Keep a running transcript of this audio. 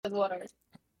water.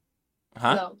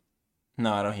 Huh? No.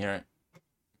 No, I don't hear it.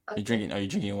 Okay. Are you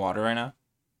drinking water right now?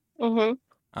 Mm-hmm.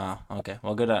 Oh, okay.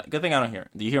 Well, good thing I don't hear it.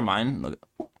 Do you hear mine? Look,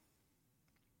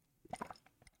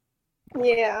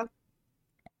 Yeah.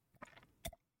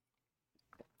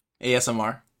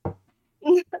 ASMR.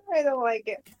 I don't like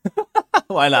it.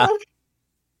 Why not?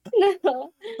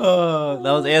 No. Oh,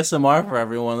 that was ASMR for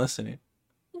everyone listening.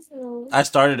 So- I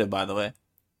started it, by the way.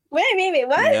 wait.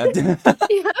 What? Yeah. You have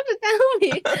to tell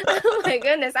me. Oh my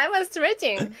goodness, I was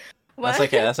stretching. That's What?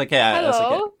 okay. That's okay. That's okay.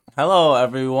 Hello? Hello,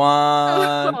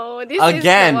 everyone. Oh, this is the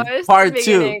Again, worst part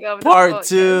two. beginning of the Part podcast.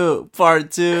 two.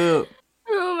 Part two.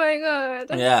 Oh my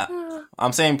God. Yeah.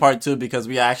 I'm saying part two because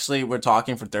we actually were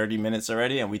talking for 30 minutes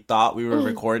already and we thought we were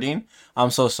recording.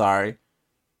 I'm so sorry.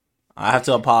 I have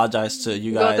to apologize to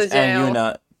you Go guys to and jail.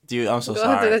 Yuna. Dude, I'm so Go to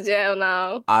sorry. the jail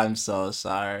now. I'm so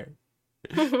sorry.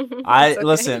 It's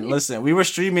okay. Listen. We were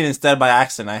streaming instead by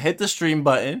accident. I hit the stream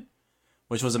button,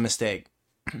 which was a mistake.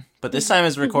 But this time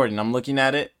it's recording. I'm looking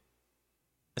at it.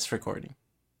 It's recording.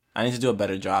 I need to do a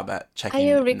better job at Are checking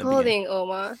you in the beginning. recording,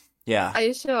 Oma? Yeah. Are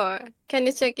you sure? Can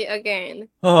you check it again?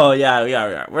 Oh yeah.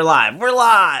 We're live. We're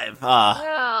live.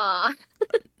 Ah.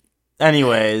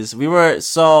 Anyways, we're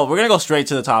gonna go straight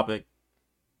to the topic.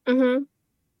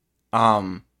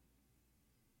 Mm-hmm.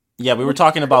 Yeah, we were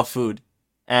talking about food,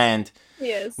 and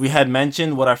Yes. we had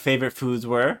mentioned what our favorite foods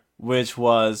were, which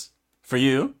was for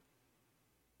you,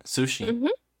 sushi. Mm-hmm.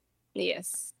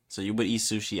 Yes. So you would eat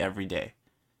sushi every day,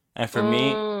 and for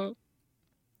me, Mm.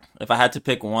 if I had to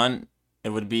pick one, it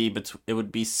would be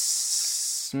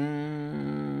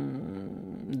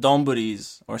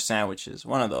donburis or sandwiches.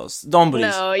 One of those donburis.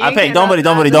 No, I you picked cannot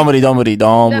donburi.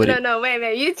 No,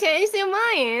 wait. You changed your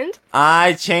mind.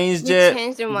 I changed You it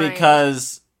changed your mind.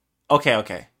 because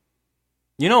okay.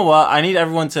 You know what? I need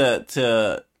everyone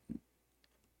to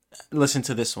listen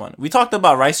to this one. We talked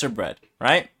about rice or bread,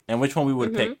 right? And which one we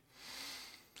would pick.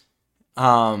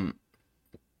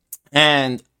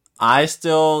 And I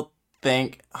still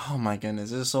think, oh my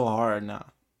goodness, this is so hard now.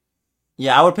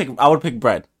 Yeah, I would pick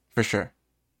bread for sure.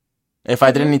 If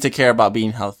I didn't need to care about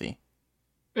being healthy.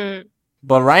 Mm.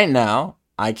 But right now,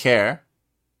 I care.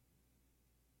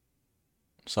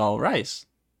 So rice.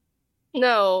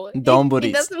 No, it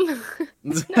Donburis. doesn't.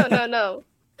 No.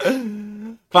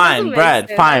 Doesn't Fine, make bread.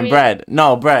 sense. Fine, bread.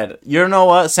 No, bread. You know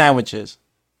what? Sandwiches.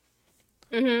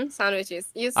 Sandwiches.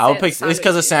 You I would said pick. It's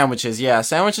because of sandwiches. sandwiches. Yeah,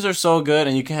 sandwiches are so good,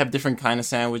 and you can have different kind of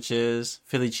sandwiches.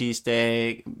 Philly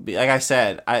cheesesteak. Like I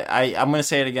said, I'm gonna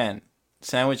say it again.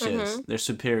 Sandwiches, they're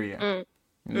superior. Mm.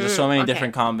 There's so many Okay.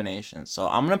 different combinations. So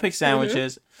I'm gonna pick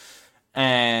sandwiches,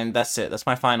 and that's it. That's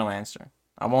my final answer.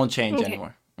 I won't change Okay.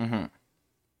 anymore.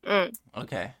 Mm.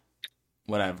 Okay.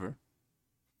 Whatever.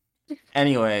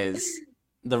 Anyways,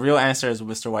 the real answer is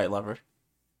Mr. White Lover.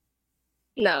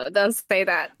 No, don't say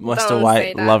that. Mr. Don't say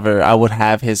White that. Lover. I would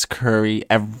have his curry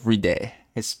every day.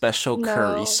 His special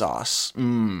curry No. sauce. He's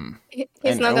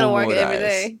And not gonna work would every I?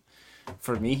 day.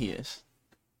 For me, he is.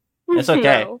 It's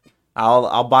okay. No.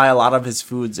 I'll buy a lot of his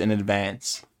foods in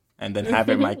advance and then have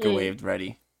it microwaved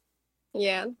ready.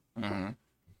 Yeah.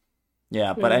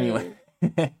 Yeah, but anyway.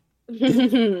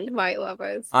 White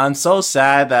lovers. I'm so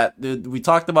sad that dude, we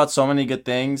talked about so many good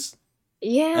things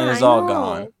Yeah, and it's I all know.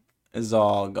 gone. It's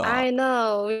all gone. I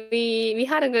know. We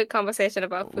had a good conversation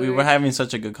about food. We were having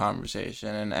such a good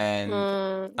conversation and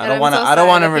I don't I'm want to so I don't sorry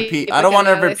want to that repeat people I don't want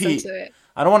to cannot listen repeat to it.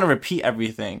 I don't want to repeat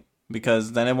everything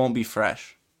because then it won't be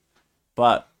fresh.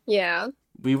 But Yeah.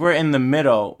 we were in the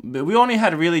middle. We only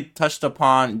had really touched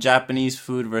upon Japanese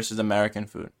food versus American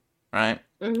food, right?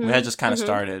 We had just kind of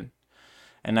started.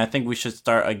 And I think we should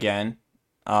start again.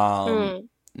 I'll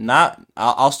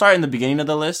start in the beginning of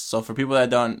the list. So for people that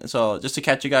don't, so just to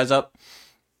catch you guys up,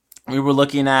 we were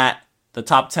looking at the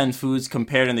top 10 foods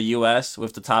compared in the US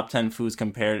with the top 10 foods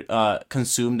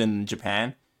consumed in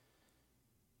Japan.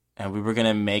 And we were going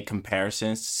to make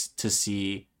comparisons to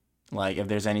see like if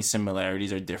there's any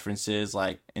similarities or differences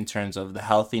like in terms of the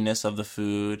healthiness of the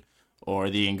food or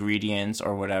the ingredients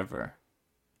or whatever.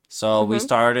 So we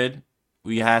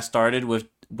had started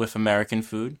with American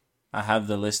food. I have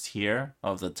the list here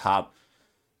of the top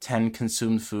 10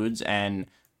 consumed foods and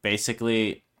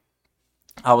basically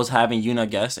I was having Yuna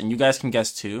guess and you guys can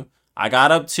guess too. I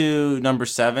got up to number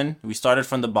 7. We started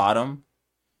from the bottom.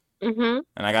 And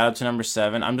I got up to number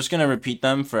 7. I'm just going to repeat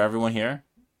them for everyone here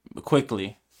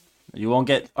quickly. You won't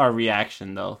get our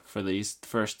reaction though for these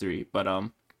first 3, but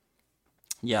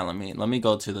yeah, let me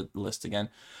go to the list again.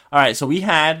 All right, so we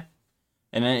had,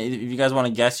 and then if you guys want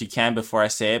to guess, you can before I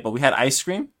say it. But we had ice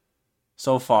cream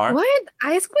so far. What?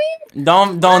 Ice cream?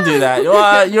 Don't do that.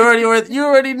 You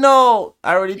already know.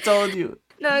 I already told you.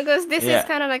 No, because this is Yeah.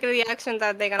 kind of like a reaction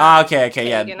that they're Ah, gonna okay,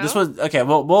 yeah. take, you This know? was okay.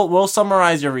 We'll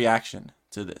summarize your reaction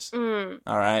to this. Mm.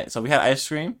 All right. So we had ice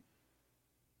cream,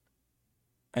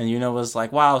 and Yuna was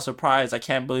like, "Wow, surprise! I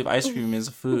can't believe ice cream is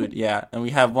a food." Yeah, and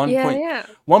we have Yeah, yeah.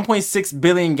 1.6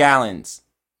 billion gallons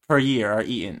per year are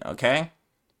eaten. Okay,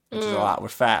 which is a Mm. lot. We're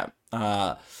fat.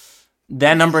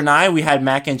 Then number 9, we had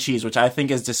mac and cheese, which I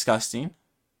think is disgusting.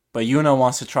 But Yuna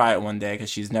wants to try it one day because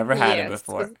she's never had it Yes.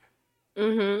 before.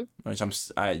 Mm-hmm. Which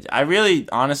I really,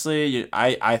 honestly,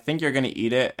 I think you're gonna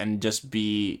eat it and just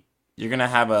you're gonna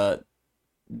have a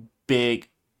big,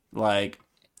 like,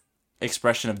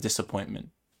 expression of disappointment.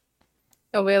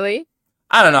 Oh, really?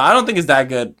 I don't know. I don't think it's that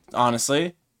good,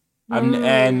 honestly. And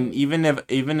Mm.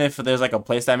 even if there's like a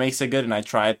place that makes it good and I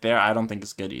try it there, I don't think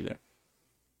it's good either.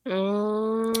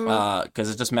 Mm. Because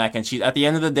it's just mac and cheese. At the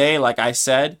end of the day, like I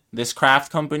said, this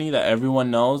Kraft company that everyone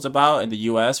knows about in the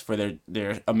U.S. for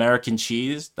their American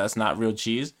cheese, that's not real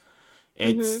cheese.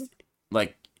 It's Mm-hmm.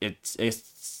 like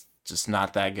it's just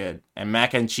not that good. And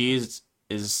mac and cheese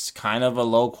is kind of a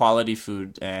low quality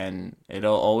food, and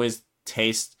it'll always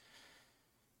taste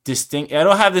distinct.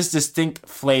 It'll have this distinct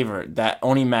flavor that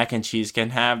only mac and cheese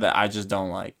can have that I just don't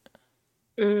like.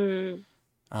 Mm.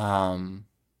 Um,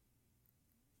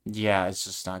 yeah, it's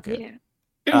just not good. Yeah.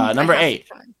 I Number have to 8,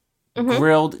 try. Mm-hmm.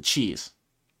 grilled cheese.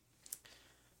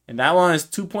 And that one is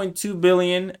 2.2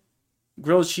 billion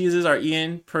grilled cheeses are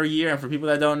eaten per year. And for people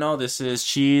that don't know, this is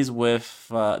cheese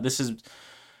this is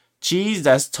cheese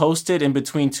that's toasted in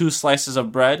between 2 slices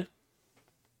of bread.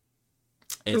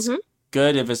 It's Mm-hmm.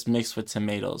 good if it's mixed with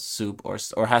tomatoes, soup, or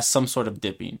has some sort of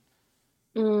dipping.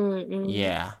 Mm-hmm.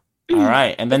 Yeah. All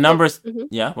right. And then Mm-hmm.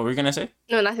 yeah, what were you gonna say?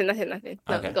 No, nothing.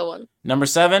 No, Okay. go on. Number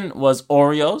 7 was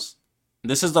Oreos.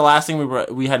 This is the last thing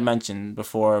we had mentioned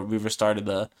before we restarted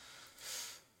the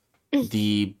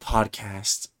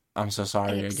podcast. I'm so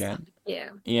sorry again. Yeah.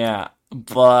 Yeah,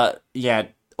 but yeah,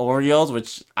 Oreos,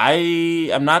 which I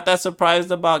am not that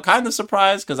surprised about. Kind of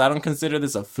surprised because I don't consider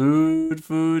this a food,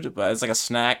 but it's like a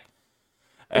snack.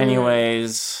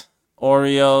 Anyways,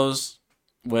 Oreos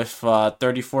with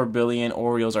 34 billion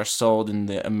Oreos are sold in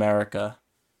America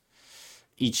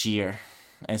each year,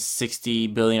 and 60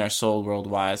 billion are sold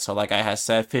worldwide. So, like I had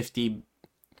said, 50%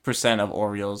 of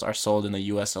Oreos are sold in the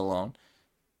U.S. alone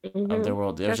of the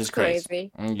world. It was That's just crazy.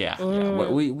 crazy. Yeah.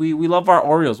 We love our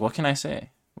Oreos. What can I say?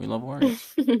 We love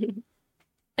Oreos.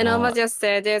 And Alma just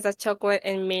said there's a chocolate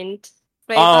and mint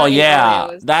flavor Oh in yeah,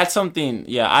 Oreos. that's something.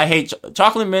 Yeah, I hate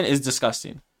chocolate mint is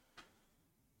disgusting.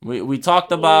 We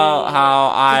talked about how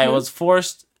I was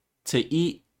forced to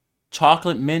eat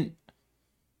chocolate mint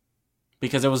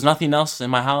because there was nothing else in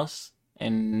my house,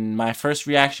 and my first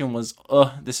reaction was,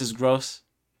 "Ugh, this is gross."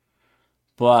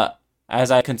 But as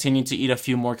I continued to eat a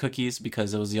few more cookies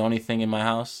because it was the only thing in my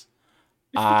house,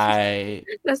 That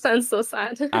sounds so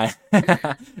sad.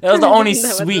 it was the only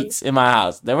sweets in my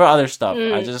house. There were other stuff.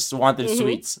 I just wanted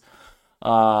sweets.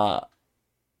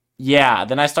 Yeah,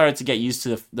 then I started to get used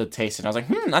to the taste, and I was like,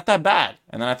 not that bad.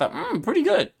 And then I thought, pretty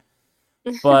good.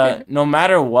 But no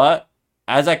matter what,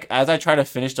 as I try to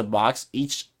finish the box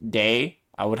each day,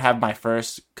 I would have my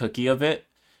first cookie of it.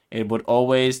 It would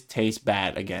always taste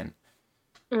bad again.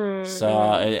 So,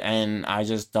 and I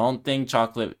just don't think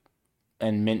chocolate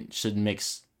and mint should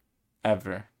mix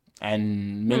ever.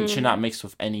 And mint should not mix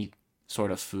with any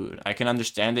sort of food. I can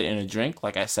understand it in a drink.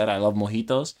 Like I said, I love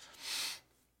mojitos.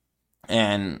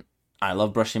 And I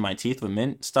love brushing my teeth with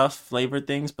mint stuff, flavored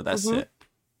things, but that's it.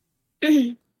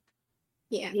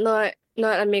 Yeah, not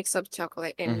a mix of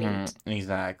chocolate and mint.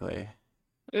 Exactly.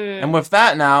 And with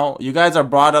that now, you guys are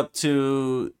brought up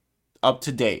to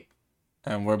date.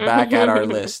 And we're back at our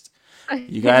list.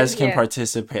 You guys can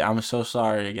participate. I'm so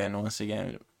sorry once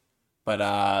again.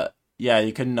 But yeah,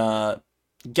 you can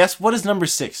guess what is number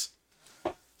 6.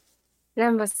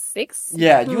 Number 6?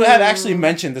 Yeah, you had actually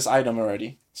mentioned this item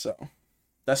already. So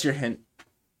that's your hint.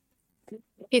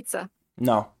 Pizza.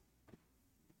 No.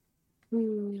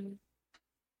 Did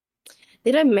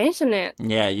I mention it?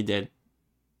 Yeah, you did.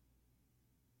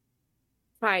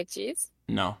 Fried cheese?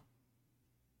 No.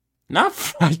 Not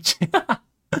fried cheese.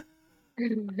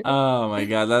 Oh my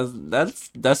god,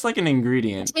 that's like an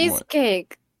ingredient.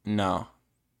 Cheesecake. No.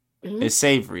 It's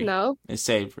savory. No. It's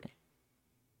savory.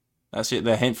 That's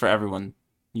the hint for everyone.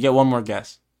 You get one more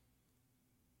guess.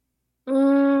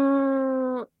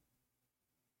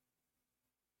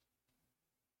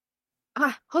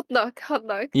 Hot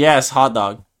dog. Yes, hot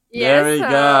dog. Yes, there we go.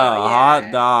 yeah.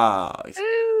 Hot dogs.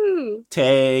 Ooh.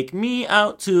 Take me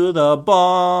out to the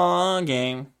ball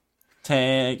game.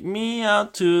 Take me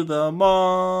out to the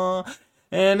mall.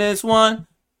 And it's 1,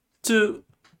 2,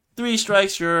 Three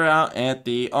strikes, you're out at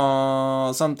the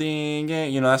something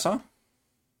game. You know that song?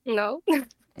 No.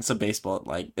 It's a baseball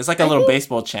it's like a I little think.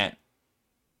 baseball chant.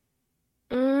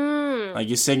 Mm, Like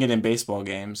you sing it in baseball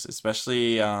games,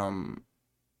 especially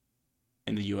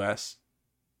in the U.S.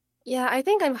 yeah, I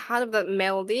think I've heard of that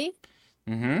melody,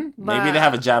 Maybe they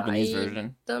have a but Japanese I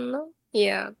version. don't know.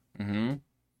 Yeah, Mm-hmm.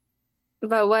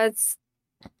 but what's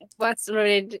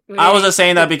really I was related just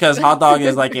saying that to? because hot dog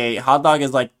is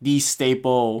like the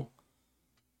staple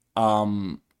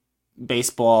um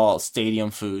baseball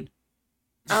stadium food.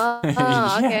 Oh,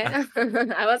 okay. Yeah.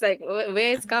 I was like,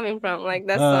 where it's coming from? Like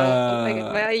that song, like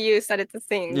Uh, where you started to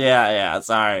sing. yeah,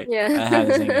 sorry. Yeah. I had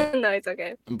to sing it. No, it's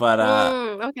okay. But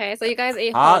Okay. So you guys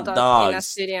eat hot hot dogs in a dogs.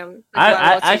 stadium, like I while I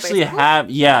watching actually baseball?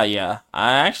 have yeah.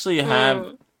 I actually have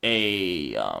Mm.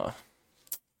 a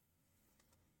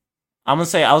I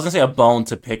was gonna say a bone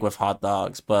to pick with hot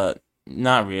dogs, but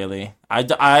not really. I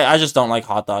just don't like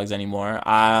hot dogs anymore.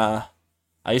 I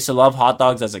used to love hot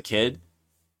dogs as a kid,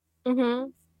 Mm-hmm.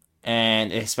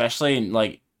 and especially in,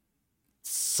 like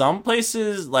some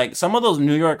places, like some of those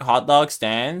New York hot dog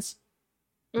stands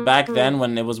back then Mm-hmm.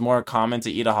 when it was more common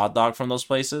to eat a hot dog from those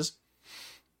places.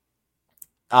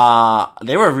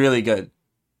 They were really good.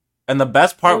 And the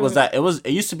best part was that it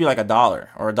used to be like $1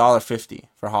 or $1.50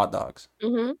 for hot dogs.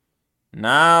 Mm-hmm.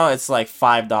 Now it's like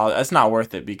 $5. It's not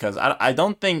worth it because I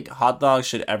don't think hot dogs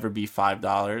should ever be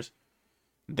 $5.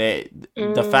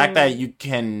 The fact that Mm. you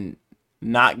can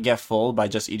not get full by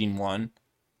just eating one,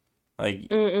 like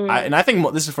Mm-mm. I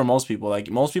think this is for most people. Like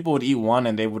most people would eat one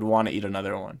and they would want to eat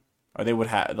another one, or they would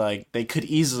have like they could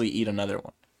easily eat another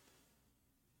one.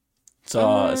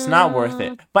 So it's not worth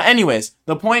it. Mm. But anyways,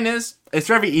 the point is, it's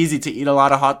very easy to eat a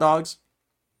lot of hot dogs.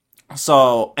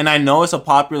 So, and I know it's a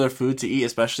popular food to eat,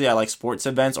 especially at like sports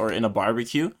events or in a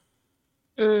barbecue.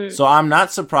 Mm. So I'm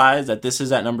not surprised that this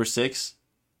is at number 6,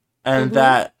 and Mm-hmm.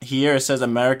 that here it says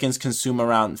Americans consume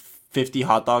around 50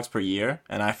 hot dogs per year.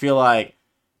 And I feel like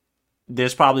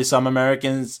there's probably some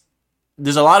Americans,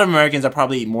 there's a lot of Americans that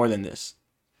probably eat more than this.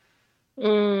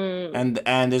 Mm.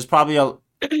 And there's probably a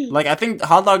like I think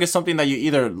hot dog is something that you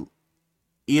either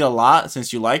eat a lot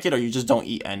since you like it, or you just don't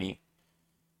eat any.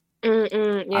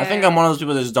 Mm-mm. I think I'm Yeah. one of those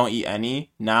people that just don't eat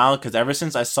any now because ever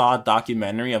since I saw a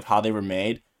documentary of how they were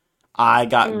made, I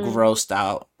got Mm. grossed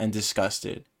out and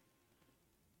disgusted.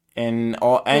 And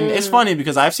it's Mm. funny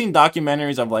because I've seen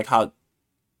documentaries of like how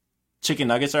chicken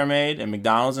nuggets are made and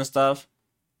McDonald's and stuff,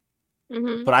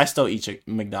 Mm-hmm. but I still eat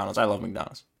McDonald's. I love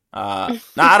McDonald's. Now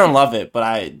I don't love it, but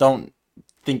I don't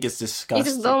think it's You just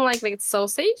disgusting. don't like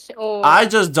sausage I or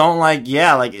just don't like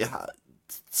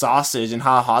sausage and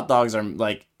how hot dogs are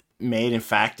like made in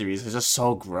factories. It's just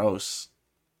so gross.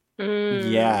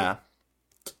 mm. Yeah.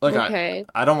 Like Okay.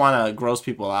 I don't want to gross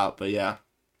people out, but yeah.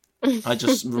 I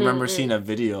just remember seeing Mm-mm. a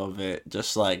video of it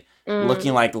just like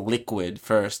looking Mm. like liquid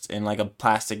first in like a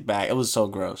plastic bag. It was so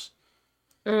gross.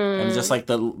 And it's just Mm. like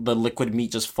the liquid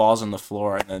meat just falls on the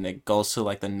floor and then it goes to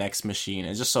like the next machine.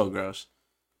 It's just so gross.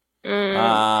 Mm.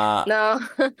 Uh No,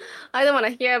 I don't want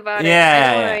to hear about it. I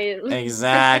don't want yeah, to yeah. eat.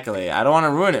 Exactly. I don't want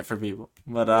to ruin it for people.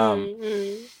 But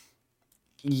Mm.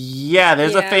 yeah,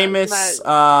 there's a Yeah, famous but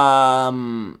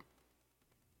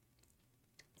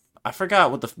I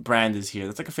forgot what the brand is here.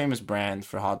 It's like a famous brand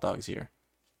for hot dogs here.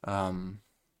 Um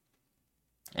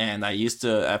and I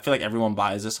feel like everyone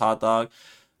buys this hot dog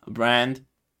brand,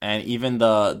 and even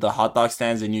the hot dog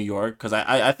stands in New York, because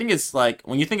I think it's like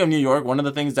when you think of New York, one of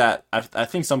the things that I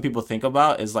think some people think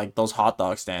about is like those hot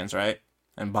dog stands, right?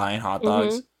 And buying hot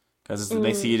dogs mm-hmm. because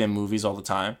they see Mm. it in movies all the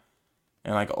time,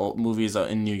 and like old movies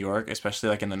in New York, especially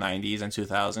like in the 90s and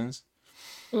 2000s.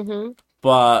 Mm-hmm.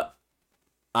 But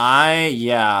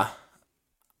yeah,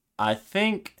 I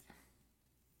think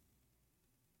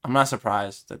I'm not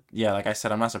surprised that, yeah, like I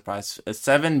said, I'm not surprised.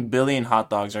 7 billion hot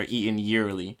dogs are eaten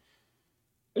yearly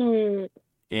Mm.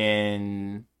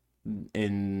 in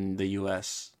the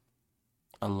U.S.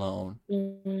 alone.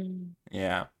 Mm.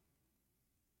 Yeah.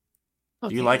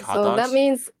 Do you like Okay, hot so that dogs?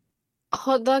 means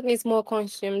hot dog is more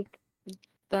consumed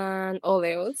than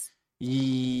Oreos.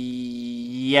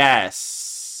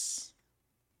 Yes.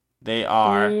 They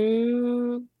are.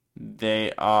 Mm.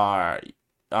 They are.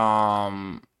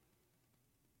 Um,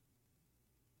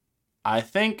 I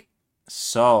think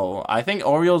so. I think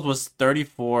Oreos was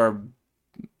 34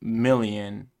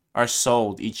 million are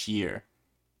sold each year.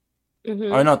 Or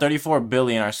Mm-hmm. no, 34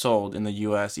 billion are sold in the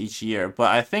US each year. But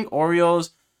I think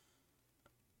Oreos,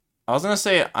 I was gonna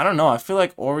say, I don't know. I feel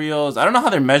like Oreos, I don't know how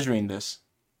they're measuring this.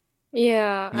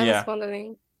 Yeah, I was Yeah,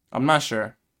 wondering. I'm not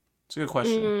sure. It's a good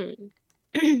question.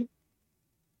 Mm.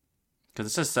 Because it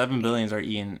says 7 billions are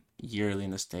eaten yearly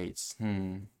in the States.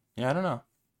 Yeah, I don't know.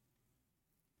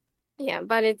 Yeah,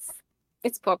 but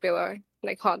it's popular,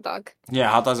 like hot dog. Yeah,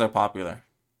 hot dogs are popular.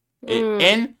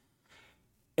 Mm.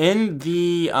 In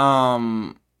the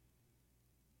on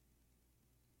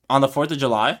the 4th of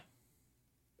July,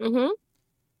 Mm-hmm.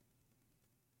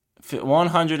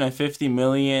 150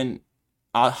 million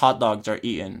hot dogs are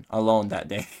eaten alone that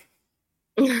day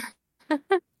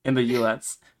in the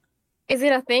U.S. Is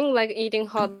it a thing like eating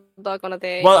hot dog on a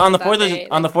day Well, on that day?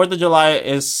 On Like, the 4th of July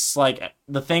is like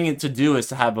the thing to do is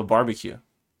to have a barbecue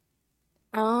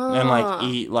and like ah,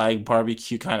 eat like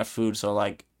barbecue kind of food. So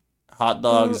like hot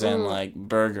dogs and mm-mm, like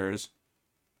burgers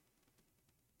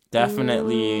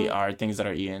definitely mm, are things that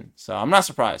are eaten. So I'm not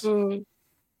surprised. mm.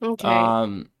 Okay.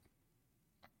 Um,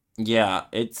 yeah,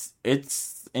 it's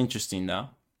interesting though.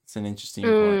 It's an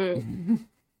interesting point. Mm.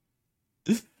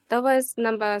 That was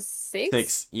number six.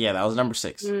 6. Yeah, that was number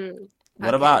 6. Mm.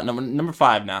 What Okay. about number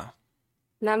 5 now?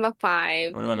 Number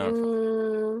five. What about number 5?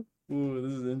 Ooh,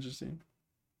 this is interesting.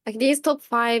 Like this top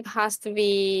five has to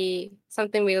be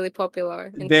something really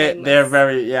popular and They're famous.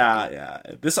 very yeah.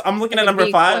 This I'm looking Like at a number big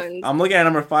 5. one. I'm looking at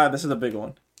number 5. This is a big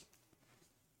one.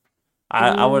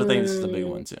 I would think this is a big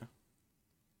Mm. one too.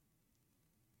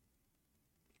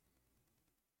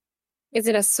 Is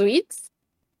it a sweet?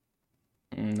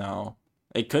 No.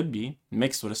 It could be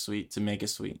mixed with a sweet to make it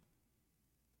sweet.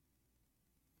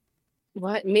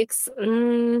 What mix?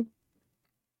 Mm.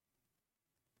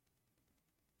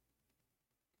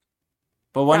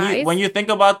 But when Fries? you think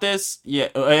about this, yeah,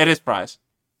 it is fries.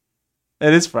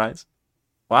 It is fries.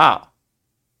 Wow.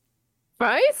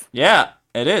 Fries? Yeah,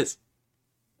 it is.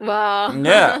 Wow.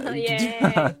 Yeah.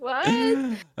 Yay. What?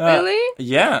 Really?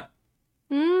 Yeah.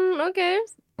 Okay.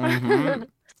 Mm-hmm.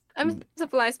 I'm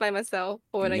surprised by myself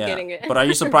for not Yeah. getting it. But are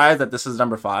you surprised that this is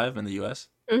number 5 in the US?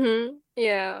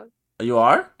 Yeah. You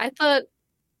are? I thought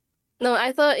no,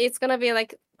 I thought it's gonna be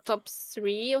like top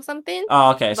three or something.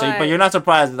 Oh, okay. So, but But you're not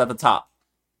surprised it's at the top.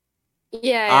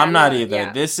 yeah, I'm not no, either.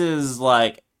 yeah. This is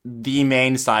like the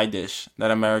main side dish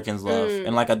that Americans love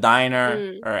in Mm, like a diner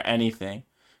mm, or anything.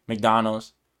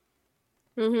 McDonald's.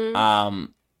 mm-hmm.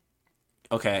 Um,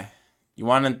 okay. You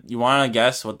wanna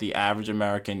guess what the average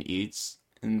American eats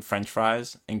in French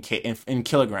fries in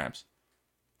kilograms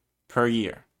per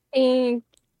year? In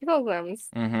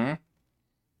kilograms. Mm-hmm.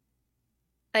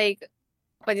 Like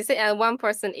what do you say? One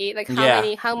person eat like how Yeah,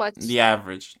 many? How much? the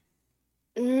average.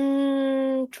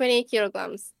 20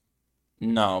 kilograms.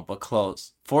 No, but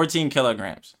close. 14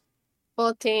 kilograms.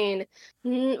 14.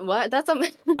 What? That's a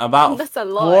About that's a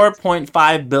lot.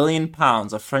 4.5 billion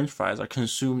pounds of French fries are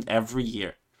consumed every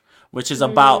year,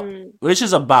 Mm, which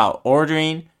is about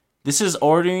ordering. This is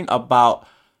ordering about,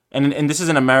 and this is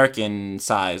an American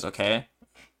size, okay?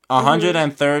 mm-hmm.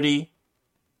 130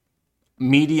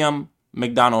 medium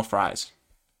McDonald fries.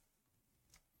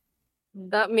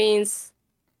 That means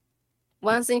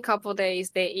once in couple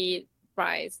days they eat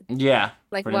fries. Yeah,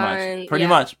 Like pretty much, one,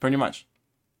 yeah. pretty much.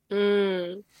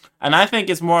 Mm, And I think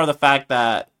it's more of the fact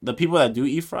that the people that do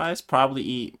eat fries probably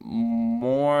eat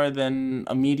more than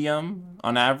a medium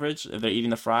on average if they're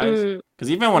eating the fries. mm, Because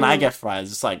even when I mm, get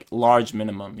fries, it's like large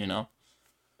minimum,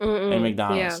 in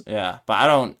yeah. McDonald's. Yeah, but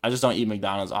I just don't eat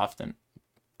McDonald's often.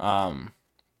 Um,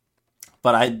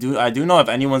 but I do know if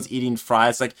anyone's eating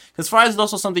fries, like, because fries is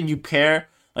also something you pair.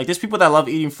 Like, there's people that love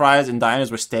eating fries in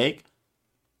diners with steak,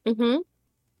 Mm-hmm.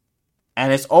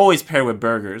 and it's always paired with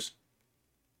burgers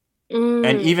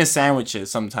and Mm, even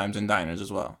sandwiches sometimes in diners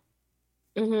as well,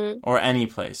 mm-hmm. or any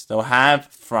place they'll have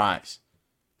fries.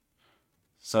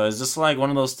 So it's just like one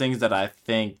of those things that I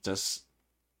think just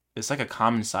it's like a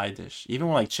common side dish, even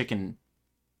with like chicken.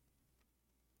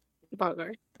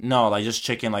 Burger. No, like just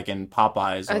chicken, like in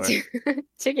Popeyes or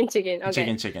Chicken.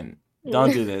 Okay. chicken.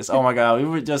 Don't do this. Oh my god, we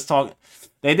were just talking.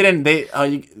 They didn't.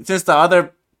 Since the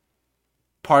other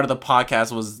part of the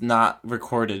podcast was not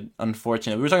recorded,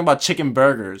 unfortunately, we were talking about chicken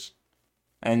burgers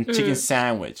and chicken Mm,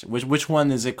 sandwich. Which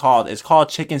one is it called? It's called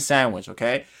chicken sandwich.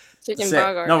 Okay. chicken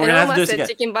burger. No, we're I gonna have to do almost this said again.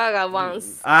 chicken burger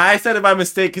once. I said it by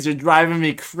mistake because you're driving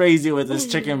me crazy with this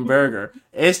chicken burger.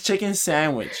 It's chicken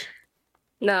sandwich.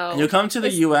 You No. come to the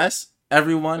It's U.S.,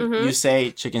 everyone, mm-hmm. you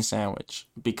say chicken sandwich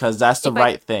because that's the If I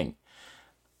right thing.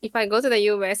 if I go to the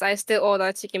US, I still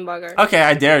order chicken burger. Okay,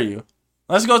 I dare you.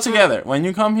 Let's go Mm, together. When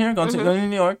you come here, mm-hmm. go to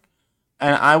New York,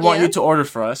 and I want you Yeah. to order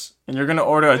for us, and you're gonna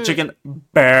order a Mm, chicken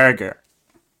burger.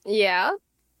 yeah.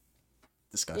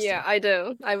 Disgusting. Yeah, I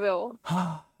do. I will.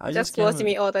 I Just can't. watch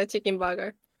me order chicken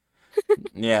burger.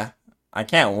 Yeah, I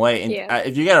can't wait. And Yeah.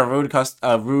 if you get a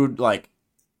rude like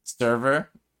server,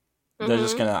 they're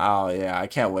just Mm-hmm. gonna. Oh yeah, I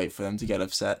can't wait for them to get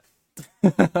upset.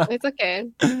 It's okay.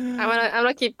 I'm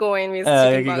gonna keep going with You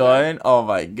chicken keep burger. going. Oh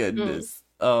my Mm. goodness.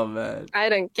 Oh man. I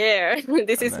don't care. And then,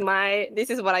 This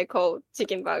is what I call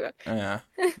chicken burger. yeah.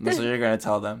 That's what you're gonna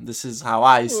tell them. This is how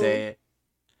I Mm. say it.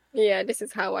 Yeah, this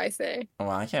is how I say. Oh,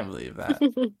 wow, I can't believe that.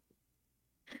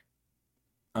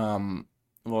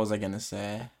 What was I gonna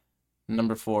say?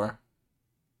 Number four.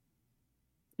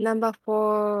 Number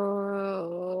four,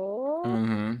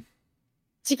 Mm-hmm.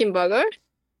 chicken burger.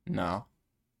 No.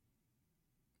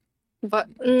 But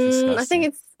I think Disgusting.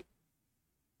 it's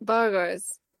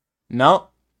burgers. No.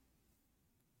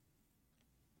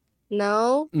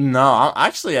 No? No.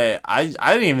 Actually, I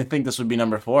didn't even think this would be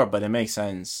number four, but it makes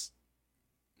sense.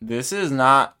 This is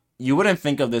not. You wouldn't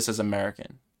think of this as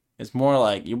American. It's more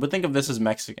like you would think of this as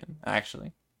Mexican,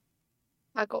 actually.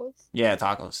 Tacos. Yeah,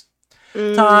 tacos.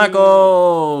 Mm.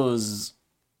 Tacos.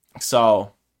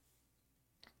 So,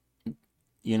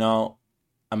 you know,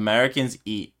 Americans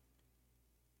eat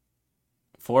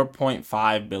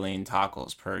 4.5 billion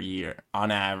tacos per year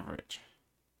on average.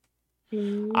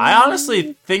 I honestly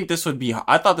Mm. think this would be.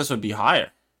 I thought this would be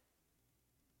higher.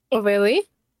 Oh, really?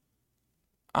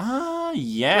 What do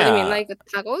you mean, Yeah, like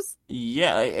tacos?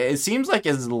 yeah. It seems like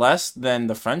it's less than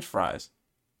the French fries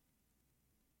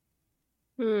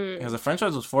because Hmm. the French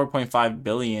fries was 4.5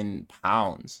 billion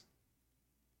pounds.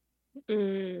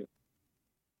 Mm.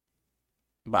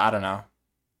 But I don't know.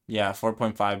 Yeah,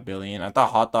 4.5 billion. I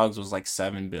thought hot dogs was like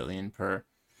 7 billion per.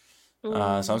 So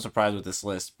I'm Mm. surprised with this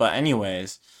list. But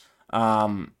anyways,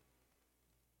 um,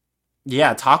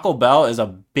 yeah, Taco Bell is a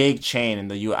big chain in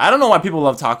the U. I don't know why people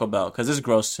love Taco Bell because it's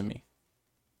gross to me.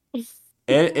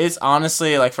 It's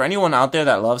honestly like for anyone out there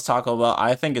that loves Taco Bell,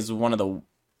 I think it's one of the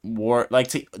like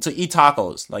to eat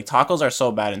tacos. Like tacos are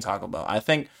so bad in Taco Bell. I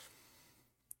think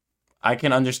I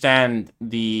can understand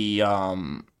they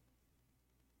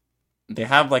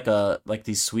have like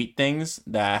these sweet things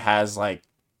that has like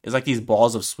it's like these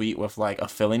balls of sweet with like a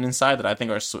filling inside that I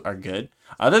think are good.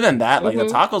 Other than that, like the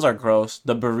Mm-hmm. tacos are gross.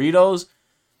 The burritos,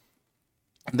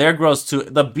 they're gross too.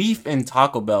 The beef in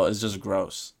Taco Bell is just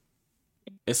gross.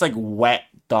 It's like wet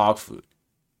dog food.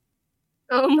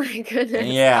 Oh my goodness.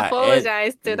 Yeah, it.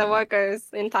 Apologize to the workers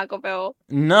in Taco Bell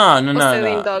No, no, for no,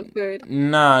 selling no, dog food.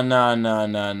 no, no, no,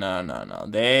 no, no, no, no.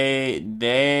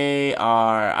 They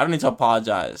are. I don't need to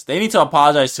apologize. They need to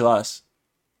apologize to us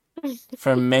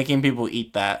for making people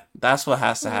eat that. That's what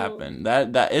has to Mm. happen.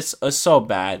 That it's so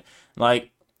bad.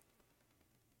 Like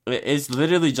it's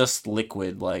literally just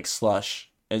liquid, like slush.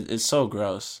 It's so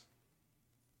gross.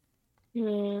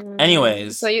 Mm. So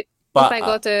Anyways, if but I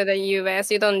go to the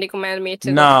US, you don't recommend me to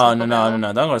go to no, no, Taco no, no, Bell?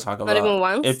 no. Don't go to Taco Not Bell. even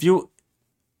once? If you,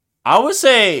 I would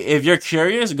say if you're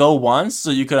curious, go once so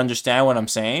you could understand what I'm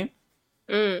saying.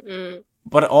 Mm-mm.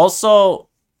 But also,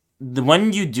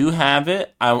 when you do have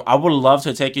it, I would love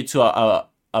to take you to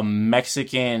a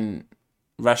Mexican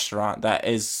restaurant that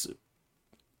is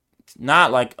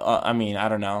not like I mean I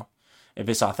don't know if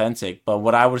it's authentic, but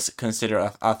what I would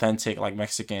consider authentic like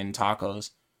Mexican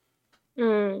tacos,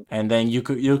 Mm. and then you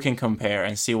can compare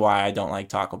and see why I don't like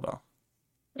Taco Bell.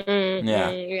 Yeah.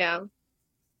 Mm-mm. Yeah.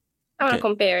 I want to Okay.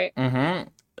 compare it. Mm-hmm.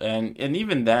 And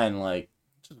even then, like,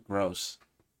 just gross.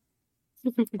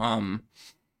 Um.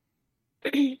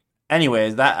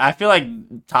 Anyways, that I feel like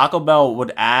Taco Bell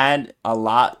would add a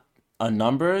lot of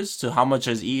numbers to how much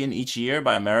is eaten each year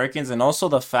by Americans, and also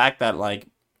the fact that like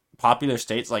popular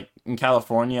states like in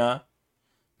California,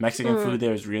 Mexican food Mm.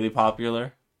 there is really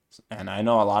popular, and I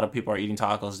know a lot of people are eating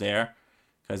tacos there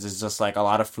because it's just like a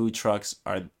lot of food trucks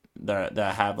are there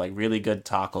that have like really good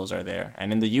tacos are there,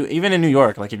 and in the even in New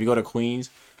York, like if you go to Queens,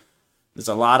 there's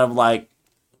a lot of like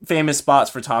famous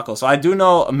spots for tacos. So I do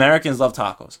know Americans love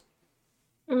tacos,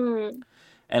 Mm.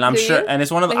 and I'm Do sure, you? and it's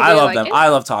one of the, Like, do I you love like them. it? I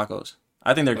love tacos.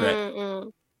 I think they're great.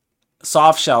 Mm-mm.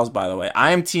 Soft shells, by the way.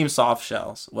 I am team soft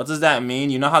shells. What does that mean?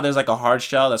 You know how there's like a hard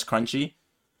shell that's crunchy,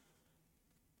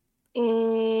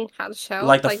 Hard shell?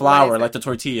 like the Like, what is flour, like it? the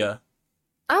tortilla.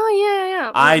 Oh, yeah,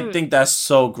 yeah. I Mm-mm. think that's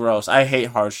so gross. I hate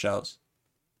hard shells.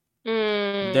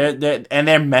 Mm.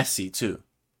 They're messy too.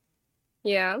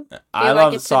 Yeah. I You like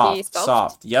love it to be soft, soft?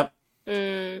 soft. Yep.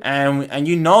 Mm. And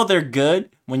you know they're good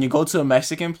when you go to a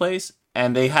Mexican place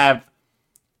and they have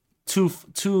two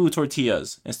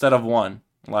tortillas instead of one,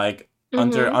 like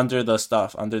Mm-hmm. under the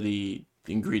stuff, under the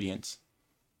ingredients.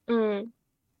 Mm.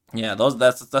 Yeah, those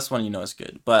that's when you know it's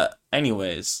good. But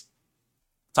anyways,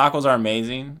 tacos are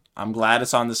amazing. I'm glad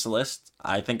it's on this list.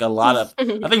 I think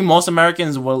most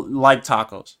Americans will like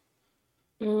tacos.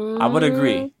 I would Mm.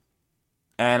 agree.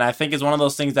 And I think it's one of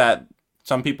those things that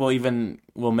some people even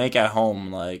will make at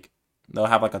home. Like they'll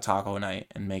have like a taco night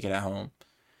and make it at home.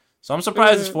 So I'm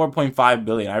surprised it's Mm. 4.5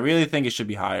 billion. I really think it should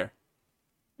be higher.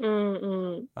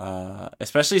 Mm-mm.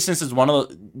 Especially since it's one of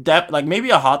the that like maybe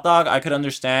a hot dog I could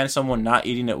understand someone not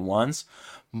eating it once,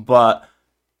 but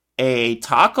a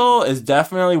taco is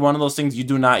definitely one of those things you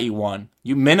do not eat one.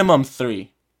 You minimum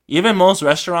three. Even most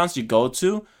restaurants you go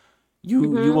to, you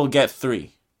Mm-hmm. will get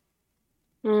three.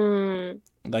 Mm.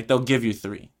 Like they'll give you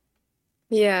three.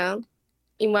 Yeah,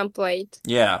 in one plate.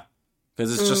 Yeah,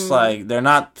 because it's just Mm. like they're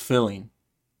not filling.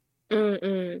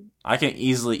 Mm-mm. I can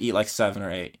easily eat like 7 or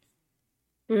 8.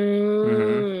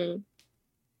 Mm-hmm. Mm.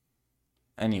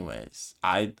 Anyways,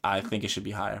 I think it should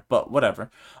be higher, but whatever.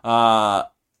 Uh,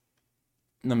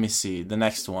 Let me see the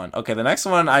next one. Okay, the next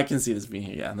one I can see this being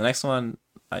here. Yeah, the next one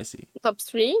I see. Top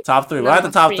three? Top three. We're at the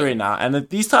Number top three three. now, and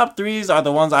these top threes are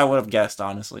the ones I would have guessed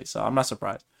honestly. So I'm not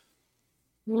surprised.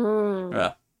 Mm.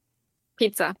 Yeah.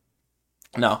 Pizza.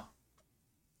 No.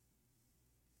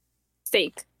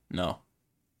 Steak. No.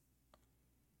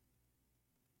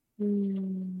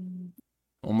 Mm.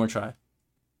 One more try.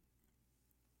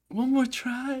 One more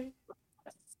try.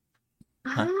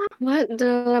 Huh? What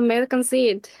the American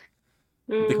seed?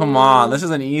 Come on, Mm. this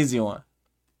is an easy one.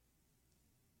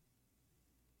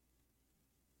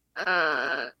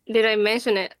 Did I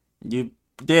mention it You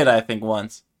did, I think,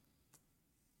 once.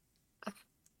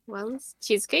 once?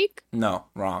 Cheesecake? No,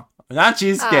 wrong. Not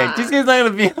cheesecake. Ah. Cheesecake's not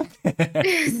gonna be up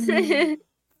there.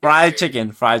 Fried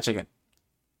chicken. Fried chicken.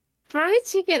 Fried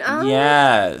chicken. Oh,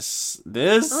 Yes.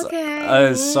 This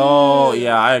okay. is so.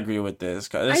 Yeah, I agree with this.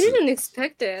 I This is didn't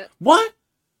expect it. what?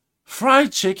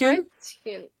 Fried chicken? Fried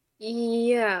chicken.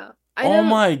 Yeah. I Oh don't.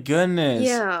 my goodness.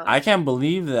 Yeah. I can't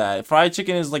believe that. Fried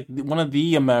chicken is like one of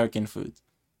the American foods.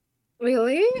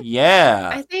 Really?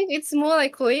 Yeah. I think it's more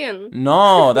like Korean.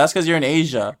 No, that's because you're in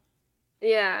Asia.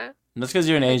 Yeah, That's because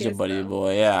you're in I Asia, guess buddy so.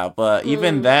 boy. Yeah, but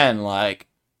even Mm. then, like,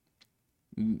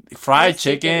 Fried fried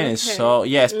chicken. chicken is Okay. so,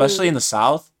 yeah, especially in Mm. the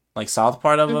South, like South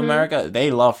part of Mm-hmm. America,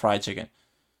 they love fried chicken.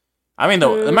 I mean,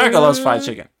 the America loves fried Mm.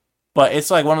 chicken, but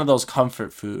it's like one of those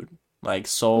comfort food, like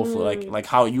soul food, Mm. like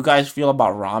how you guys feel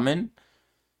about ramen,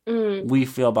 Mm. we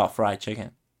feel about fried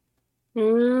chicken.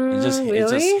 It just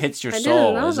Really? hits your I didn't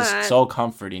soul. know It's just that. so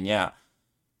comforting. Yeah,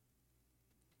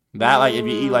 that like if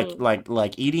you eat Mm.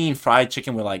 like eating fried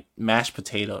chicken with like mashed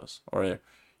potatoes or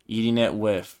eating it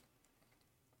with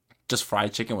just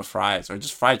fried chicken with fries or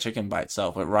just fried chicken by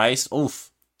itself with rice.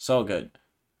 Oof, so good.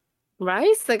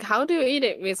 Rice? Like, how do you eat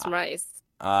it with rice?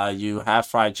 You have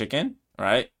fried chicken,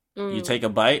 right? You Mm. take a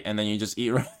bite and then you just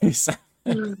eat rice.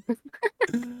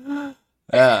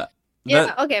 Yeah,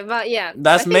 Yeah, that okay, but yeah,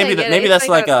 I that's think I maybe that get it. maybe It's that's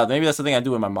like like a maybe that's the thing I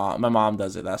do with my mom. My mom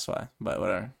does it. That's why. But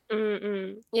whatever.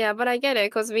 yeah, but I get it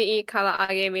because we eat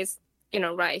karaage with,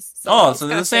 rice, so Oh, it's so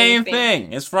they're kind the of same same thing.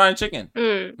 thing. It's fried chicken.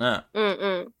 Mm, Yeah,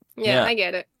 yeah, yeah. I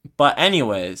get it. But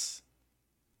anyways,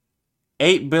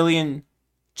 8 billion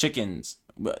chickens.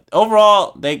 But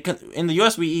overall, in the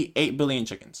U.S. we eat 8 billion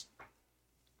chickens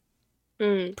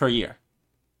Mm, per year.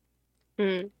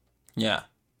 mm. Yeah.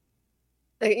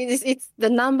 Like it's the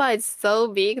number is so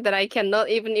big that I cannot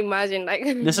even imagine. Like,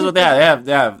 This is what they have.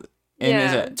 They have. And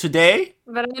is yeah, it today?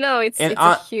 but I know it's And it's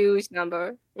a huge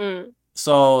number. Mm.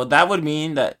 so that would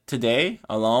mean that today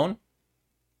alone,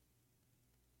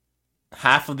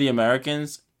 half of the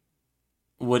Americans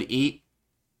would eat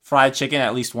fried chicken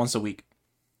at least once a week.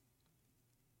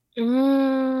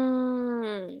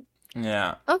 Mm.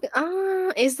 Yeah. Okay.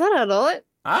 Is that a lot?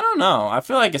 I don't know. I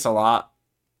feel like it's a lot.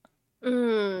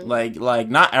 Mm. Like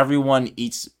not everyone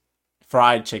eats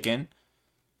fried chicken.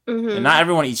 And not Mm-hmm.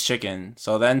 everyone eats chicken.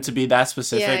 So then to be that Yeah,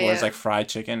 specific where it's yeah. like fried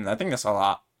chicken, I think that's a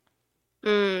lot.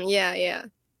 Yeah, yeah.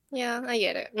 Yeah, I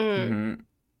get it. Hmm.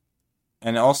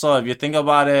 And also if you think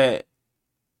about it,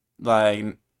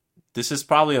 like this is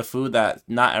probably a food that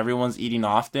not everyone's eating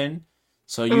often.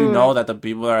 So you know Mm. that the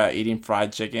people that are eating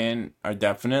fried chicken are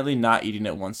definitely not eating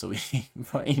it once a week.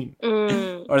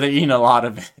 Mm. Or they're eating a lot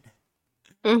of it.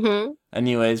 Mm-hmm.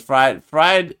 Anyways,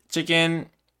 fried chicken,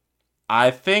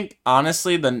 I think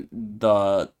honestly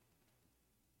the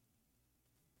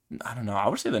I don't know, I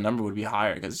would say the number would be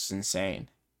higher because it's insane.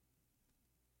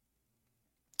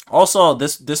 Also,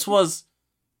 this was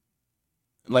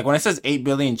like when it says 8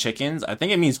 billion chickens, I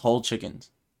think it means whole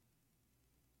chickens.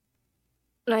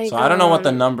 So Like I don't know what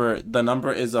the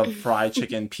number is of fried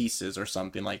chicken pieces or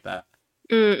something like that.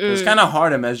 So it's kind mm. of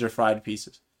hard to measure fried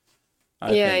pieces.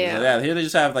 I Yeah, think. So yeah. yeah, here they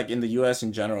just have like in the U.S.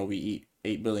 in general, we eat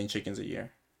 8 billion chickens a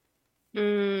year.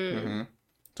 Mm. Hmm.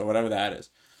 So whatever that is.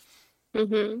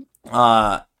 Mm-hmm.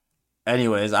 Uh,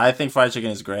 anyways, I think fried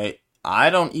chicken is great. I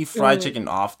don't eat fried Mm. chicken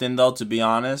often though, to be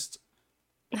honest.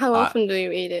 How I often do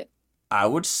you eat it? I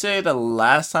would say the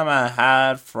last time I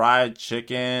had fried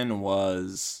chicken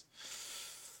was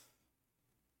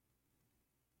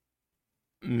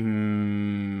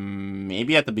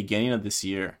Maybe at the beginning of this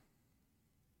year.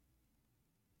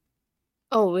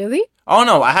 Oh, really? Oh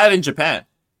no, I had it in Japan.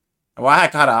 Well, I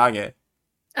had karaage.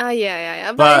 Oh, yeah, yeah,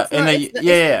 yeah. But But it's in not. the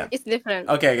yeah, yeah, yeah. It's different.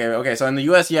 Okay. So in the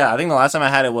U.S., yeah, I think the last time I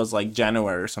had it was like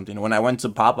January or something when I went to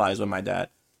Popeyes with my dad.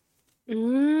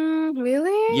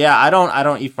 Really? Yeah, I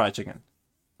don't eat fried chicken.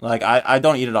 Like I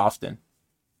don't eat it often.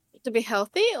 To be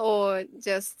healthy or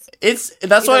just That's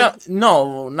you why don't?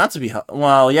 no, not to be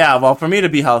well, yeah, well for me to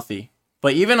be healthy.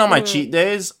 But even on my cheat Mm,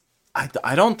 days,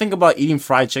 I don't think about eating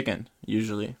fried chicken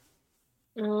usually.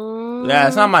 Yeah,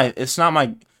 mm, it's not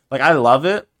my like I love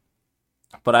it,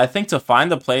 but I think to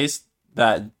find a place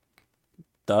that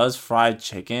does fried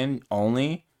chicken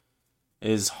only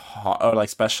is hard, or like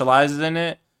specializes in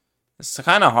it. It's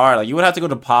kind of hard. Like you would have to go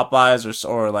to Popeyes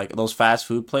or like those fast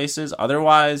food places.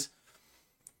 Otherwise,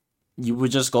 you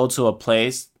would just go to a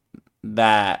place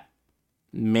that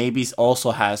maybe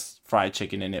also has fried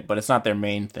chicken in it, but it's not their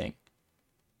main thing.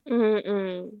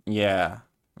 mm. Yeah.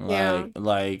 Yeah.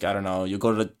 Like I don't know, you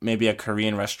go to maybe a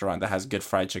Korean restaurant that has good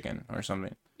fried chicken or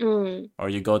something. Mm, Or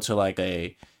you go to like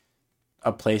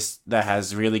a place that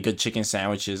has really good chicken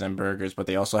sandwiches and burgers, but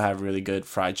they also have really good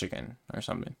fried chicken or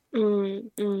something. But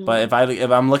mm.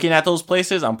 if I'm looking at those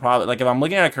places, I'm probably like if I'm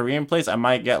looking at a Korean place, I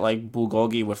might get like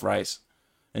bulgogi with rice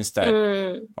instead.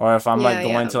 Mm. Or if I'm like Yeah,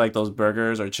 going yeah. to like those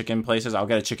burgers or chicken places, I'll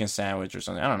get a chicken sandwich or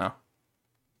something. I don't know.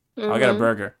 I'll get a Mm-hmm.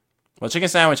 burger. Well, chicken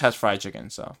sandwich has fried chicken,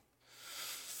 so.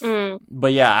 Mm.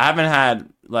 But yeah, I haven't had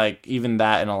like even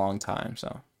that in a long time,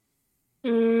 so.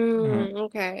 Mhm.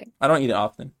 Okay. I don't eat it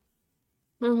often.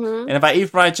 Mm-hmm. And if I eat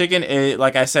fried chicken, it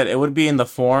like I said, it would be in the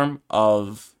form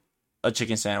of a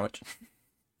chicken sandwich.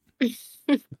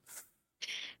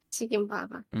 Chicken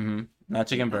burger. Not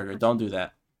chicken burger. Don't do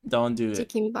that. Don't do it.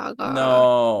 Chicken burger.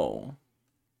 No.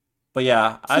 But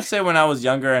yeah, I'd say when I was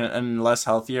younger and less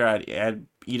healthier, I'd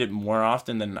eat it more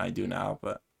often than I do now.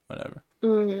 But whatever.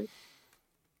 Mm.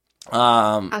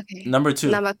 Um, Okay. number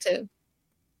two. Number two.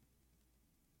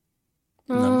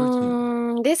 Number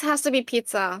two. This has to be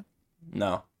pizza.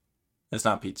 No, it's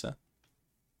not pizza.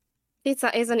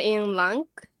 Pizza isn't in rank.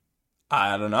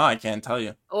 I don't know. I can't tell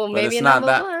you. Or But maybe it's not number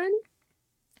that. one.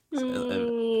 So,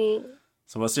 Mm.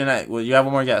 so what's your next? Well, you have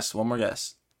one more guess. One more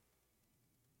guess.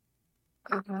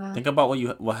 Uh, Think about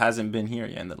what hasn't been here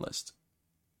yet in the list.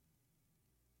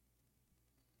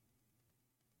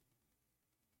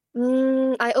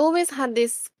 I always had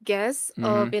this guess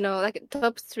Mm-hmm. of, like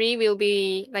top three will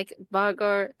be like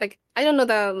burger. Like I don't know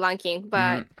the ranking, Mm-hmm.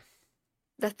 but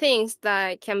the things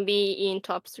that can be in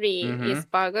top three Mm-hmm. is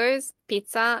burgers,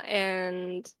 pizza,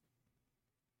 and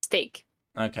steak.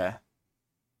 Okay.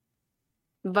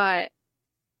 But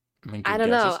I mean, I good don't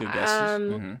guesses. know. Good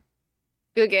guesses.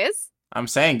 Good guess. I'm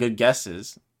saying good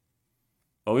guesses.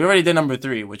 But we already did number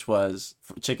three, which was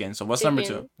chicken. So what's number two?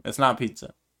 Chicken. It's not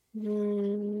pizza.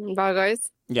 Burgers.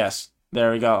 Yes.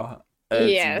 There we go.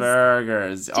 It's Yes.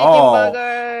 burgers. Chicken Oh,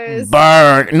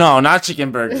 burgers. No, not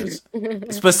chicken burgers.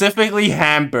 Specifically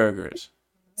hamburgers.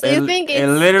 So you think It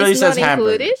it's literally says not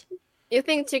included? hamburgers. You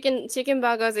think chicken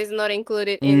burgers is not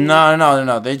included in No.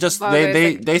 burgers? Like,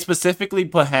 They specifically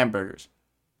put hamburgers.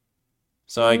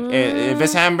 So like if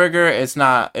it's mm, hamburger, it's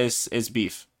not. It's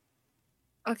beef.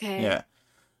 okay. Yeah.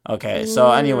 Okay.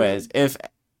 So anyways, Mm, if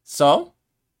so,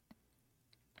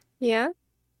 yeah.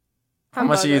 how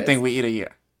much do you Hamburgers. think we eat a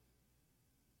year?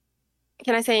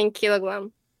 Can I say in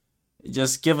kilogram?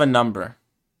 Just give a number.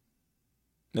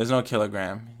 There's no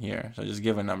kilogram here, so just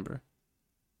give a number.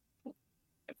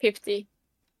 50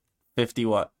 50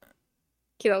 what?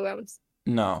 kilograms.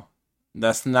 No,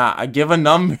 that's not. I give a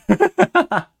number.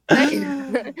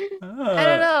 I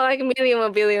don't know, like million or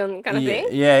billion kind of thing.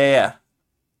 Yeah.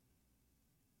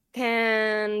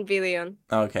 10 billion.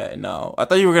 Okay, no. I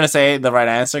thought you were gonna say the right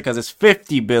answer because it's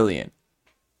 50 billion.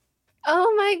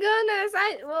 Oh my goodness.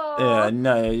 Yeah,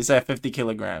 no, you said 50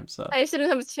 kilograms. So I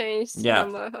shouldn't have changed yeah,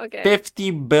 number. Okay.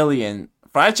 50 billion.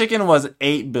 Fried chicken was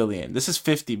 8 billion. This is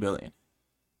 50 billion.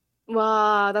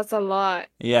 Wow, that's a lot.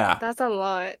 Yeah. That's a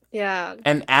lot. Yeah.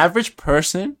 An average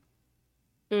person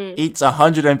Mm. eats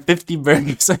 150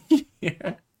 burgers a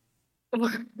year. In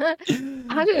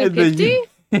 150?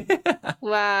 the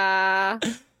Wow.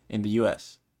 in the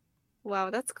US. Wow,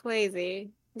 that's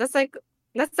crazy. That's like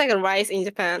a rice in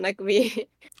Japan. Like we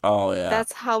Oh yeah.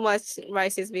 that's how much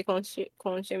rices we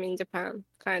consume in Japan,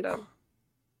 kind of.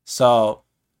 So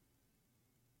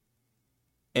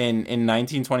in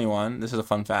 1921, this is a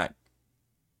fun fact.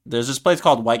 There's this place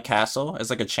called White Castle. It's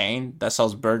like a chain that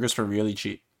sells burgers for really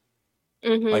cheap,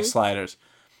 like Mm-hmm. sliders.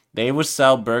 They would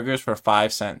sell burgers for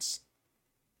 5 cents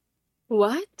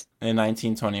What? in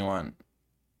 1921.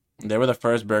 They were the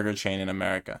first burger chain in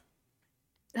America.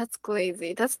 That's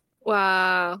crazy. That's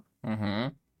wow. Mm-hmm.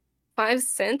 5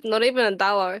 cents? Not even a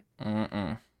dollar.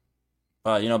 Mm-mm.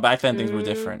 But back then things were Mm,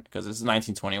 different because it's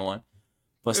 1921.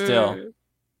 But still, mm,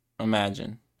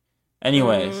 imagine.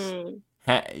 Anyways, mm,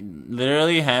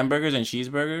 literally hamburgers and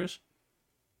cheeseburgers,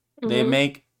 they mm-hmm.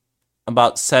 make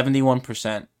about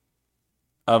 71%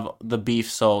 of the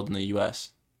beef sold in the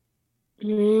U.S.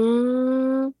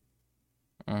 Mm,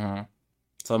 Mm-hmm.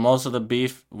 So most of the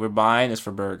beef we're buying is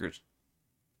for burgers.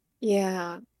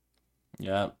 yeah.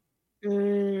 Yep,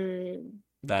 Mm,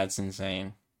 that's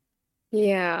insane.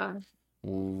 yeah.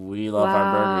 We love our Wow.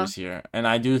 burgers here, and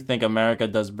I do think America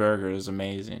does burgers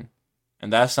amazing,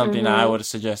 and that's something that I Mm-hmm. would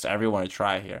suggest everyone to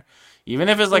try here, even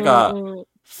if it's like a Mm-mm.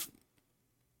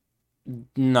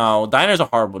 no, diners are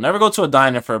horrible. Never go to a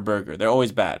diner for a burger; they're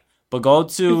always bad. But go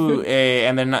to a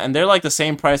and they're not, and they're like the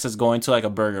same price as going to like a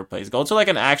burger place. Go to like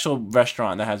an actual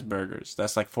restaurant that has burgers.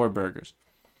 That's like four burgers.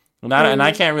 And I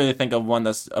Mm, can't really think of one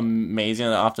that's amazing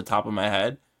off the top of my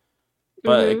head,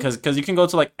 but mm-hmm. because you can go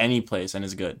to like any place and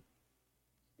it's good.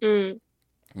 Mm,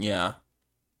 Yeah.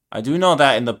 I do know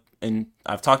that in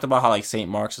I've talked about how like St.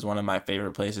 Mark's is one of my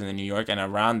favorite places in New York, and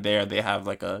around there they have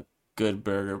like a good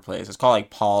burger place. It's called like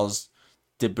Paul's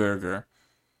de Burger,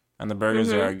 and the burgers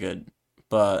there mm-hmm. are good.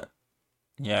 But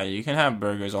yeah, you can have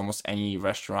burgers almost any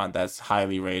restaurant that's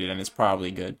highly rated, and it's probably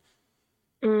good.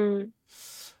 Mm.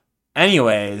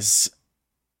 Anyways,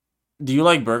 do you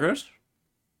like burgers?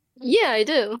 Yeah, I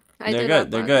do. I They're do good.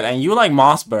 love They're good, burgers. and you like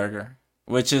Moss Burger,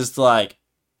 which is like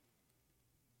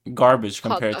garbage Hot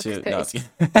compared dog to no, it's taste.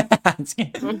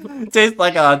 it tastes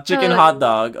like a chicken hot Um,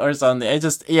 dog or something. It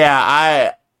just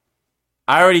yeah,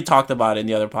 I already talked about it in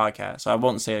the other podcast, so I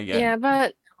won't say it again. yeah,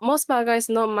 but most burger is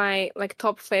not my like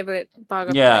top favorite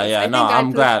burger Yeah, place. yeah, I no, think I I'm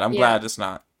pref glad. I'm yeah. glad it's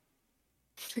not.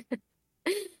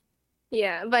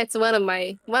 Yeah, but it's one of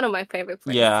my favorite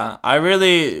places. Yeah, I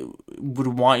really would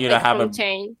want you to Like have from a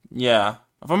chain. yeah.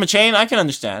 From a chain, I can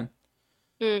understand.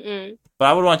 Mm-mm. But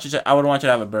I would want you to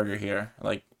have a burger here,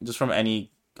 like just from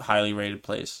any highly rated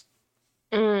place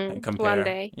and One compare.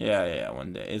 day. Yeah, yeah, yeah,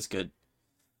 one day. It's good.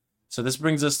 So this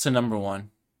brings us to number 1.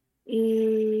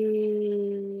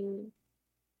 Mm.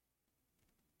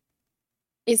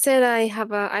 You said I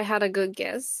had a good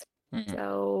guess. Mhm.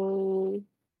 So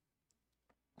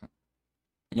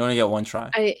You only get one try.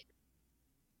 I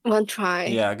one try.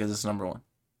 Yeah, because it's number 1.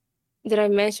 Did I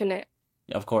mention it?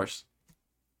 Yeah, of course.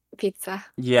 Pizza.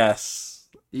 Yes.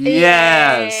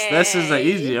 Yes. This is a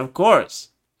easy, Yay! of course.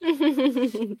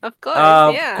 Of course,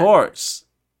 Of yeah. course.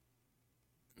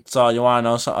 So you want to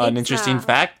know an interesting Pizza.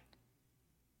 fact?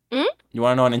 Mm? You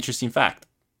want to know an interesting fact?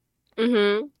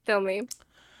 Mm-hmm. Tell me.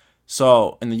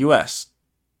 So in the U.S.,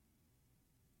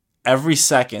 every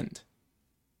second,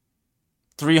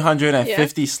 Yeah.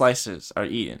 350 slices are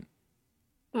eaten.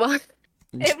 What?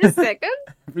 Every second?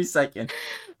 Every second.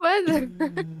 What?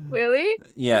 Really?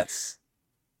 Yes.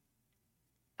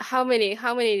 How many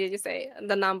did you say?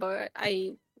 The number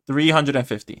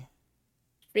 350.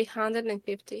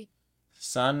 350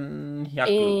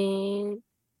 Sanhyaku.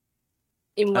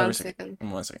 in Every one second. second.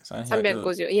 In 1 second. Sanhyaku.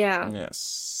 350. Yeah.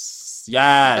 Yes.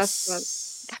 That's one.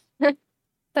 Yes.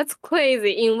 That's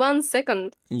crazy. In 1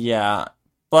 second. Yeah.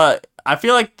 But I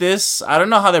feel like this, I don't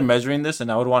know how they're measuring this,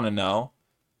 and I would want to know.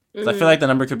 Because I feel Mm, like the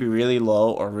number could be really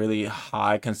low or really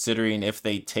high considering if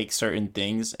they take certain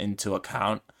things into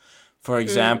account. For mm,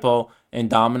 example, in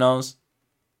Domino's,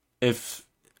 if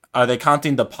are they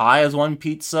counting the pie as one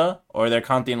pizza or they're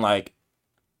counting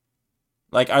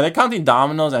like are they counting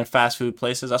Domino's and fast food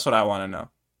places? That's what I want to know.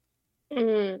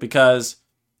 mm, Because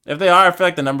if they are, I feel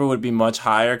like the number would be much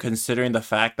higher considering the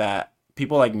fact that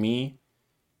people like me,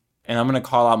 and I'm gonna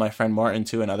call out my friend Martin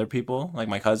too and other people, like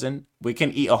my cousin, we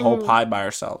can eat a whole mm, pie by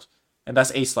ourselves. And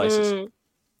that's 8 slices. mm,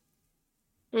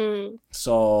 mm,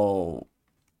 So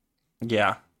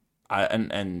yeah.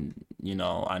 And I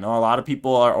know a lot of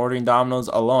people are ordering Domino's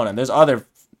alone, and there's other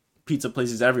pizza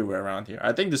places everywhere around here.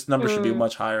 I think this number should be mm,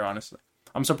 much higher, honestly.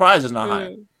 I'm surprised it's not higher.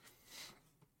 mm,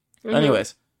 mm-hmm.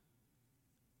 Anyways,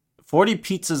 40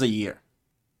 pizzas a year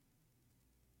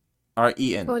are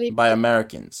eaten 40 by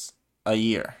Americans a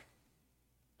year.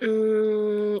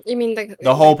 You mean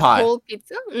The whole like the pie. whole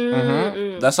pizza?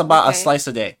 That's about a Okay. slice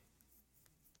a day.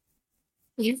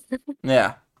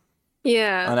 Yeah,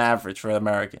 Yeah. on average for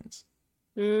Americans.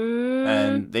 Mm,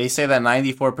 And they say that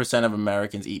 94% of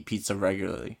Americans eat pizza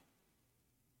regularly.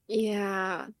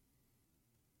 yeah.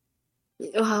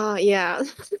 Yeah.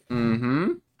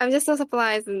 Mm-hmm. I'm just so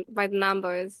surprised by the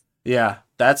numbers. Yeah,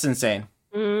 that's insane.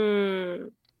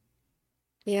 Mm.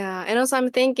 Yeah, and also I'm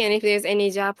thinking if there's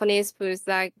any Japanese foods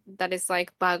that is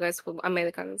like burgers for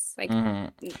Americans. Like,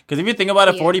 Because if you think about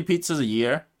it, yeah. 40 pizzas a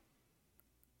year.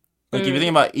 Like if you think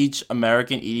Mm, about each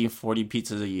American eating 40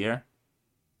 pizzas a year,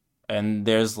 and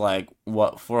there's like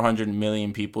what 400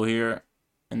 million people here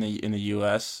in the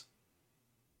U.S.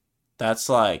 That's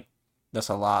like that's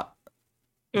a lot.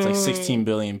 It's like 16 mm,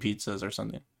 billion pizzas or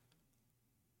something.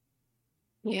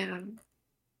 yeah.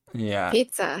 Yeah.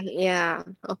 Pizza. Yeah,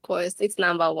 of course. It's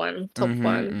number one, top Mhm.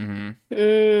 one. Mhm.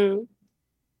 Mm,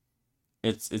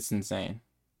 It's insane.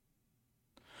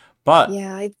 But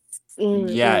yeah,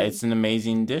 yeah, it's an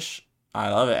amazing dish. I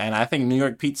love it, and I think New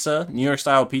York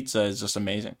style pizza is just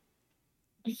amazing.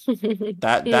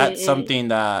 That's mm. something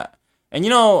that, and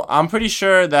I'm pretty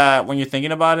sure that when you're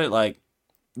thinking about it, like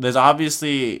there's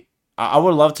obviously, I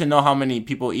would love to know how many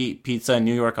people eat pizza in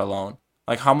New York alone.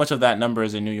 Like how much of that number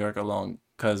is in New York alone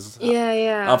because Yeah,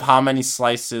 of yeah. how many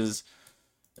slices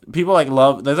people like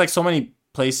love. There's like so many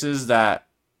places that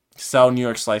sell New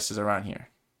York slices around here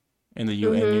in New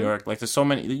Mm-hmm. York. Like there's so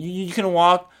many. You can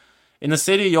walk in the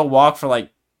city. You'll walk for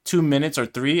like 2 minutes or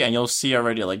three, and you'll see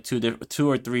already like two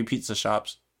or three pizza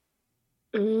shops.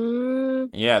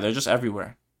 Mm, Yeah, they're just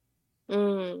everywhere.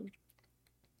 mm.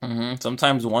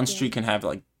 Sometimes one Yeah. street can have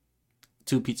like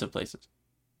two pizza places.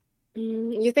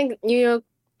 You think New York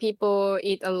people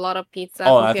eat a lot of pizza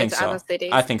Oh, I compared think to other so.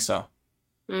 I cities? think so.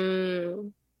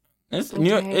 Mm, It's New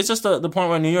York. okay. It's just the point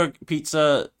where New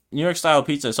York style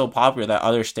pizza is so popular that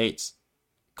other states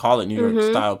call it New York Mm-hmm.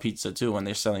 style pizza too when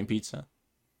they're selling pizza.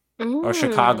 Or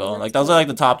Chicago. Like That's those are like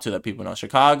cool. the top two that people know.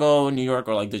 Chicago, New York,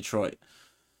 or like Detroit.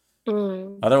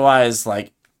 Mm. Otherwise,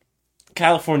 like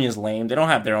California's lame. They don't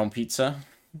have their own pizza.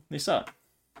 They suck.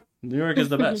 New York is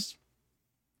the best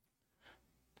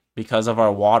because of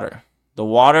our water. The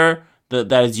water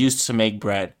that is used to make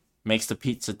bread makes the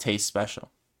pizza taste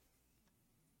special.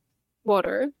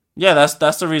 Water. Yeah,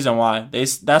 that's the reason why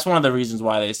that's one of the reasons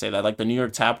why they say that. Like the New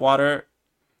York tap water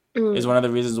is one Mm. of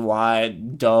the reasons why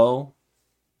dough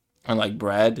and like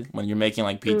bread when you're making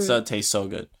like pizza Mm. tastes so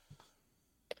good.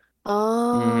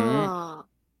 Mm-hmm. Oh.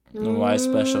 And why it's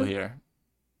special Mm. here.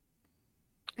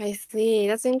 I see.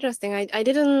 That's interesting. I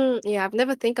didn't, yeah, I've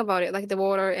never think about it, like the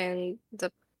water and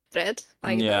the bread,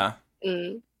 like the, Yeah.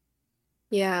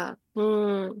 yeah.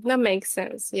 That makes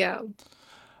sense. Yeah.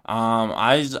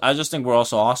 I just think we're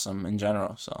also awesome in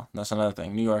general. So that's another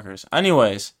thing. New Yorkers.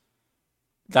 Anyways,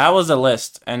 that was the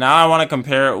list, and now I want to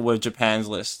compare it with Japan's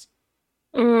list.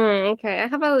 Okay, I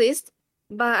have a list,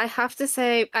 but I have to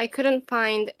say I couldn't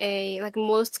find a like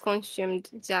most consumed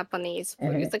Japanese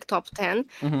Mm-hmm. foods, like top 10,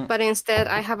 Mm-hmm. but instead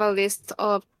I have a list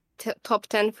of t top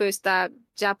 10 foods that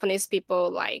Japanese people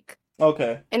like.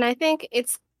 Okay. And I think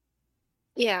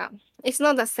yeah, it's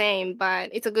not the same, but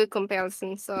it's a good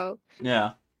comparison. So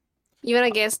Yeah. you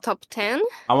wanna guess top 10?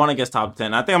 I want to guess top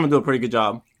 10. I think I'm gonna do a pretty good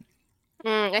job.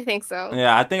 I think so.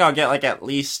 Yeah, I think I'll get like at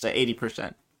least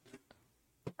 80%.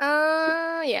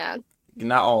 Yeah.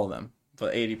 Not all of them,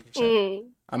 but 80%.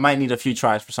 Mm, I might need a few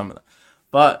tries for some of them.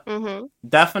 But mm-hmm.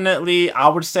 definitely, I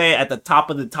would say at the top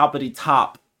of the top of the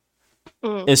top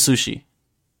Mm. is sushi.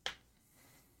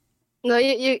 No,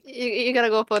 you gotta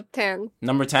go for 10,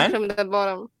 Number like 10, from the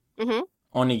bottom. Mm-hmm.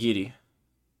 onigiri.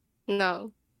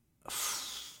 No.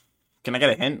 Can I get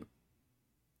a hint?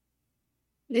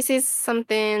 This is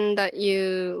something that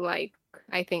you like,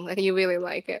 I think, like you really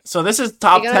like it. So this is You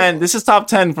top gotta, 10. This is top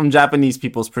 10 from Japanese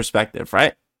people's perspective,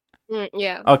 right?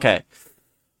 yeah. Okay.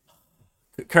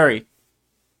 Curry,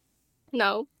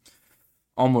 No,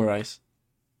 omurice,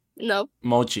 nope,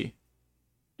 mochi.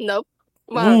 nope.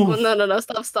 Wow, Ooh. no,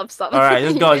 stop. All right,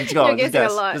 let's go. Let's You're go. Just guessing a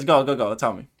guess. lot. Let's go. Go.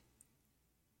 Tell me.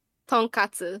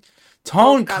 Tonkatsu,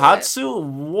 pork cutlet. Tonkatsu?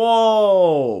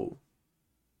 Whoa.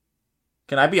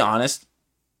 Can I be honest?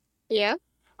 Yeah,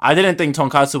 I didn't think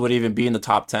tonkatsu would even be in the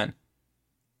top 10.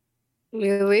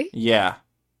 really? Yeah.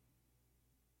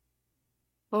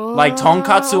 Like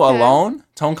Oh, okay.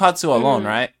 tonkatsu alone, Mm,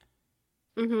 right?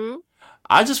 mm-hmm,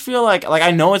 I just feel like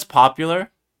I know it's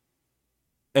popular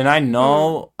and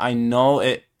mm. I know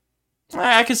it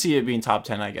I can see it being top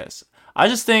 10, I guess. I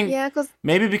just think Yeah, cause,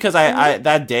 maybe because mm-hmm, I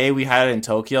that day we had it in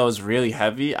Tokyo was really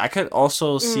heavy. I could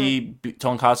also mm, see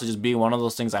tonkatsu just being one of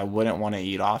those things I wouldn't want to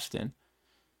eat often.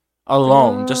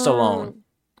 Alone, just alone. mm.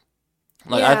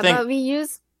 Like I Yeah, think but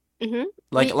mm-hmm,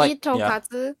 we eat yeah,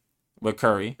 tonkatsu with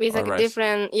curry with or like a rice.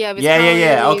 different, yeah, with Yeah.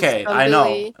 curries, Okay, I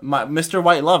know. tandoori. My Mr.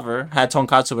 White Lover had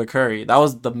tonkatsu with curry. That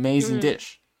was the amazing Mm,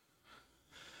 dish.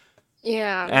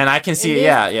 yeah, And I can and see it.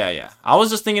 this, Yeah. I was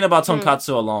just thinking about mm,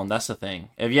 tonkatsu alone. That's the thing.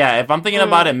 If I'm thinking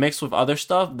about it mm, mixed with other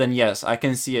stuff, then yes, I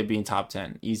can see it being top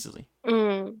 10 easily.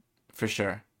 mm. For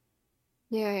sure.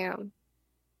 Yeah, yeah.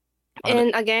 What?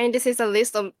 And again, this is a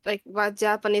list of like what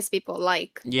Japanese people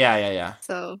like. Yeah, yeah, yeah.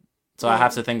 So, So I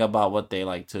have mm, to think about what they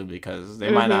like too, because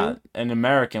they might mm-hmm. not. An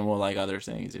American will like other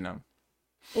things, you know.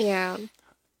 Yeah.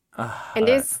 And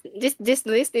All right. this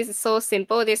list is so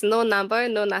simple. There's no number,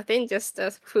 no nothing, just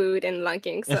food and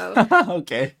ranking. So,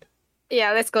 Okay.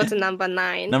 yeah, let's go to number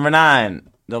nine. Number nine.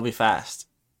 They'll be fast.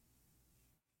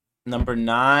 Number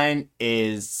nine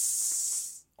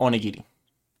is onigiri.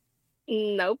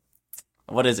 Nope.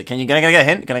 What is it? Can I get a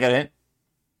hint? Can I get a hint?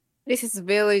 This is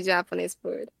really Japanese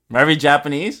food. Very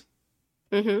Japanese,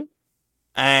 Mm-hmm.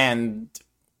 and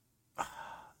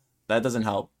that doesn't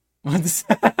help.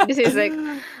 This is like,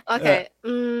 Uh, okay.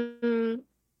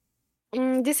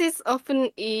 This is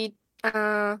often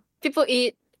people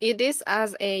eat this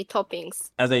as a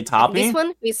toppings. as a Like this topping,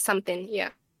 one with something, yeah.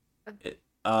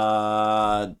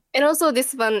 uh, And also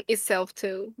this one itself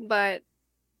too, but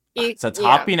it's a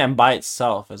yeah. topping and by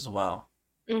itself as well.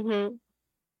 Mm-hmm.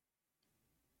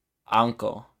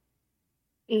 Anko.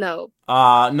 No.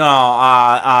 No.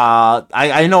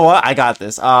 I know what I got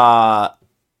this.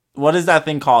 What is that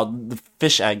thing called? The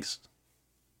fish eggs.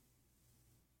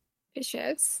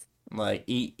 Fishes. Like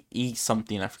eat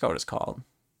something. I forgot what it's called.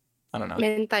 I don't know.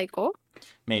 Mentaiko.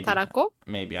 Maybe. Tarako.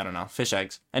 Maybe I don't know. Fish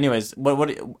eggs. Anyways,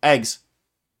 what eggs?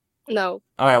 No.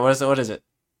 All right. What is it? What is it?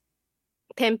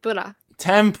 Tempura.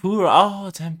 Tempura. Oh,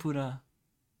 tempura.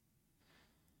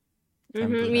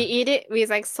 Mm-hmm. We Tempura. eat it with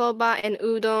like soba and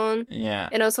udon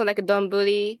Yeah. and also like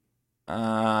donburi.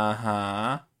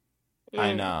 Uh-huh.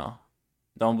 I Mm. know.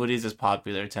 Donburi's is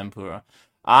popular. Tempura.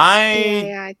 Yeah, I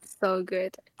yeah, it's so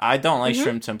good. I don't like Mm-hmm.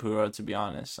 shrimp tempura, to be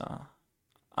honest.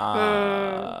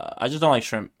 Mm. I just don't like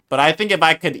shrimp. But I think if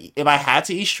I had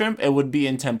to eat shrimp, it would be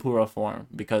in tempura form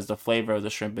because the flavor of the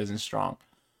shrimp isn't strong.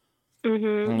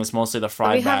 Mm-hmm. And it's mostly the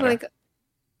We fried have batter. like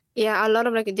yeah, a lot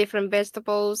of like different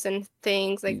vegetables and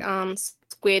things like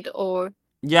squid or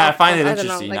Yeah, I find octopus. it I don't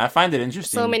know, interesting. I like find it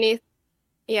so interesting. many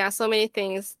so many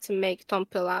things to make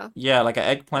tempura. Yeah, like an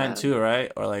eggplant So, too,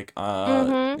 right? Or like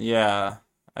mm-hmm. yeah.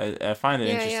 I find it Yeah,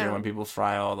 interesting yeah. when people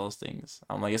fry all those things.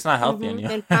 I'm like, it's not healthy Mm-hmm.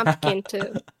 anymore. And pumpkin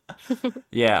too.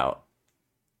 Yeah.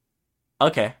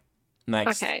 Okay.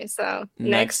 Next. Okay, so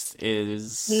Next next,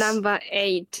 is number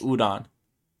eight. udon.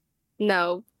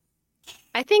 No,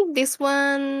 I think this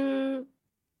one,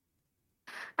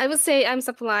 I would say I'm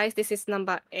surprised this is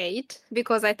number eight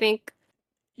because I think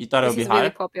You thought it would this be is really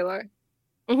higher? popular.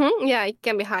 Mm-hmm. Yeah, it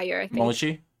can be higher, I think.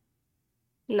 Mochi?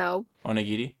 No,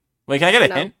 Onigiri? Wait, can I get a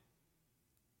no, hint?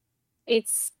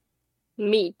 it's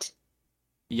meat.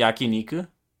 Yakiniku?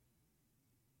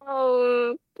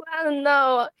 Oh, I don't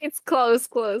know. It's close,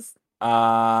 close.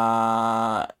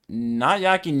 Not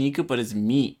yakiniku, but it's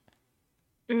meat.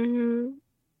 Mm-hmm.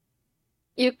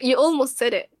 You almost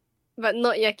said it, but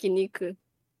not yakiniku.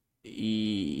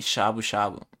 Shabu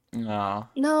shabu. No.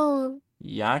 No.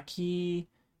 Yakitori.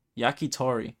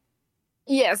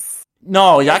 Yes.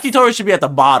 No, Yes. yakitori should be at the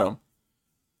bottom.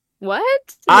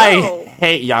 What? I No.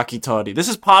 hate yakitori. This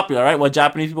is popular, right? What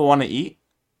Japanese people want to eat?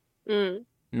 Mm.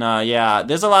 No, yeah.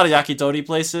 There's a lot of yakitori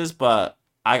places, but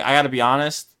I gotta be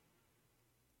honest.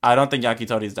 I don't think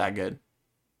yakitori is that good.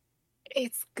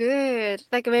 It's good.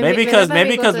 Like whenever Maybe we go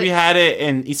because we to had it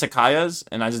in izakayas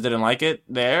and I just didn't like it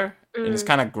there, and it's mm,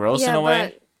 kind of gross in yeah, a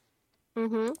way. but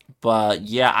mm-hmm. But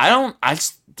yeah, I don't.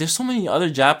 There's so many other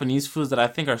Japanese foods that I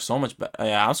think are so much better.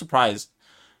 Yeah, I'm surprised.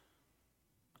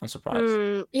 I'm surprised.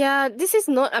 Yeah, this is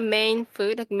not a main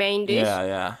food, like main dish, Yeah,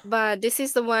 yeah, but this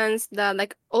is the ones that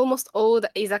like almost all the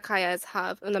izakayas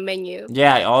have on the menu.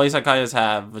 yeah. All izakayas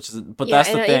have, which is, but Yeah,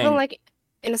 that's the and even thing. like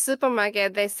in the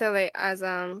supermarket, they sell it as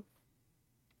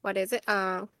what is it?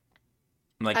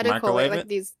 Like How do you call it? microwave Like it.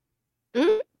 these.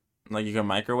 Mm? Like you can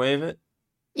microwave it.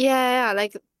 Yeah, yeah,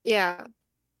 like yeah.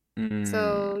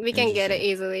 So we can get it Interesting.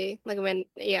 easily, like when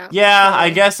yeah. Yeah, I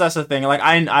So. guess that's the thing. Like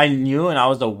I knew and I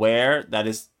was aware that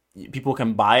is people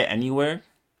can buy it anywhere,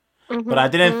 but I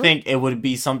didn't Mm-hmm. think it would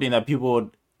be something that people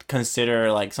would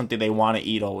consider like something they want to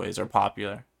eat always or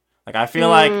popular. Like I feel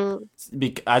like Mm,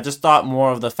 I just thought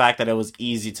more of the fact that it was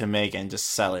easy to make and just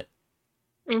sell it.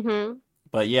 mm-hmm.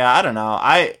 But yeah, I don't know.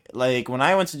 I like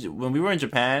when we were in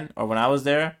Japan or when I was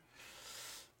there,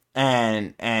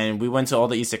 and we went to all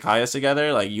the isekayas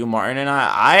together, like you, Martin, and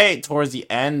I towards the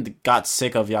end got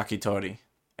sick of yakitori,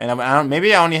 and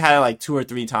maybe I only had it like 2 or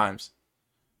 3 times.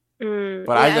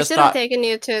 But I Yeah, I just should have thought, taken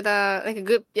you to the like a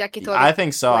good I yakitori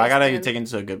think so. I place gotta get then. taken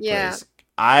to a good Yeah. place.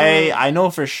 Mm. I know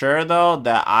for sure though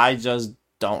that I just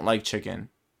don't like chicken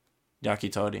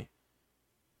yakitori.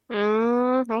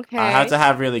 I had Okay. to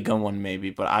have really good one maybe,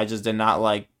 but I just did not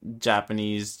like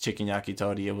Japanese chicken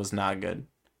yakitori. It was not good.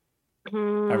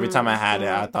 Every time I Mm, had it,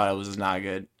 I mm. thought it was not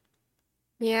good.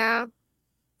 Yeah.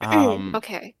 Um,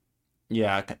 Okay.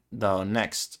 yeah, though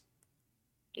next.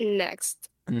 Next.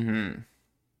 Mm-hmm.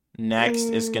 Next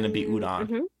is gonna be udon.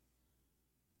 Mm-hmm.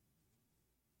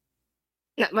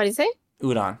 No, what did you say?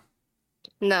 Udon.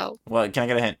 No. Well, can I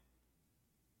get a hint?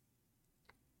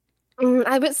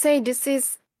 I would say this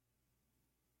is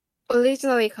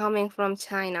originally coming from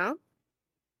China.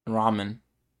 Ramen.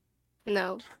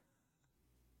 No.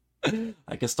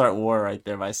 I can start war right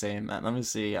there by saying that. Let me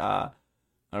see.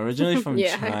 Originally from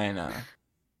Yeah. China.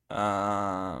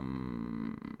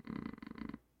 Um,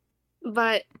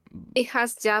 But it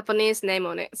has Japanese name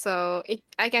on it, so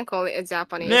I can call it a yeah,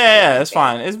 Japanese food, yeah, I it's think.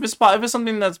 fine. If it's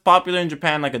something that's popular in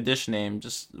Japan, like a dish name,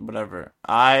 just whatever.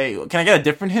 I can I get a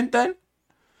different hint then?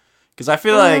 Because I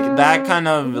feel like that kind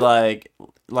of Mhm.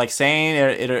 like saying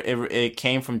it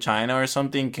came from China or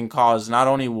something can cause not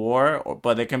only war,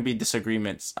 but there can be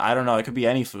disagreements. I don't know. It could be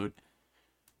any food.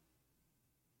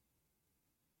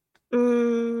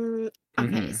 Mm,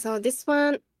 okay, Mm-hmm. so this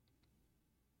one,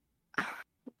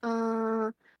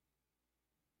 uh,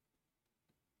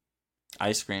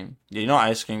 Ice cream. You know,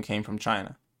 ice cream came from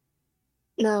China.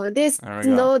 no, there's There we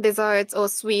go. no desserts or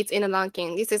sweets in the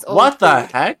ranking. This is all What the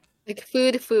food. heck? Like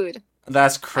food.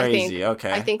 That's I think. crazy.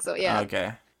 I Okay. think so, yeah.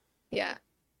 Okay. Yeah.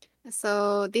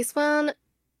 So this one,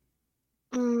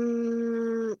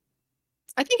 mm,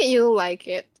 I think you'll like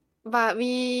it, but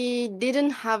we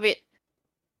didn't have it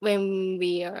when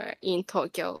we are in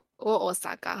Tokyo or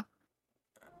Osaka.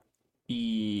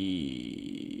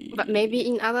 But maybe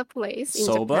in other place in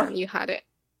Soba? Japan you had it.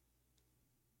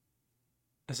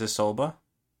 Is it soba?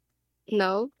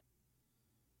 No,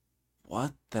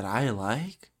 What did I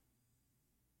like?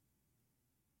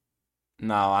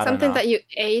 No, I don't something know. that you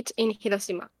ate in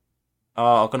Hiroshima.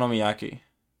 Oh, okonomiyaki.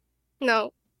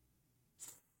 No,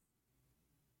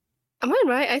 am I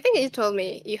right? I think you told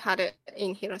me you had it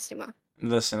in Hiroshima.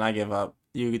 Listen, I give up.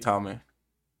 You tell me.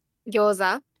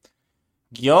 Gyoza,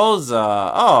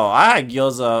 Gyoza. Oh, I had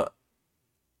gyoza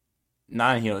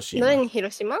not in not Hiroshima. in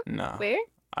Hiroshima. No, Where?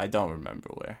 I don't remember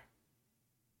where.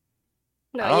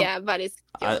 I No, don't. yeah, but it's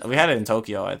We gyoza had it in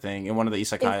Tokyo, I think, in one of the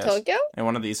in izakayas. Tokyo. In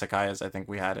one of the izakayas, I think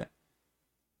we had it.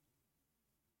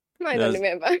 I don't There's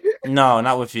remember. no,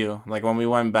 not with you. Like when we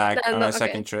went back No, on no, our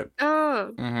second okay. trip.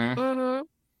 Oh, Mm-hmm. mm-hmm.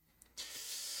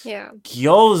 Yeah,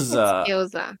 it's Gyoza.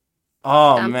 gyoza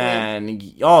Oh dumpling. man.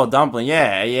 Oh, dumpling.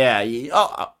 Yeah, yeah.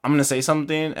 Oh, I'm gonna say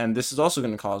something, and this is also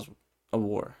gonna cause a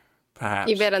war,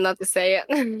 You perhaps. better not to say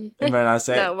You it. better not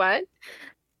say No, it. what?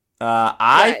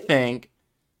 I What? think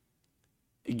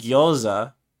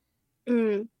gyoza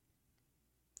Mm.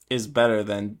 is better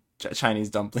than Chinese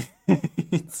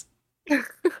dumplings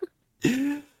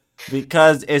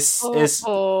because Oh, it's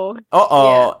oh,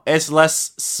 yeah. it's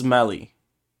less smelly.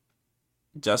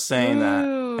 Just saying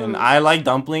that. And Mm. I like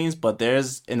dumplings, but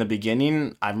there's in the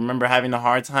beginning, I remember having a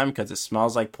hard time because it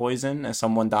smells like poison and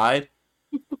someone died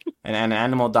and an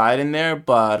animal died in there.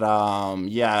 But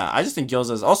yeah, I just think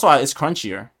gyoza is also it's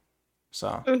crunchier.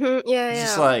 So Mm-hmm. Yeah, it's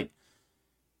just yeah. like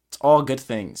it's all good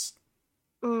things.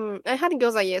 I had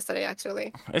gyoza yesterday,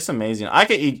 actually. It's amazing. I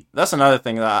could eat. That's another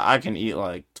thing that I can eat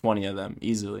like 20 of them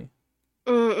easily.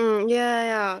 Yeah,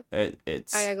 yeah. I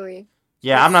It's agree.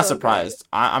 yeah. It's I'm not so good. surprised.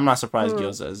 I'm not surprised Mm,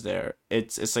 gyoza is there.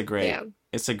 yeah.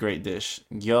 It's a great dish.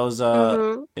 Gyoza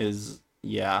Mm-hmm. is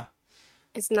yeah.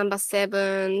 It's number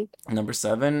 7. Number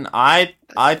seven. I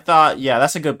thought yeah,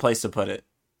 that's a good place to put it.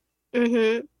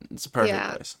 Mm-hmm. It's a perfect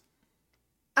Yeah. place.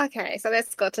 Okay, so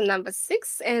let's go to number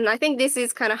 6. And I think this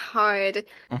is kind of hard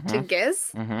to Mhm.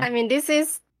 guess. Mhm. I mean, this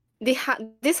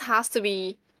has to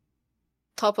be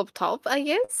top of top, I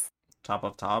guess. Top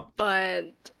of top.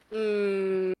 But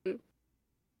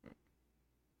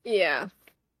yeah.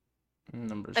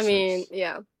 Number I mean, 6.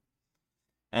 yeah.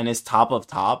 And it's top of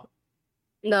top.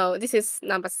 No, this is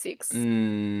number 6.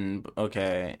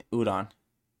 Okay. Udon.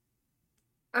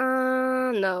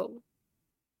 No.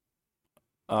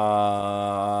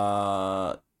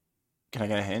 Uh, can I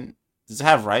get a hint? Does it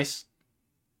have rice?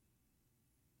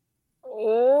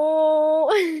 Oh,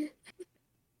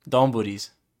 Donburis.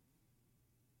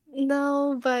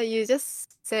 no, but you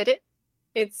just said it.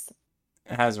 It's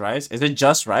It has rice. Is it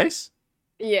just rice?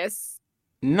 yes,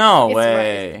 No it's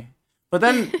rice. way. But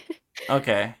then,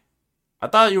 okay. I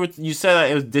thought you said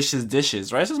that it was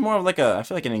dishes. Rice is more of like a I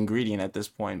feel like an ingredient at this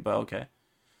point, but okay.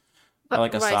 Or But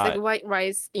like a rice, like side. white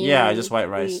rice Yeah, just white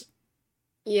rice.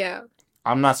 yeah.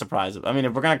 I'm not surprised. I mean,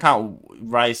 if we're gonna count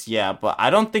rice, yeah, but I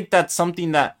don't think that's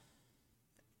something that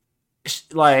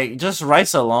like just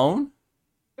rice alone.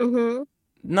 Mm-hmm.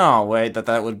 No way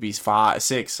that would be 5,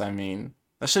 6. I mean,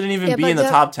 that shouldn't even Yeah, be in but the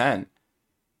top 10.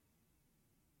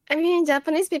 I mean,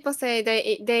 Japanese people say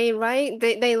they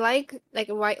like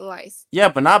white rice. Yeah,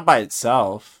 but not by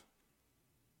itself.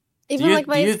 Do Even you like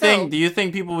by do you think itself, do you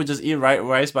think people would just eat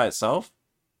rice by itself?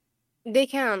 they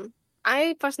can.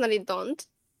 I personally don't,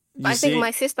 but You I think see?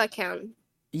 my sister can.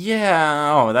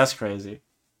 Yeah. Oh, that's crazy.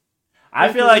 I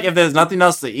feel like Mm-hmm. if there's nothing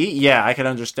else to eat, yeah, I can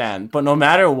understand. But no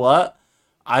matter what,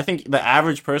 I think the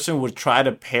average person would try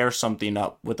to pair something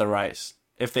up with the rice.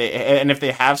 If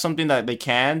they have something that they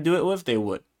can do it with, they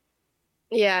would.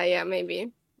 Yeah, yeah,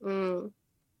 maybe. Mm,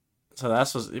 So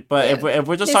that's what. But yeah. if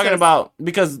we're just Makes talking sense. about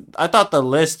because I thought the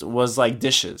list was like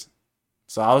dishes,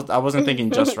 so I wasn't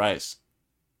thinking just rice.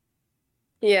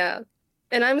 Yeah.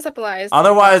 And I'm surprised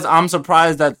Otherwise, about I'm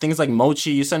surprised that things like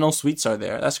mochi. You said no sweets are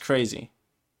there. That's crazy.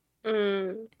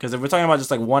 mm, Because if we're talking about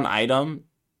just like one item,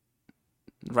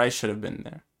 rice should have been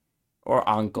there or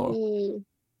anko.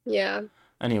 yeah.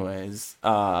 Anyways,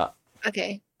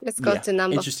 Okay. Let's go yeah, to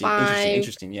number five.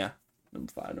 interesting. Yeah,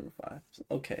 number five.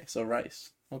 Okay, so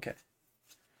rice. Okay,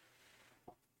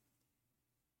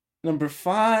 number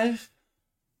five.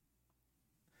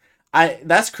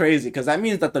 That's crazy because that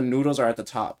means that the noodles are at the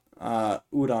top.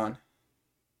 Udon,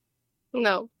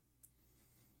 No,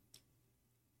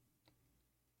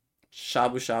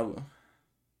 shabu shabu,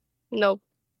 nope,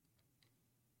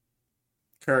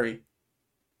 curry.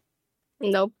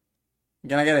 nope.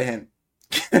 Can I get a hint?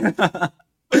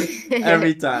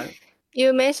 Every time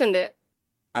You mentioned it.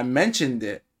 I mentioned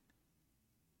it.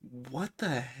 What the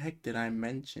heck did I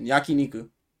mention? Yakiniku.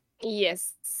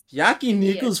 Yes.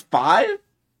 Yes. Yakiniku's five?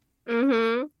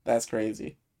 Mm-hmm. That's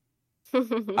crazy.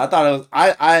 I thought it was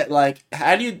I like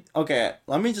how do you okay,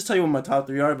 let me just tell you what my top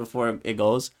three are before it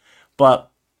goes.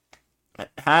 But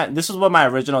this is what my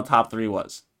original top three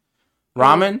was. Mm.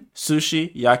 Ramen,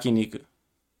 sushi, yakiniku.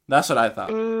 That's what I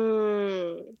thought.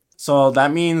 Mm. So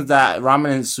that means that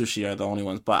ramen and sushi are the only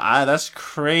ones. But that's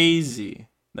crazy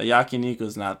that yakiniku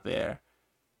is not there.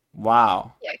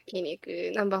 Wow.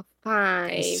 Yakiniku, number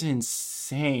It's five.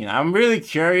 insane. I'm really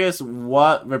curious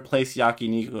what replaced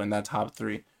yakiniku in that top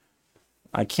three.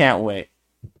 I can't wait.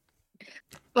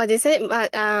 What is it?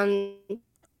 But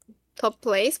top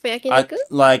place for I yakiniku?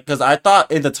 like because I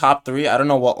thought in the top three, I don't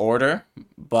know what order,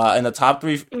 but in the top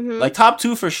three, Mm-hmm. like top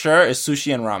two for sure is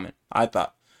sushi and ramen. I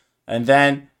thought, and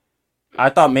then I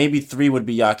thought maybe three would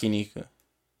be yakiniku.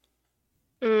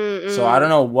 So I don't Mm-mm.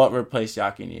 know what replaced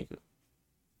yakiniku.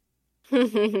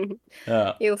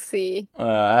 Yeah, You'll see.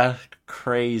 that's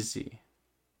crazy.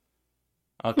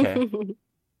 Okay,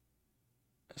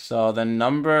 so the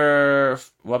number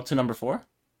we're up to number four.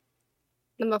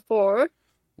 Number four.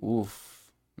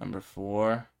 Oof, number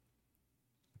four.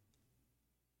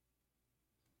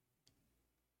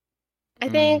 I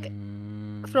think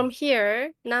Mm, from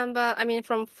here,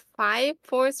 from five,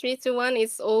 four, three, two, one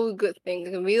is all good things,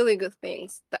 really good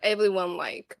things that everyone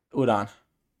like. udon.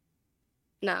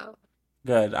 Now.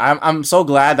 Good. I'm so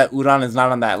glad that udon is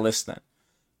not on that list then.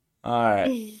 All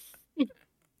right.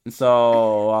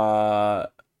 So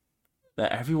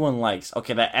that everyone likes.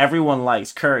 Okay, that everyone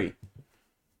likes curry.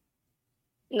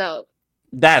 No.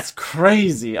 That's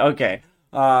crazy. Okay.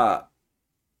 Uh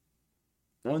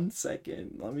 1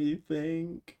 second. Let me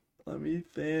think. Let me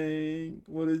think.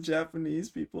 What do Japanese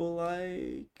people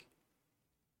like?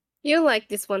 You like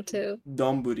this one too.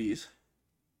 Donburis.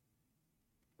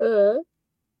 Uh.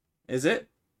 Is it?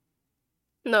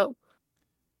 No.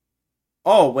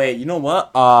 Oh wait, you know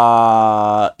what?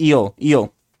 Eel.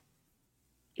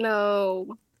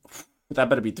 No. That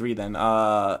better be three then.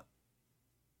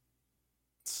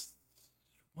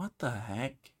 What the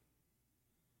heck?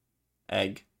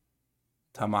 Egg.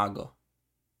 Tamago.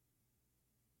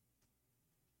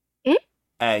 Hmm?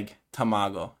 Egg.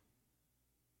 Tamago.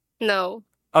 No.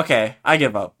 Okay, I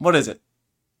give up. What is it?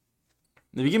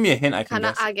 If you give me a hint, I can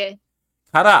guess. Karaage.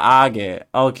 Karaage.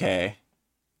 Okay.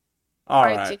 All Fried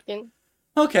right. chicken.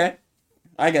 Okay.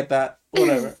 I get that.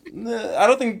 Whatever. I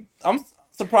don't think I'm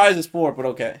surprised it's four, but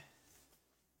okay.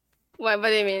 What do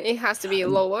you mean? It has to be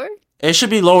lower? It should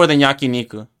be lower than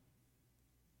yakiniku.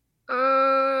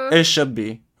 Uh, It should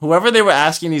be. Whoever they were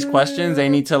asking these questions, they mm,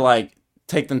 need to like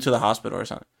take them to the hospital or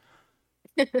something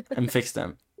and fix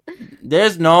them.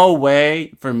 There's no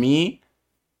way for me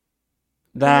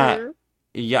that mhm.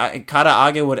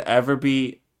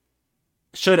 karaage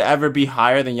should ever be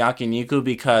higher than yakiniku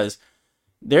because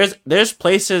there's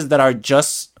places that are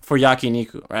just for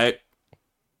yakiniku, right?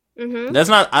 Mhm. There's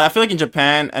not. I feel like in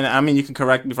Japan, and I mean you can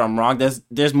correct me if I'm wrong.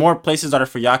 There's more places that are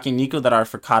for yakiniku that are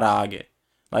for karaage.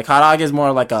 Like karaage is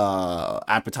more like a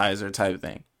appetizer type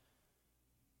thing.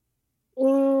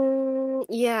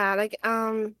 Yeah, like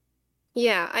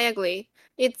yeah, I agree.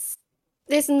 It's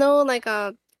there's no like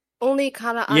a only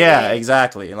Yeah, karaage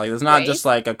exactly. Like there's not just place.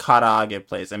 like a karaage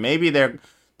place, and maybe there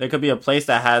could be a place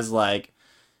that has like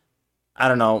I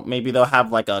don't know, maybe they'll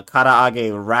have like a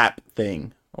karaage wrap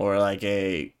thing or like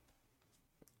a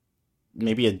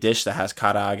maybe a dish that has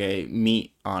karaage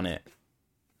meat on it.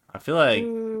 I feel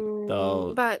like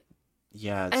though, But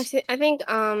yeah, it's I think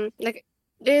like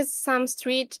there's some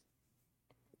street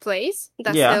place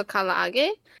that yeah, sell karaage,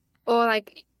 or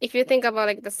like if you think about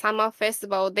like the summer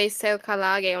festival, they sell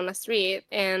karaage on the street,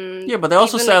 and yeah, but they're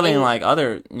also even like selling in like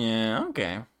other yeah,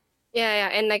 okay, yeah,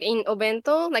 and like in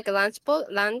obento, like a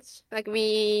lunch, like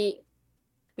we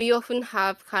often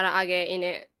have karaage in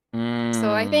it.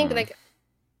 So I think mm, like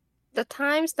the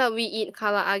times that we eat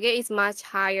karaage is much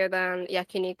higher than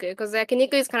yakiniku because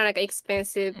yakiniku is kind of like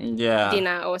expensive yeah,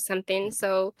 dinner or something.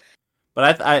 So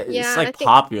but it's yeah, I like think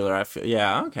popular. I feel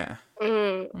yeah, okay,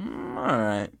 mm, all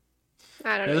right.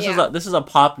 I don't Yeah, know. Yeah. this is a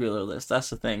popular list. That's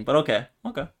the thing, but okay,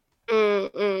 okay.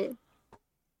 Mm.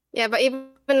 Yeah, but even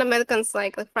Americans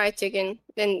like fried chicken,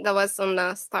 then that was on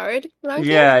the third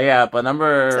ranking. Yeah, but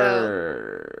So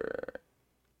number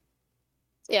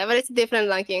yeah, but it's different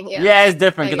ranking. Yeah, yeah, it's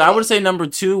different I because get I would it. say number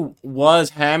two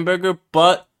was hamburger,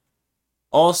 but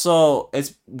also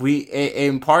it's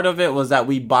and part of it was that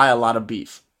we buy a lot of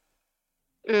beef.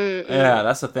 Yeah, Mm.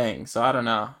 that's the thing. So I don't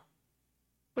know.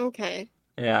 Okay.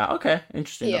 Yeah, okay,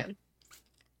 interesting though. Yeah.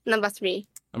 Number three.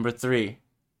 Number three.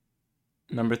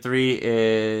 Number three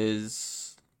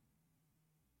is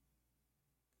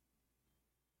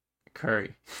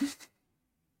curry.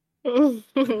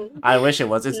 I wish it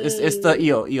was. It's the Mm,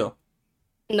 eel.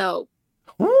 no.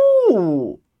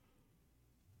 Ooh,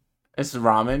 it's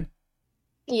ramen.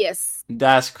 Yes.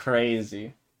 That's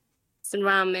crazy. It's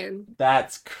ramen.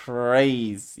 That's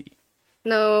crazy.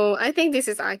 No, I think this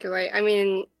is accurate. I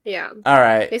mean, yeah. All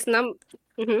right. This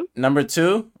hmm Number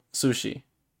two, sushi.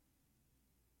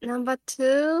 Number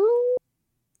two.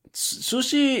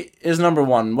 Sushi is number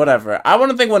one. Whatever. I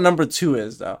want to think what number two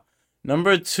is though.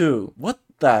 Number two. What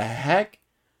the heck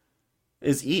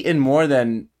is eaten more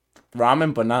than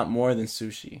ramen, but not more than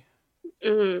sushi?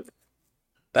 hmm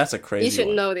That's a You crazy should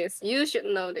one. know this. You should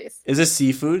know this. Is it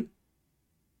seafood?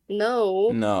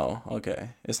 No. No. Okay.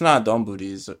 It's not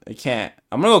donburi's. It can't.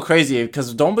 I'm gonna go crazy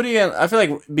because donburi. I feel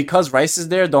like because rice is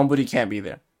there, donburi can't be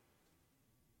there.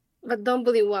 But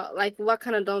donburi what? Like what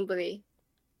kind of donburi?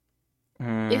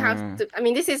 You have Hmm. to. I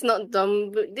mean, this is not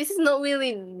donburi. This is not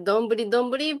really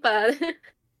donburi, but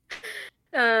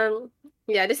um,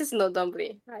 yeah, this is not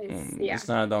donburi. Yeah. It's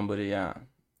not a donburi. Yeah.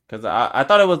 Because I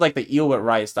thought it was like the eel with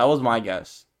rice. That was my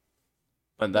guess.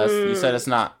 But that's you said Mm, it's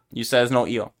not. You said it's no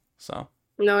eel. So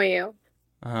no, you.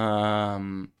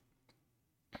 um.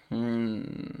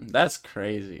 That's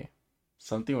crazy.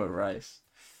 Something with rice.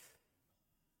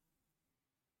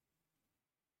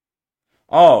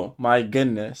 Oh my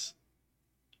goodness.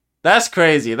 That's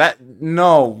crazy. That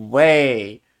no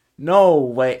way. No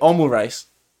way. Omu rice.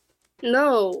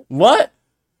 No. What?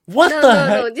 What No, the no,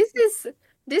 no. heck?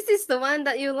 This is the one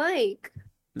that you like.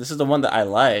 This is the one that I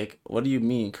like. What do you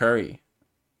mean curry?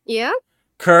 Yeah?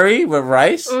 Curry with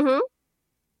rice? Mm-hmm.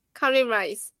 Curry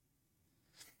rice.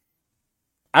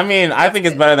 I mean, I That's think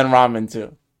it's good. better than ramen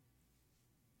too.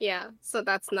 Yeah, so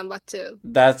that's number two.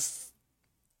 That's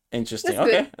interesting. That's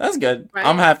good, Okay, that's good.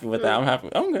 I'm right? happy with that. Mm. I'm happy.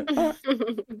 I'm good. All right.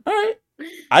 All right.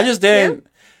 I just Yeah? didn't.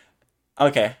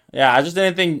 Okay. Yeah, I just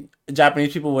didn't think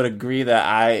Japanese people would agree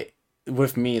that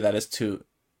with me, that is two.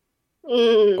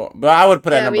 Mm. But I would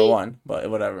put it at Yeah, number one, but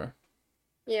whatever.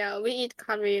 we eat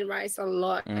curry rice a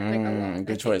lot. Like a lot, I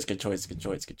Good choice. think. Good choice. Good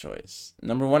choice. Good choice.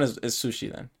 Number one is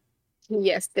sushi then.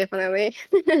 Yes, definitely.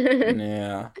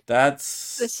 Yeah,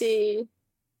 that's Sushi.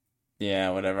 yeah,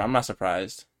 whatever. I'm not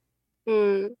surprised.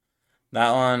 Mm.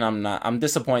 That one, I'm not. I'm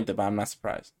disappointed, but I'm not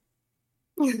surprised.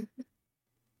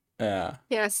 Yeah,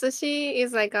 Yeah, sushi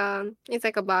is like it's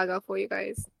like a burger for you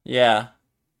guys. yeah.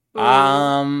 Mm.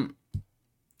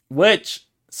 Which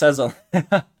says a.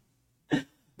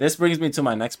 This brings me to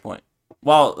my next point.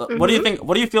 Well, what do you Mm-hmm. think?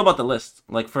 What do you feel about the list?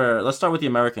 Like let's start with the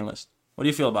American list. What do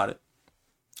you feel about it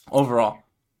overall?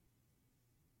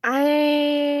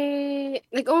 I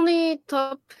like only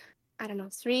top, I don't know,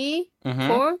 three, Mm-hmm.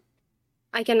 four.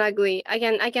 I can agree. I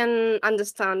can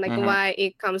understand like Mm-hmm. why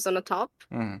it comes on the top.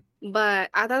 Mm-hmm. But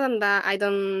other than that,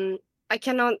 I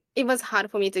cannot, it was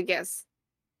hard for me to guess.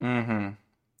 Mm-hmm.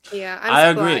 Yeah, I'm I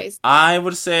agree. surprised. I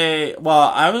would say. Well,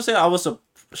 I would say I was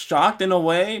shocked in a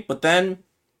way, but then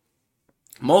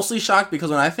mostly shocked because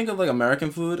when I think of like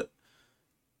American food,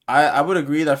 I would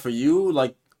agree that for you,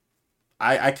 like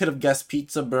I could have guessed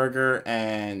pizza, burger,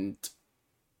 and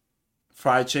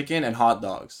fried chicken and hot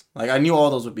dogs. Like I knew all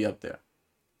those would be up there.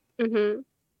 Mm-hmm.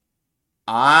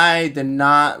 I did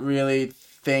not really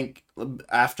think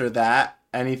after that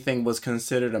anything was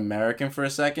considered American for a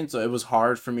second, so it was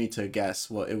hard for me to guess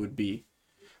what it would be.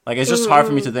 Like, it's just hard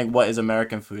for me to Mm-hmm. think what is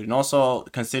American food. And also,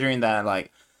 considering that,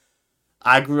 like,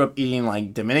 I grew up eating,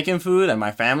 like, Dominican food and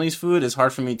my family's food, it's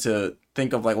hard for me to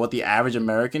think of, like, what the average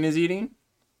American is eating.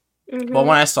 But Mm-hmm.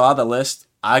 when I saw the list,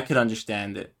 I could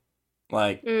understand it.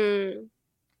 Like, Mm.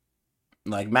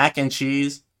 mac and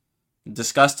cheese,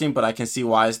 disgusting, but I can see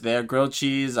why it's there. Grilled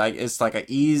cheese, like, it's, like, an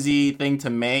easy thing to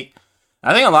make.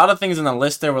 I think a lot of things in the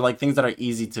list there were, like, things that are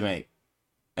easy to make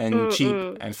and cheap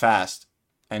Mm-mm. and fast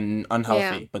and Yeah.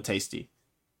 unhealthy, but tasty.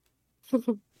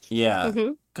 Yeah,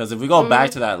 Mm-hmm. because if we go back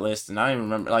Mm. to that list, and I don't even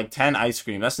remember, like 10 ice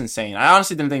cream, that's insane. I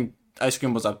honestly didn't think ice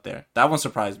cream was up there. That one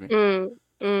surprised me. Mm.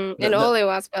 Mm. The, And the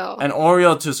Oreo as well. and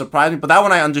Oreo to surprise me, but that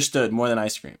one I understood more than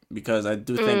ice cream because I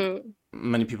do think Mm.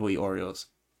 many people eat Oreos.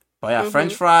 But yeah,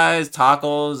 French Mm-hmm. fries,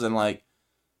 tacos, and like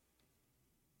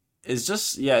it's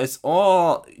just yeah, it's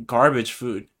all garbage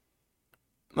food.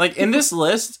 Like in this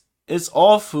list, it's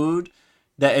all food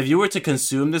that if you were to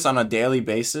consume this on a daily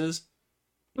basis,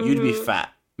 you'd be Mm-hmm.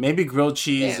 fat. Maybe grilled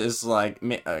cheese Yeah. is like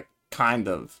kind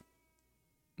of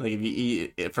like if you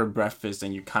eat it for breakfast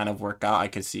and you kind of work out, I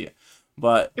could see it.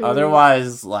 But Mm.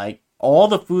 otherwise, like all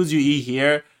the foods you eat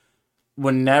here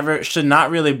would never should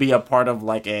not really be a part of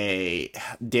like a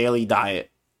daily diet.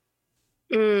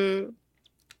 Mm.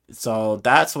 So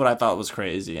that's what I thought was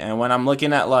crazy. And when I'm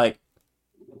looking at like,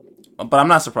 but I'm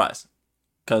not surprised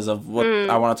because of what I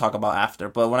Mm. want to talk about after.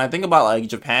 But when I think about like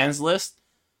Japan's list,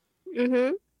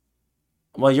 Mm-hmm.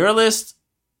 well, your list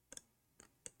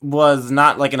was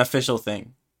not like an official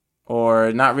thing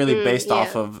or not really Mm. based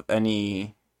off Yeah. of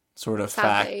any sort of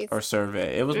fact or Surveys.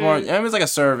 survey. It was more, Mm. it was like a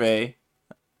survey.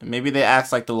 Maybe they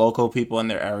asked like the local people in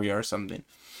their area or something.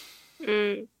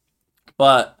 Mm.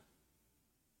 But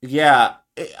yeah,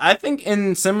 I think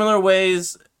in similar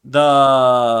ways,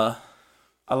 the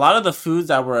a lot of the foods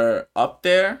that were up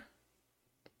there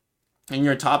in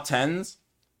your top tens,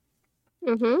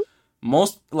 Mm-hmm.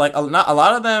 most like not a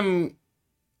lot of them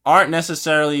aren't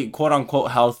necessarily quote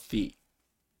unquote healthy.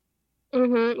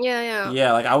 Mm-hmm. Yeah, yeah.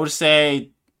 Yeah, like I would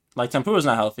say, like tempura is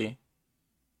not healthy.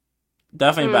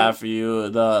 Definitely bad Mm. for you.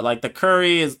 The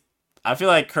curry is. I feel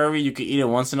like curry you could eat it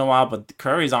once in a while, but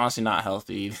curry is honestly not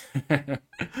healthy.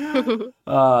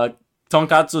 uh,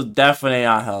 Tonkatsu definitely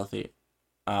not healthy.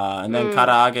 And then Mm.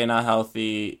 karaage not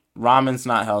healthy. Ramen's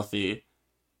not healthy.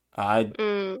 I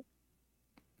Mm.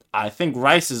 I think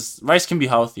rice can be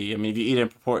healthy. I mean, if you eat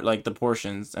it in like the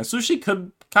portions, and sushi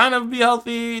could kind of be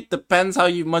healthy. Depends how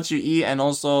much you eat, and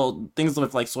also things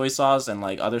with like soy sauce and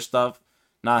like other stuff,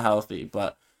 not healthy,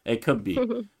 but it could be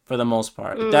for the most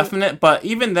part. Mm. Definite, but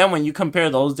even then, when you compare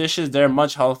those dishes, they're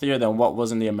much healthier than what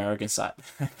was in the American side.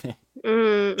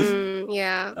 Mm. Mm.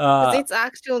 Yeah. Because uh, it's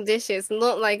actual dishes,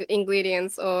 not like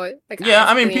ingredients or like yeah, ice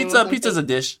I mean cream or pizza's a something.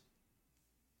 dish,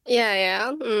 Yeah,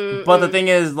 yeah. Mm. but the Mm. thing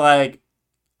is like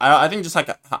I think just like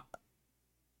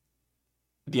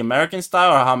the American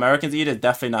style or how Americans eat it,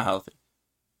 definitely not healthy.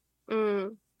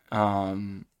 Mm.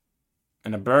 Um,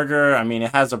 and a burger, I mean,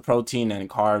 it has a protein and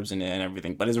carbs in it and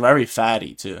everything, but it's very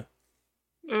fatty too.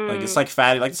 Like it's Mm. like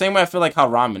fatty, like the same way I feel like how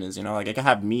ramen is. You know, like it can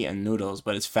have meat and noodles,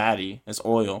 but it's fatty. It's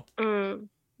oil. Mm.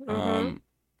 Mm-hmm. Um,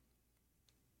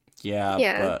 yeah,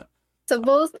 Yeah. but So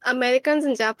both Americans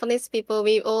and Japanese people,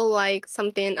 we all like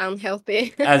something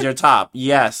unhealthy. as your top,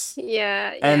 yes.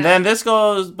 Yeah, And yeah. then this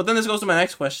goes, but then this goes to my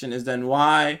next question: is then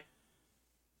why,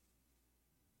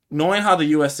 knowing how the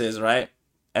U.S. is, right?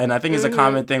 And I think it's a Mm-hmm.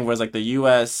 common thing where it's like the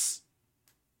U.S.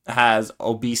 has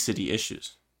obesity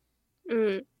issues.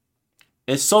 Mm.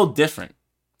 It's so different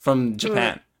from Mm.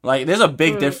 Japan. Like there's a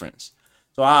big Mm. difference.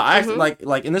 So I actually Mm-hmm.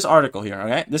 like in this article here,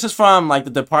 okay? This is from like the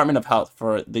Department of Health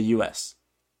for the US.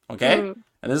 Okay? Mm.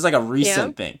 And this is like a Yeah.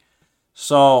 recent thing.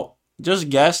 So just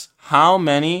guess how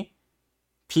many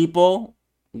people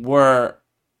were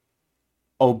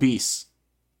obese,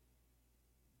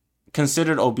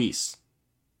 considered obese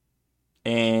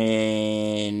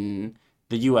in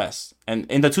the US and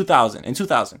in the 2000.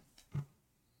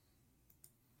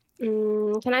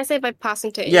 Can I say by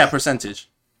Yeah, percentage? percentage.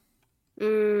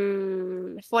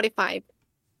 45.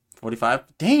 45.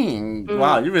 Dang.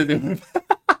 Wow, Mm. you really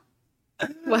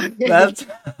What? That's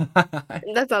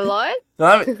That's a lot?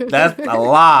 that's a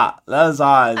lot. That's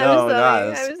hard. I'm Oh my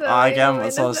sorry. gosh. I'm I sorry. Oh am my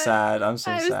so God. sad. I'm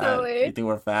so I'm sad. You sorry. think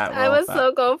we're fat? We're I all was fat.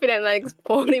 so confident, like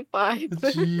 45.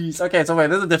 Jeez. Okay, so wait,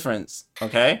 there's a difference.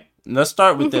 Okay? Let's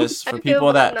start with this for I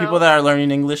feel bad people now. that are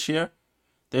learning English here.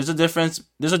 There's a difference.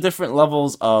 There's a different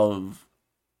levels of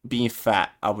being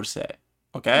fat, I would say.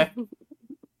 Okay?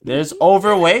 There's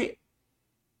overweight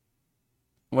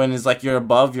when it's like you're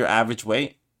above your average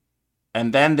weight.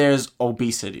 And then there's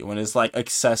obesity when it's like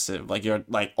excessive, like you're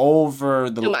like over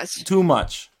Too the much. too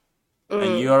much,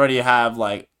 and you Mm. already have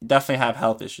like definitely have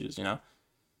health issues, you know.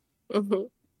 Mm-hmm.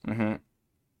 hmm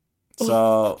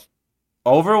So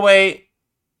overweight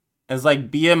is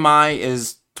like BMI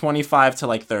is 25 to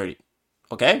like 30,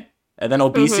 okay, and then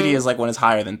obesity Mm-hmm. is like when it's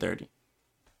higher than 30.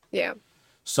 Yeah.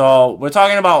 So we're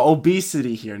talking about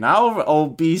obesity here, not over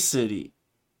obesity.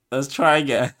 Let's try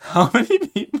again. How many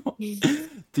people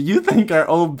do you think are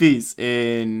obese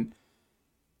in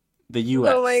the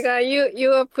Oh my U.S.? God,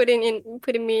 you are putting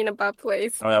me in a bad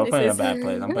place. Oh yeah, I'm This putting you in a is bad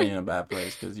place. I'm putting you in a bad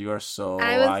place because you are I so.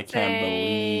 would I say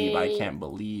can't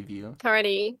believe you.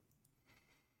 30%.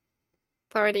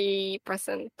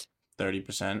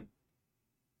 30%.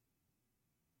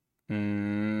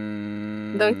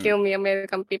 Don't Mm. kill me,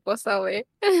 American people, sorry.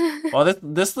 Well,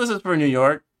 this list is for New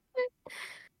York.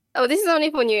 Oh, this is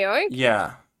only for New York?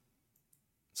 Yeah.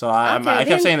 So Okay, I kept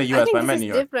then saying the I U.S., but think I this meant is New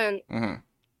York. different. hmm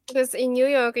Because in New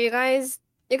York, you guys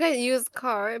use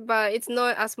car, but it's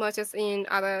not as much as in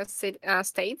other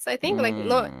states, I think. Like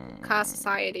not car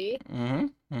society. hmm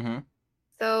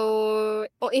So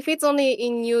if it's only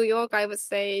in New York, I would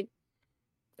say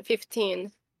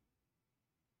 15%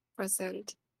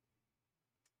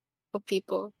 of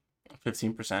people.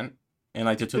 15% in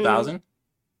like the Mm, 2000.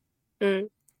 mm,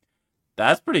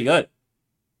 That's pretty good.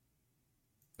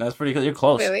 That's pretty good. You're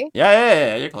close. really?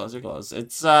 Yeah. You're close. You're close.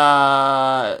 It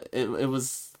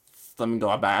was. Let me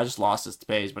go back. I just lost this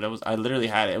page, but I literally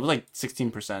had it. It was like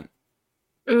 16%.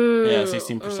 Yeah, Mm,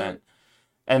 16%. mm.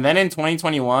 And then in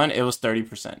 2021, it was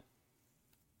 30%.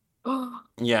 Oh,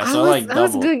 Yeah, I so was like I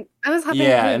was doubled. good. I was having a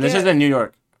Yeah, good and this is guess. in New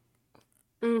York.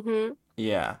 Mm-hmm.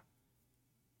 Yeah.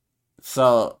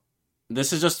 So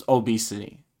this is just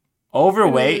obesity.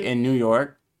 Overweight Mm, in New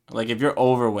York, like if you're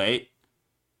overweight,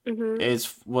 mm-hmm.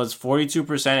 it was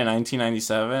 42% in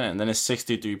 1997 and then it's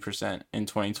 63% in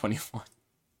 2021.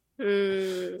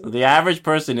 So Mm, the average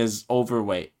person is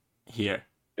overweight here.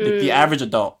 The mm, average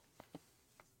adult,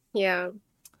 yeah.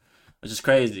 which is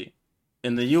crazy.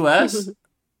 In the US,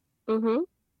 Mm-hmm.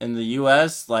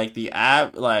 like the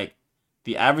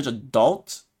average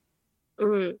adult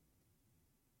Mm,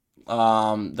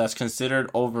 that's considered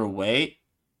overweight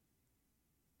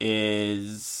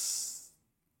is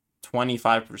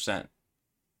 25%.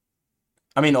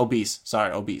 I mean obese.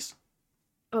 Sorry, obese.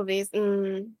 obese.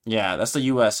 Yeah, that's the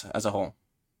US as a whole.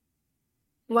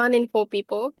 1 in 4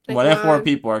 people, like One in four one.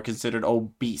 people are considered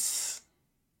obese,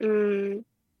 Mm,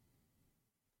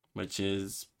 which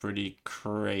is pretty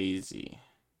crazy.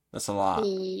 That's a lot.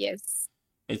 yes.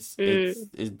 It's Mm,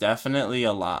 it's definitely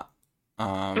a lot.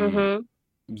 Um mm-hmm.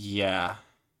 yeah.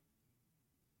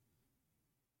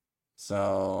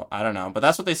 So, I don't know, but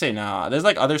that's what they say now. There's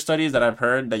like other studies that I've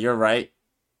heard that you're right.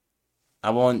 I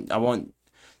won't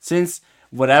since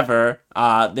whatever.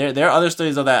 There are other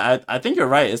studies though that I think you're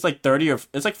right. It's like 30 or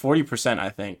it's like 40%, I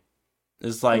think.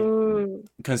 Is like Mm,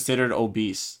 considered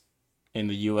obese in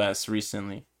the US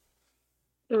recently.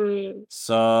 mm,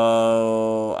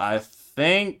 So, I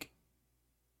think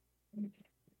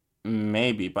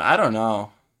maybe, but I don't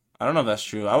know. I don't know if that's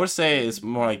true. I would say it's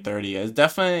more like 30. It's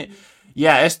definitely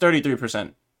yeah, it's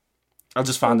 33%. I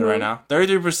just found it right mm-hmm. now.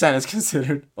 33% is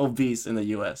considered obese in the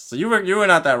US. So you were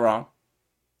not that wrong.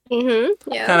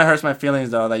 Mm-hmm. Yeah. Kind of hurts my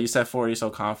feelings though that you said 40 so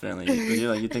confidently because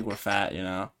you think we're fat, you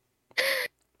know.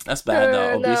 That's bad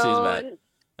though. Obesity is bad.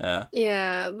 No. Yeah.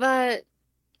 Yeah, but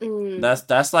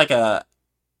That's like a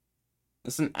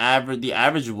it's an average the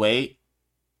average weight.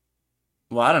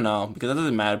 Well, I don't know because that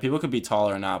doesn't matter. People could be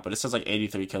taller or not, but it says like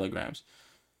 83 kilograms.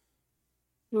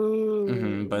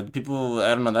 mm, But people, I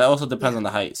don't know. That also depends on yeah.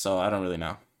 the height, so I don't really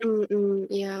know.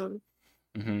 Yeah.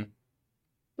 hmm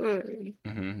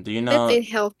Mm. Do you Let's know eat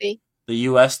healthy. the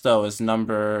U.S. though is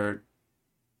number?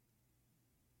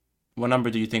 What number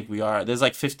do you think we are? There's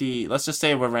like 50. Let's just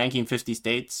say we're ranking 50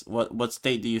 states. What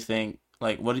state do you think?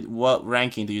 Like what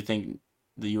ranking do you think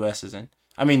the U.S. is in?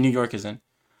 I mean New York is in.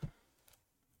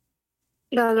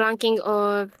 The ranking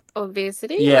of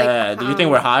obesity, like Yeah. Do you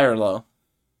think we're high or low?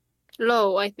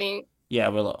 low, I think. Yeah,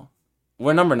 we're low.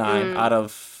 We're number 9 Mm. out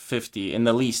of 50 in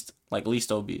the least, like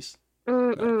least obese.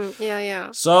 Yeah. Yeah,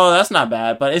 yeah. So that's not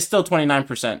bad, but it's still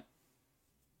 29%.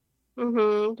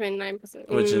 29%.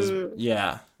 Which is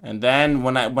yeah. And then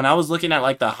when I was looking at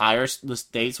like the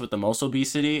states with the most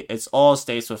obesity, it's all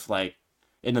states with like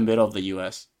in the middle of the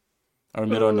U.S. or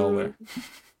middle of nowhere. Mm.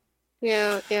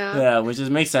 Yeah, yeah. Yeah, which is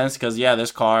makes sense because yeah,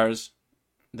 there's cars,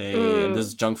 and Mm.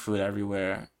 there's junk food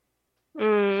everywhere.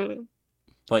 Mm.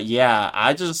 But yeah,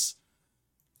 I just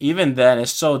even then,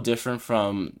 it's so different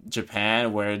from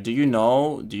Japan. Where do you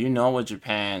know what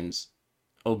Japan's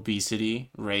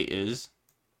obesity rate is?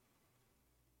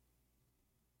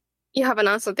 You have an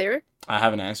answer there? I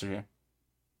have an answer here.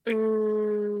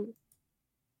 Mm,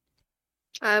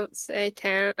 I would say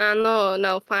 10. No,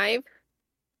 no, 5.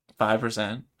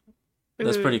 5%.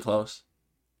 That's pretty Mm, close.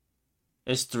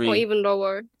 It's or three. even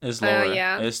lower. It's lower.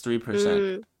 Yeah. It's 3%.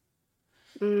 Mm,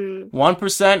 mm,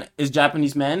 1% is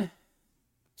Japanese men.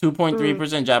 Two point three mm,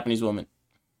 percent Japanese women.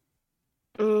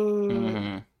 mm,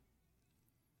 Hmm.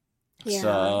 yeah.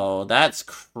 So that's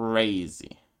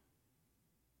crazy.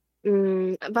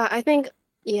 But I think,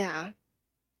 yeah.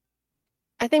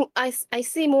 I think I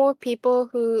see more people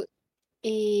who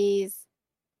is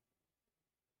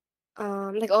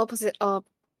like opposite of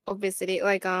obesity,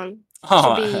 like should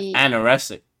Oh, be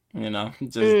anorexic.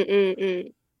 Just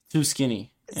mm. too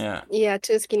skinny. Yeah. Yeah,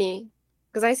 too skinny.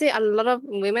 Because I see a lot of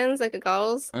women's like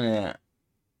girls Yeah.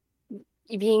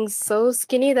 being so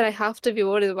skinny that I have to be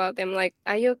worried about them. Like,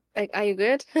 are you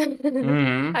good?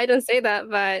 Hmm. I don't say that,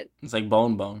 but It's like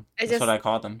bone. I That's what just I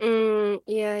call them.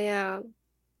 yeah, yeah.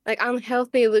 Like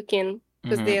unhealthy looking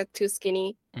because Hmm. they are too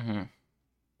skinny. Hmm.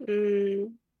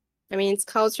 Mm, I mean, it's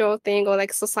cultural thing or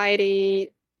like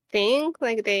society thing.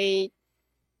 Like they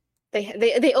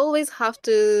always have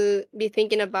to be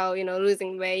thinking about,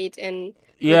 losing weight and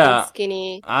looking Yeah.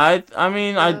 skinny. I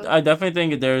mean So, I definitely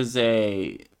think there's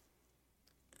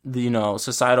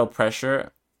societal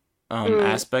pressure mm,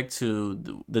 aspect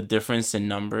to the difference in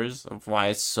numbers of why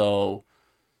it's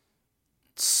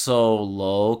so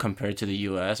low compared to the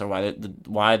US, or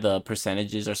why the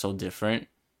percentages are so different.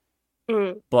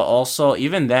 mm, But also,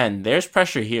 even then, there's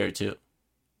pressure here too.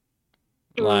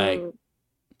 Like mm,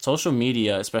 social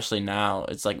media, especially now,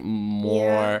 it's like yeah.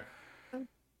 more.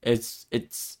 It's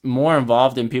more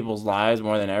involved in people's lives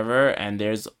more than ever, and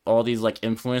there's all these like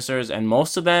influencers, and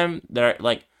most of them they're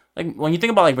like when you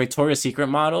think about like Victoria's Secret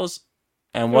models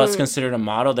and what's Mm, considered a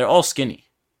model, they're all skinny,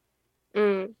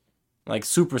 mm, like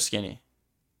super skinny.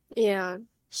 yeah.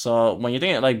 So when you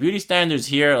think like beauty standards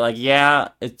here, like yeah,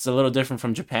 it's a little different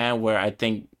from Japan, where I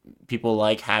think people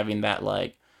like having that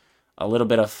like a little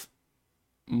bit of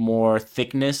more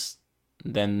thickness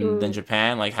than Mm,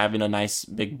 Japan, like having a nice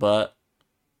big butt,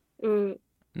 mm,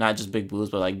 not just big boobs,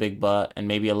 but like big butt and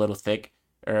maybe a little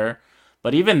thicker.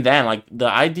 But even then, like the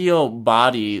ideal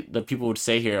body that people would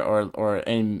say here, or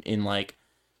in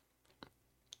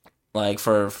like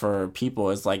for people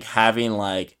is like having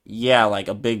like yeah like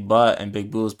a big butt and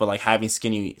big boobs, but like having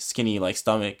skinny like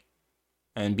stomach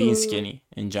and being mm, skinny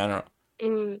in general.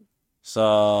 mm,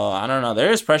 So I don't know.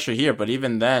 There is pressure here, but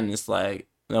even then, it's like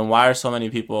then why are so many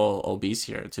people obese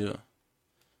here too?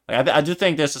 Like I do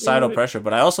think there's societal mm, pressure,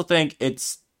 but I also think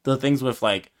it's the things with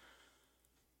like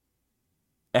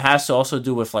it has to also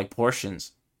do with like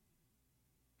portions,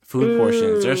 food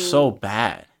portions. They're so mm.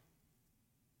 bad.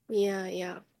 Yeah,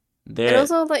 yeah. And Their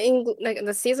also like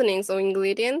the seasonings or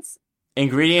ingredients.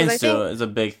 Because I ingredients too think, is a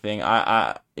big thing.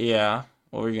 I yeah.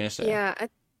 What were you gonna say?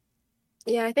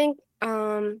 yeah, I think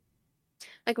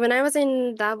like when I was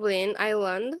in Dublin,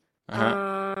 Ireland, Uh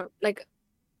huh. like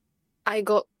I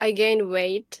gained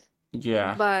weight,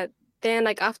 Yeah. but then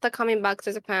like after coming back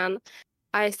to Japan,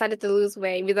 I started to lose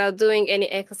weight without doing any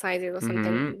exercises or Mm-hmm.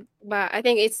 something. But I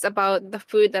think it's about the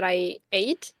food that I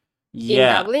ate in Yeah.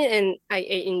 Dublin and I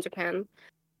ate in Japan.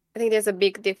 I think there's a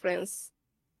big difference.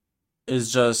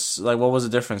 It's just like what was the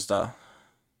difference though?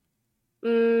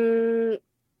 Mm,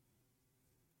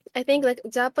 I think like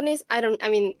Japanese, I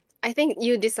mean, I think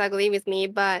you disagree with me,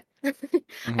 but I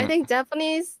Mm-hmm. think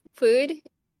Japanese food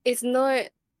is not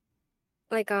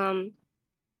like the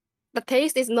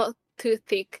taste is not too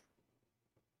thick.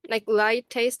 Like light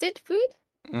tasted food.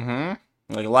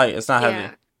 Mm-hmm. Like light. It's not heavy.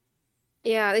 Yeah.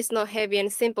 Yeah, it's not heavy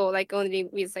and simple, like only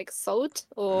with like salt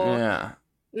or Yeah.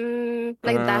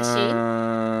 like dashi.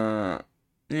 Uh.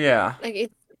 Yeah. Like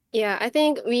it's yeah, I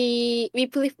think we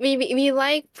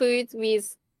like food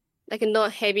with like a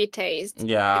not heavy taste, like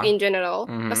Yeah. in general.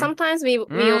 But Mm-hmm. sometimes we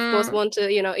of course Mm. want to,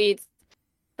 eat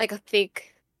like a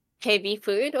thick, heavy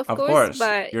food, of Of course. course.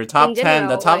 But Your in the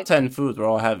general, top like 10 foods were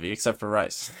all heavy except for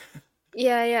rice.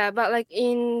 yeah, yeah. But like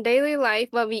in daily life,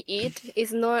 what we eat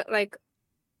is not like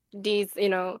these,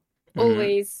 Mm-hmm.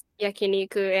 always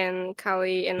yakiniku and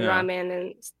curry and Yeah. ramen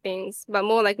and things, but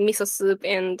more like miso soup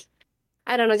and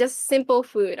I don't know, just simple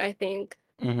food, I think,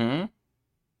 Mm-hmm.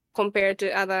 compared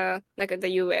to other like the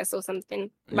US or something.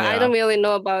 But I Yeah. don't really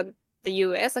know about the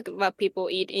US, like what people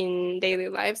eat in daily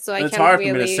life, so I It's can't hard for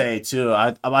me to really, say too.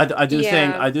 I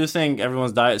yeah. do think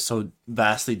everyone's diet is so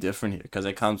vastly different here because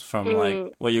it comes from like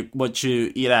Mm, what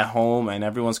you eat at home, and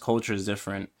everyone's culture is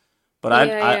different. But Yeah,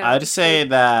 yeah. I'd say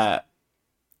that,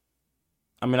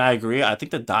 I mean, I agree. I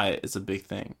think the diet is a big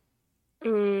thing.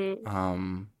 Mm,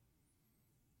 Um,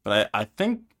 but I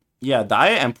think, yeah,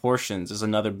 diet and portions is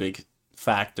another big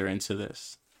factor into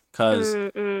this. Because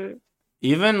mm.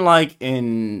 even like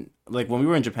in, like when we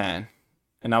were in Japan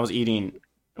and I was eating,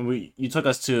 and you took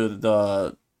us to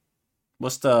the,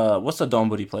 what's the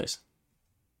donburi place?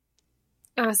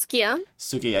 Sukiya.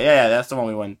 Suki. Yeah, that's the one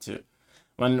we went to.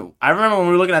 When I remember when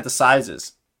we were looking at the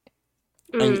sizes,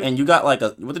 Mm, and you got like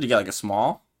a, what did you get, like a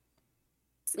small?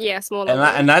 yeah, smaller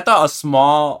one. And I thought a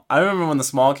small. I remember when the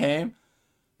small came,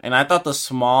 and I thought the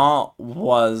small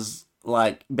was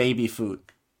like baby food.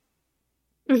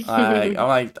 Like I'm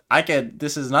like I could.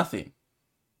 This is nothing.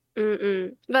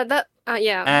 But that,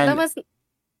 yeah, that And was,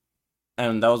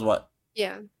 that was what.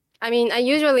 yeah. I mean, I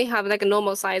usually have like a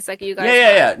normal size like you Yeah, guys yeah,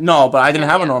 had. yeah. No, but I didn't Yeah,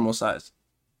 have a yeah. normal size.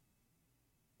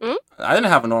 Mm? I didn't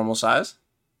have a normal size.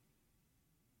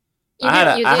 You I had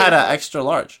did, an but extra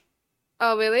large.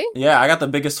 oh, really? Yeah, I got the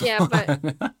biggest Yeah, but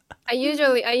one. I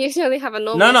usually have a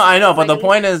No, normal no, I know, size. but Like, the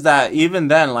point is that even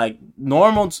then, like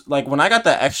normal, like when I got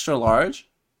the extra large,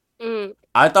 mm,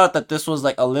 I thought that this was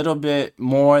like a little bit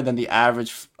more than the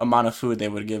average amount of food they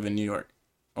would give in New York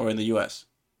or in the U.S.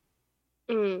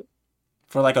 mm,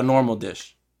 for like a normal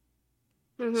dish.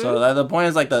 mm-hmm, So the point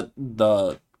is like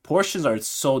the portions are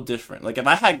so different. Like if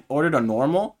I had ordered a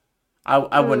normal, I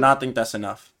would mm, not think that's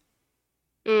enough.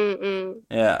 mm.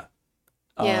 Yeah.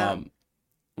 Yeah. Um,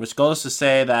 which goes to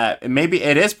say that maybe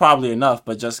it is probably enough,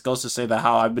 but just goes to say that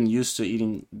how I've been used to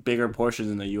eating bigger portions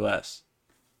in the U.S.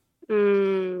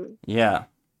 Mm, Yeah.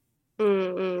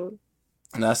 mm,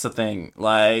 And that's the thing.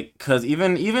 Like, cause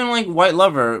even like White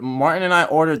Lover, Martin and I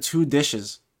ordered two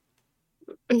dishes.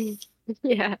 mm.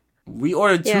 Yeah. We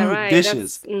ordered Yeah, two right.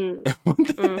 dishes. That's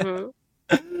mm-hmm.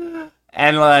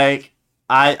 And like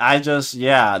I just,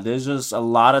 yeah, there's just a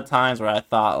lot of times where I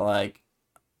thought like,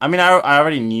 I mean, I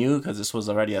already knew because this was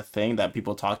already a thing that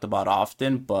people talked about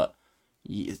often, but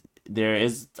there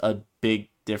is a big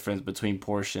difference between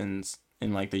portions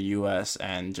in like the US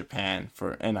and Japan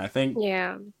for, and I think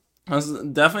Yeah. this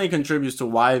definitely contributes to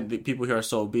why the people here are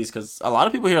so obese, because a lot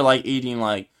of people here like eating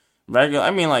like regular,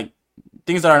 I mean like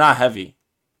things that are not heavy.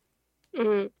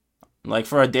 Mm, Like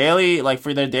for a daily, like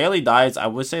for their daily diets, I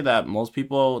would say that most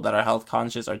people that are health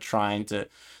conscious are trying to,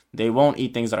 they won't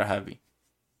eat things that are heavy.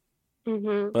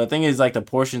 mm-hmm. But the thing is, like the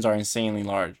portions are insanely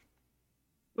large.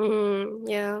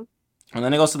 Yeah. And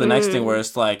then it goes to the next thing where Mm,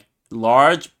 it's like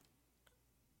large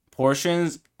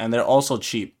portions and they're also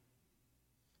cheap.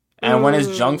 And when it's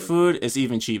junk mm, food, it's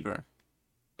even cheaper.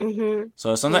 mm-hmm.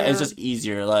 So sometimes it's Yeah. just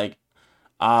easier. Like,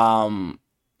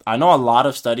 I know a lot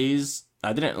of studies.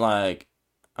 I didn't like.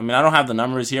 I mean, I don't have the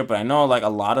numbers here, but I know like a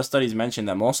lot of studies mention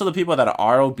that most of the people that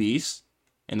are obese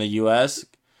in the U.S.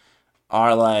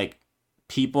 are like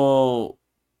people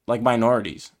like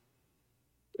minorities,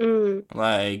 Mm,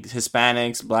 like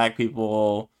Hispanics, Black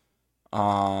people.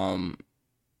 Um,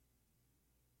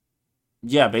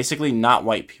 yeah, basically not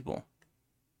white people.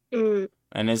 mm,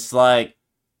 And it's like,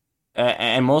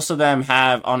 and most of them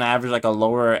have on average like a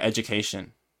lower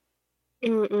education.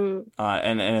 mm.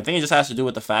 And I think it just has to do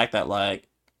with the fact that like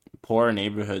poor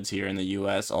neighborhoods here in the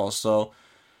U.S. also,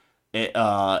 it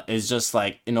is just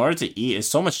like in order to eat, it's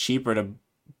so much cheaper to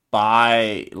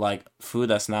buy like food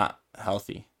that's not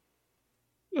healthy.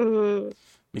 Mm.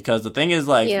 Because the thing is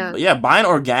like, Yeah. yeah, buying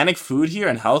organic food here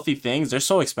and healthy things, they're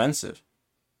so expensive.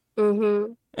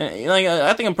 Mm-hmm. And like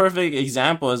I think a perfect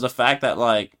example is the fact that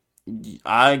like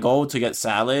I go to get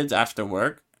salads after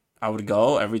work. I would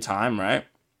go every time, right?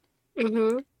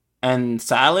 Mm-hmm. And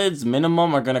salads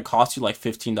minimum are gonna cost you like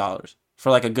 $15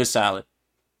 for like a good salad,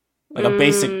 like a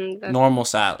basic That, normal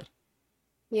salad.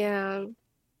 yeah,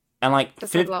 And like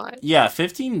that's a lot. yeah,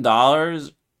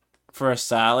 $15 for a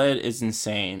salad is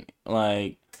insane.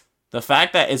 Like the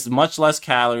fact that it's much less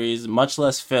calories, much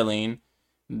less filling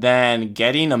than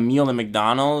getting a meal at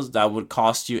McDonald's that would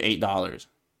cost you $8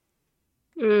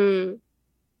 Mm.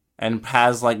 and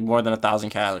has like more than 1,000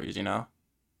 calories. You know,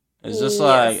 it's just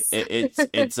like Yes.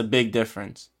 it's a big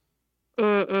difference.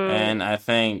 Mm-mm. And I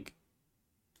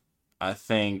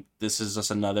think this is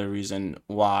just another reason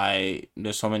why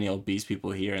there's so many obese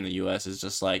people here in the US. It's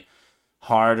just like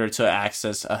harder to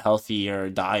access a healthier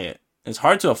diet. It's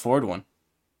hard to afford one.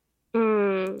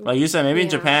 Mm. Like you said, maybe in Yeah.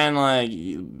 Japan, like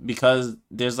because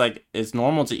there's like it's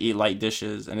normal to eat light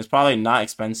dishes and it's probably not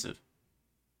expensive.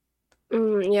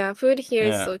 Yeah, food here is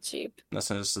Yeah, so cheap. that's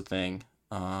just the thing.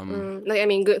 Like I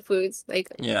mean, good foods. Like,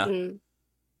 Yeah,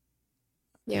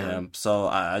 yeah. yeah. So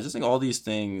I just think all these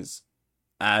things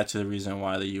add to the reason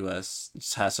why the U.S.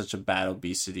 just has such a bad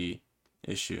obesity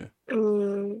issue.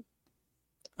 Mm.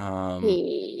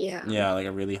 Yeah. Yeah, like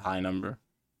a really high number.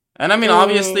 And I mean,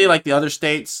 obviously, Mm, like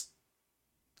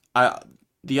I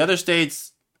the other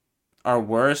states are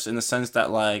worse in the sense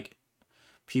that like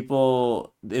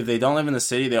people, if they don't live in the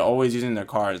city, they're always using their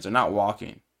cars. They're not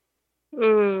walking,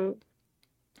 mm,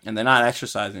 and they're not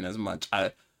exercising as much.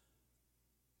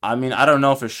 I mean, I don't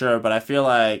know for sure, but I feel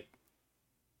like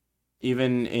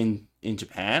even in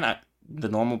Japan, the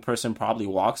normal person probably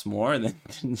walks more than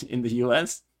in the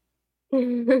U.S.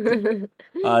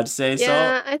 I'd say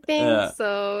so. Yeah, I think Yeah.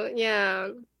 so. Yeah.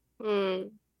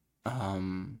 Mm,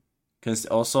 Um, because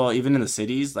also even in the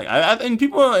cities, like I and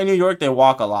people in New York they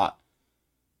walk a lot,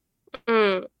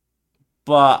 mm,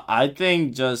 but I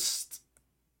think just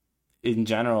in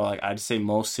general, like I'd say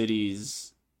most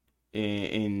cities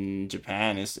in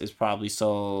Japan is probably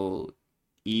so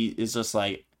it's just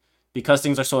like because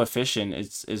things are so efficient,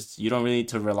 it's you don't really need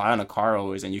to rely on a car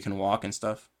always, and you can walk and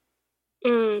stuff.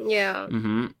 yeah.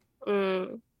 Mm-hmm.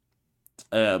 Mm.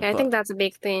 Yeah, I think But that's a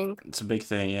big thing. it's a big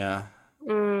thing, yeah.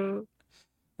 Mm,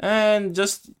 And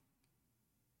just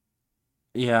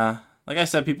yeah, like I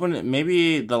said, people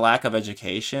maybe the lack of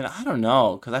education. I don't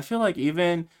know, because I feel like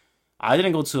even I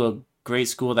didn't go to a great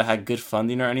school that had good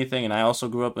funding or anything, and I also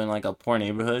grew up in like a poor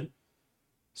neighborhood.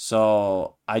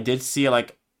 So I did see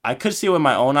like I could see with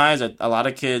my own eyes that a lot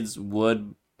of kids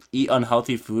would eat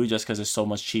unhealthy food just because it's so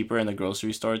much cheaper in the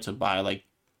grocery store to buy like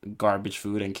garbage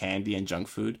food and candy and junk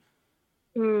food.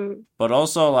 mm, But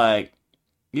also like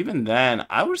even then,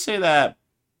 I would say that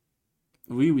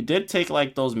we did take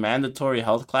like those mandatory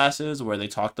health classes where they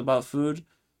talked about food.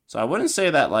 So I wouldn't say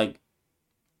that like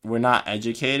we're not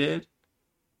educated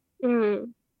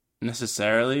mm,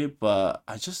 necessarily, but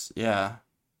I just yeah,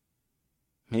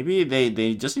 maybe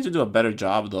they just need to do a better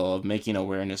job though of making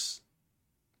awareness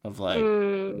of like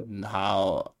mm,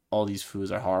 how all these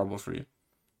foods are horrible for you.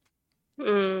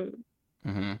 mm.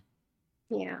 Hmm.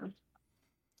 Yeah.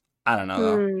 I don't know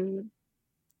though, Mm,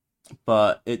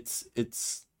 but it's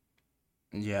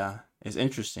yeah, it's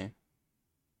interesting.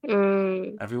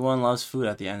 mm. Everyone loves food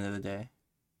at the end of the day.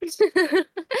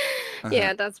 Uh-huh.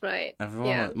 Yeah, that's right.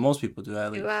 Everyone, Yeah. most people do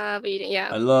at I least. love eating.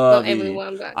 Yeah. I Not love eating.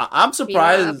 everyone, but I'm we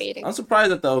love surprised. eating. I'm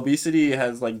surprised that the obesity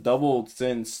has like doubled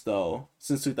since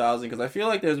 2000 because I feel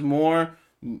like there's more.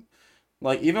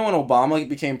 Like even when Obama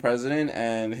became president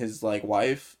and his like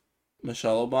wife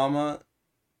Michelle Obama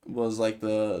was like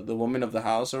the woman of the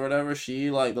house or whatever,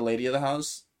 she like the lady of the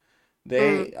house.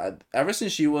 Mm, Ever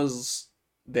since she was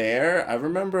there, I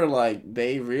remember like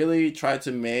they really tried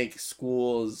to make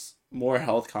schools more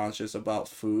health conscious about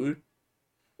food.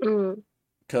 mm,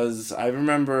 Because I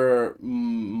remember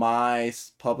my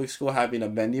public school having a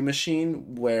vending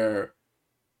machine where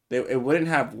it wouldn't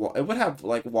have it would have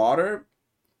like water,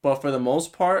 but for the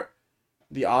most part,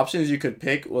 the options you could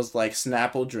pick was like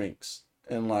Snapple drinks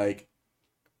and like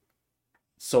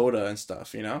soda and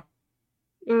stuff,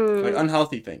 like mm,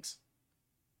 unhealthy things.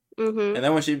 mm-hmm, And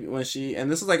then when she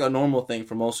and this is like a normal thing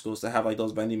for most schools to have like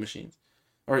those vending machines,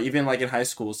 or even like in high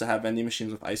schools to have vending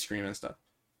machines with ice cream and stuff.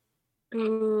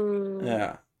 mm,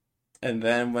 Yeah. And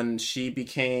then when she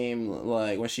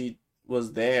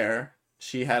was there,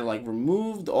 she had like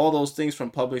removed all those things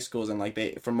from public schools and like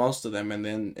they for most of them, and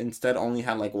then instead only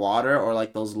had like water or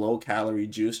like those low calorie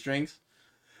juice drinks.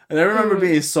 And I remember mm.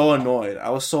 being so annoyed. I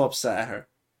was so upset at her.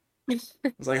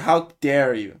 I was like, "How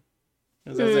dare you?"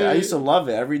 'Cause I used to Mm, love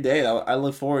it every day. I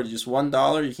look forward to just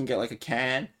 $1. You can get like a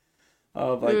can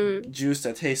of like mm, juice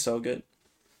that tastes so good.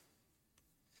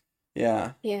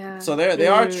 Yeah. yeah. So they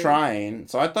are Mm, trying.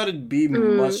 So I thought it'd be mm,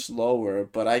 much lower,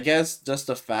 but I guess just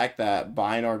the fact that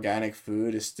buying organic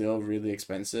food is still really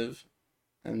expensive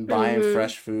and buying mm-hmm,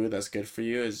 fresh food that's good for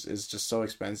you is just so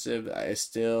expensive. It's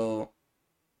still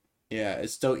yeah,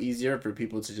 it's still easier for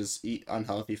people to just eat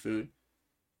unhealthy food.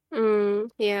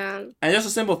 yeah. And just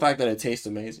the simple fact that it tastes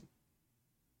amazing.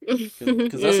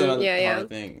 Because that's Mm, another yeah, yeah. hard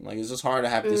thing. Like it's just hard to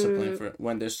have discipline Mm. for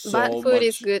when there's But so food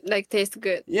is much. good, like tastes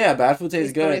good. Yeah, bad food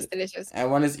tastes This food is good. delicious.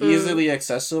 And when it's Mm, easily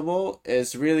accessible,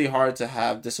 it's really hard to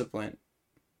have discipline.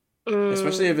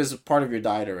 Especially if mm, it's part of your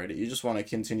diet already. You just want to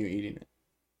continue eating it.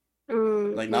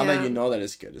 Like now that yeah. you know that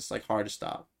it's good, it's like hard to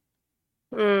stop.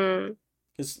 Mm.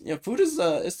 Because food is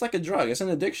it's like a drug. It's an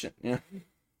addiction. Yeah,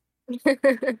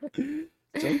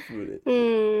 junk food.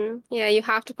 Yeah, you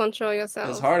have to control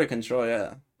It's yourself. hard to control.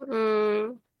 Yeah.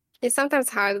 Mm. It's sometimes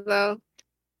hard though.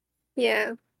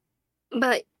 Yeah.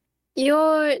 But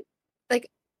you're like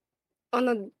on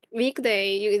a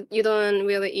weekday, you don't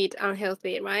really eat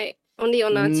unhealthy, right? Only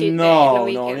on a cheat day and a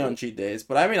No, only on weekend. cheat days.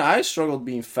 But I mean, I struggled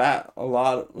being fat a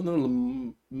lot,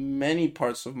 many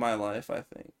parts of my life. I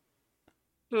think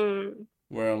Hmm.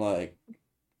 where like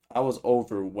I was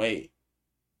overweight.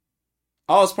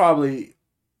 I was probably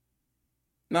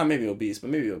not maybe obese, but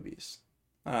maybe obese.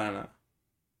 I don't know.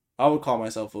 I would call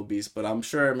myself obese, but I'm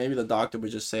sure maybe the doctor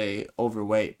would just say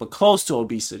overweight, but close to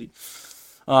obesity.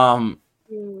 Um,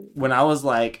 Mm. when I was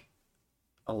like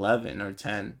 11 or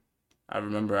 10, I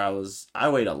remember I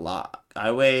weighed a lot.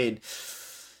 I weighed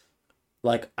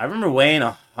like I remember weighing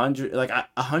 100, like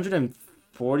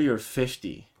 140 or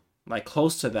 50, like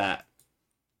close to that.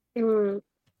 Mm.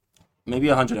 Maybe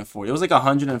 140. It was like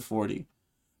 140.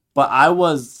 But I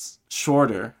was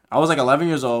shorter. I was like 11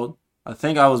 years old. I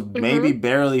think I was maybe Mm-hmm.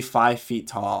 barely 5 feet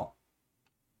tall,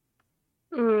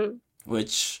 Mm.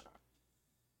 which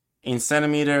in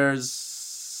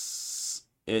centimeters,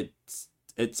 it's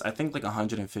I think like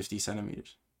 150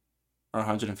 centimeters or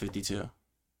 152.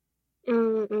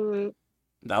 Mm. Mm.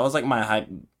 That was like my height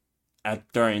at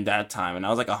during that time, and I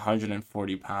was like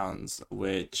 140 pounds.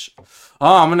 Which,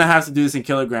 oh, I'm gonna have to do this in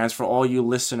kilograms for all you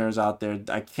listeners out there.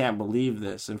 I can't believe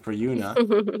this, and for Yuna,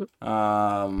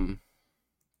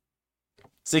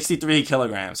 63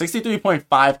 kilograms,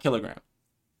 63.5 kilograms.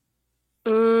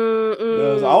 Mm.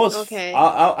 Because I Mm. was, Okay.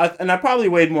 and I probably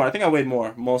weighed more. I think I weighed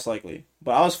more, most likely.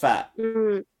 But I was fat.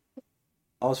 Mm.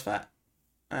 I was fat.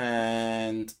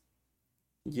 And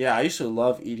yeah, I used to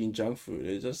love eating junk food.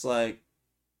 It just like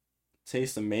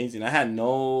tastes amazing. I had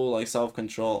no like self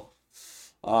control.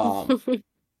 Um,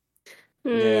 yeah.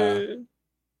 Mm.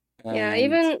 Yeah, And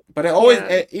even but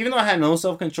yeah. even though I had no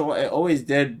self control, it always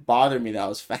did bother me that I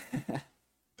was fat.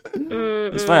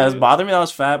 Mm. It's funny. It was Mm. bothering me that I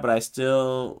was fat, but I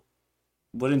still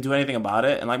wouldn't do anything about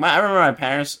it. And like I remember my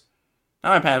parents,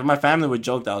 not my parents, my family would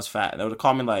joke that I was fat. They would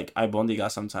call me like "albóndiga"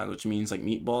 sometimes, which means like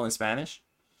meatball in Spanish.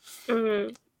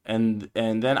 Mm. And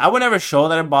then I would never show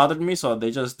that it bothered me, so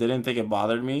they just didn't think it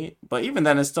bothered me. But even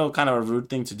then, it's still kind of a rude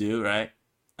thing to do, right?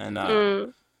 And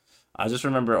Mm. I just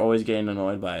remember always getting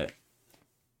annoyed by it,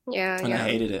 Yeah, and I yeah.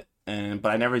 hated it. And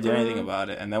but I never did anything Mm. about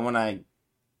it. And then when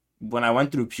I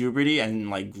went through puberty and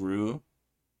like grew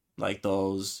like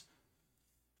those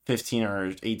 15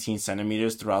 or 18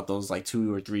 centimeters throughout those like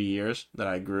 2 or 3 years that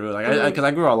I grew, like Mm. because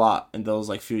I grew a lot in those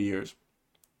like few years.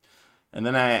 And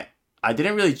then I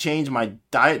didn't really change my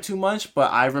diet too much,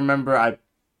 but I remember I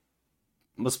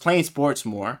was playing sports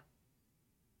more,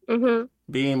 Mm-hmm.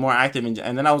 being more active, and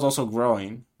then I was also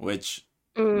growing, which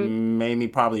Mm. made me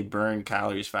probably burn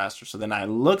calories faster. So then I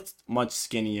looked much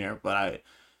skinnier, but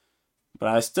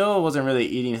I still wasn't really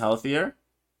eating healthier.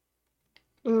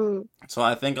 Mm. So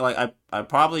I think like I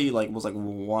probably like was like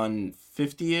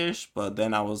 150-ish, but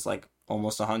then I was like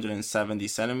almost 170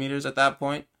 centimeters at that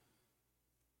point.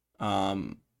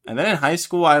 And then in high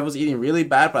school I was eating really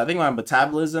bad, but I think my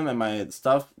metabolism and my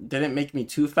stuff didn't make me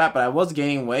too fat, but I was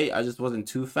gaining weight. I just wasn't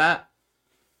too fat.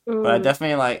 But I Mm.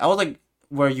 definitely like I was like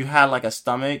where you had like a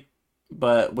stomach,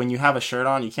 but when you have a shirt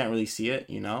on, you can't really see it,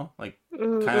 you know? Like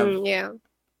Mm. kind of Mm. Yeah.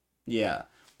 yeah,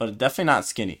 but definitely not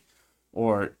skinny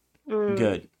or Mm.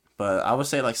 good. But I would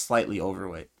say like slightly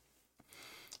overweight.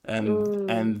 Mm.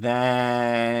 And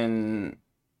then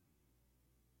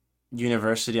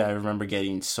university, I remember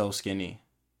getting so skinny.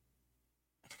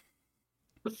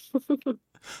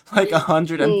 Like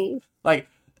 100 and Mm. like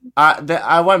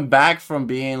I went back from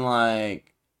being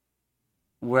like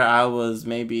where I was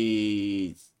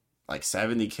maybe like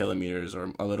 70 kilometers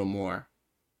or a little more,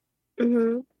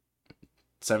 Mm-hmm.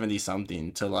 70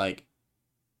 something to like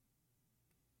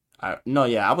I no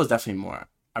yeah, I was definitely more.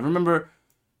 I remember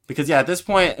because yeah, at this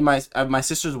point my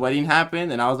sister's wedding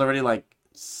happened and I was already like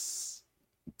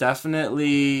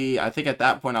definitely I think at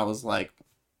that point I was like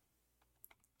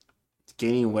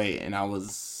gaining weight and I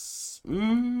was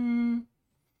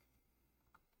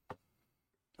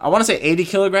I want to say 80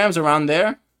 kilograms around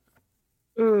there.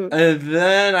 Mm. And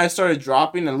then I started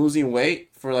dropping and losing weight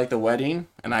for like the wedding,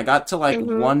 and I got to like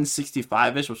Mm-hmm.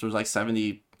 165 ish, which was like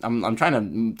 70. I'm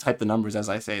trying to type the numbers as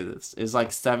I say this. Is like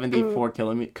Mm. 74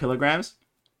 kilograms.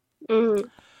 Mm.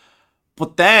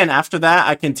 But then after that,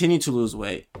 I continued to lose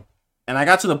weight, and I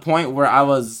got to the point where I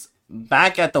was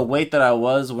back at the weight that I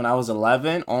was when I was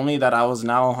 11. Only that I was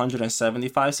now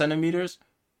 175 centimeters.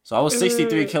 So I was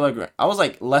 63 Mm. kilograms. I was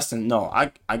like less than no.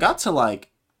 I got to like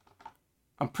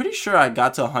I'm pretty sure I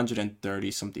got to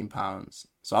 130 something pounds.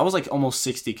 So I was like almost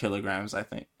 60 kilograms, I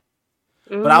think.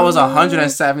 But I was Mm.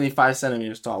 175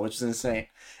 centimeters tall, which is insane.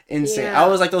 Insane. I Yeah.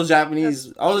 was like those That's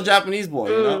Japanese, I was a skinny. Japanese boy,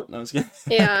 you know? Mm. No, I'm just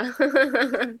Yeah.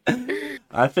 kidding.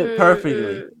 I fit Mm.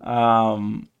 perfectly.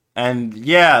 Mm. And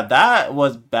yeah, that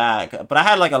was bad. But I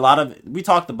had like a lot of, we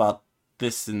talked about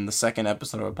this in the second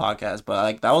episode of our podcast, but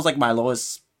like that was like my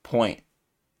lowest point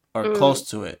or Mm. close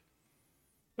to it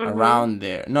Mm-hmm. around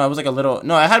there. No, it was like a little,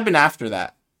 no, it had been after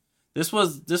that. This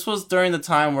was during the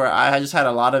time where I just had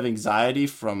a lot of anxiety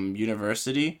from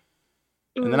university,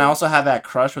 and then I Mm, also had that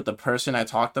crush with the person I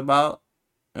talked about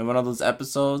in one of those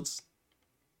episodes.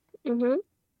 mm-hmm.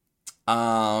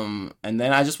 And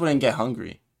then I just wouldn't get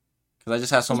hungry because I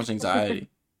just had so much anxiety.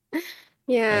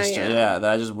 Yeah, yeah. Yeah,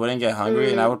 that I just wouldn't get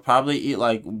hungry, and I Mm, would probably eat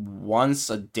like once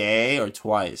a day or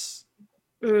twice,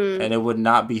 and mm, it would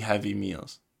not be heavy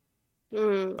meals.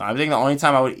 mm, I think the only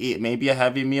time I would eat maybe a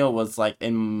heavy meal was like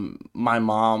in my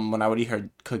mom when I would eat her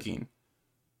cooking.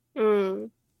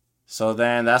 mm, So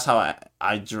then that's how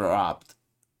I dropped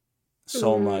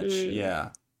so mm, much. mm.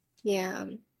 Yeah. Yeah.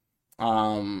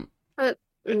 Um. But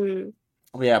mm,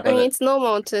 Yeah, I but mean, it's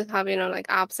normal to have, like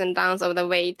ups and downs of the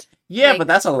weight. yeah, but Like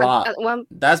that's a lot. at one,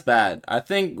 That's bad. I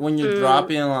think when you're mm,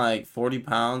 dropping like 40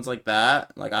 pounds like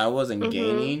that, like I wasn't mm-hmm,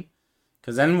 gaining.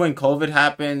 Cause then when COVID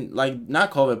happened, like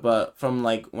not COVID, but from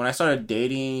like when I started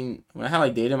dating, when I had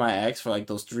like dated my ex for like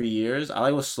those 3 years, I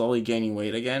like was slowly gaining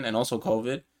weight again, and also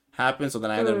COVID happened, so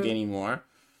then I ended up mm, gaining more.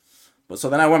 But so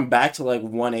then I went back to like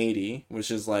 180,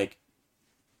 which is like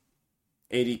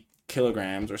 80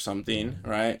 kilograms or something,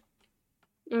 right?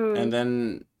 And mm,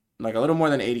 then like a little more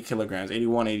than 80 kilograms,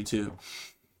 81, 82.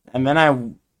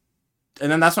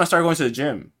 And then that's when I started going to the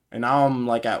gym. And now I'm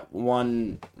like at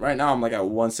one right now I'm like at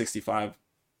 165.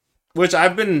 Which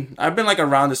I've been like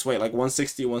around this weight, like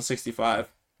 160,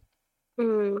 165.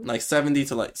 mm, Like 70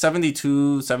 to like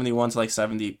 72, 71 to like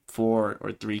 74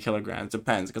 or 3 kilograms.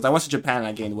 Depends. Because I went to Japan and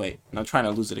I gained weight. And I'm trying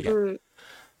to lose it again. mm,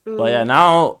 But yeah, mm.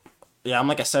 now yeah, I'm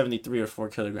like at 73 or 4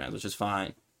 kilograms, which is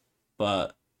fine.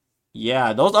 But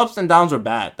yeah, those ups and downs were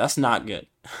bad. That's not good.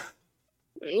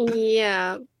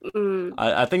 Yeah. Mm,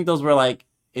 I think those were like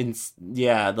in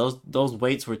yeah, those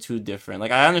weights were too different.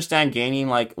 Like I understand gaining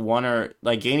like one or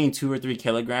like gaining 2 or 3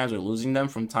 kilograms or losing them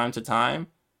from time to time,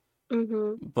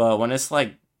 mm-hmm. but when it's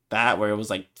like that where it was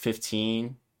like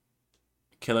 15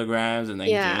 kilograms and then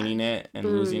Yeah. gaining it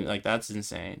and losing, Mm, like that's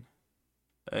insane.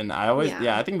 And I always yeah.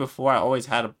 yeah, I think before I always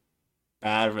had a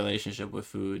bad relationship with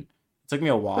food. It took me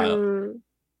a while, Mm,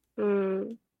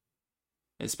 mm,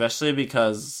 especially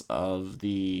because of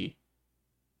the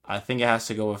I think it has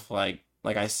to go with like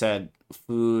I said,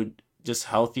 food, just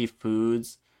healthy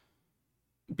foods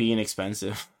being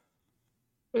expensive.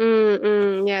 mm,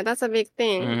 mm. Yeah, that's a big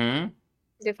thing. Mhm.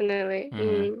 Definitely.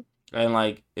 Mhm. Mm, And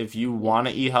like if you yeah. want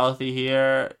to eat healthy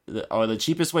here, or the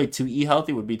cheapest way to eat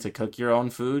healthy would be to cook your own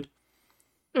food.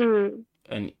 Mm,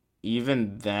 And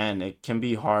even then it can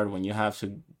be hard when you have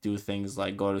to do things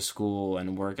like go to school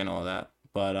and work and all that.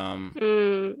 But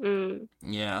mm, mm.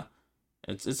 yeah,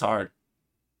 it's hard.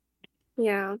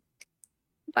 Yeah.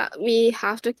 But we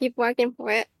have to keep working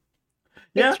for it.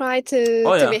 We Yeah. try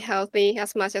Oh to yeah. be healthy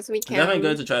as much as we It's definitely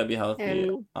good can, to try to be healthy.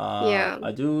 and yeah,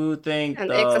 I do think and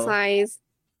though exercise.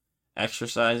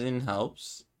 exercising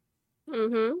helps,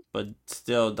 Mm-hmm. but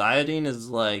still dieting is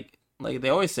like they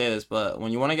always say this, but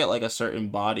when you want to get like a certain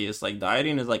body, it's like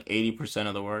dieting is like 80%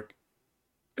 of the work,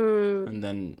 Mm, and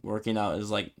then working out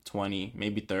is like 20,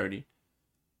 maybe 30.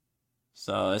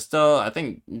 So it's still I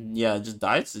think yeah, just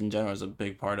diets in general is a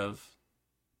big part of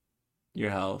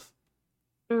your health.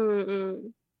 mm,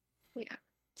 mm. Yeah.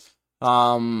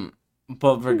 Um,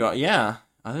 but yeah.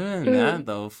 Other than Mm, that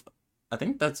though, I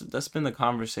think that's been the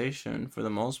conversation for the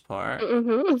most part.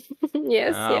 mm-hmm.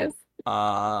 Yes, Uh, yes.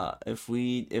 if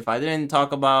we didn't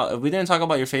talk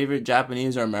about your favorite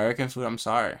Japanese or American food, I'm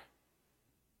sorry.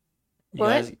 You What?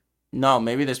 guys, no,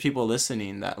 maybe there's people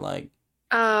listening that like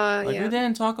we Yeah.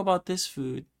 didn't talk about this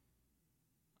food,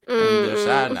 and they're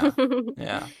sad now. Mm-mm.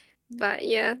 Yeah, But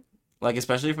yeah. like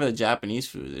especially for the Japanese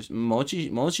food,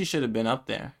 mochi should have been up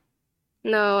there.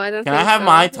 No, I don't Can I think have so.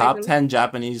 my I top don't. 10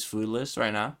 Japanese food list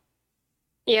right now?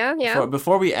 Yeah, yeah.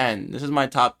 Before we end, this is my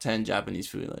top 10 Japanese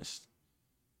food list.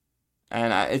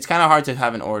 And it's kind of hard to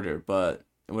have an order, but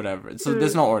whatever. So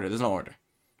there's Mm, no order. There's no order.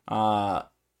 Uh,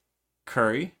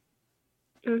 curry,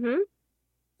 mm-hmm.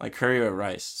 like curry or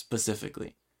rice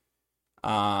specifically.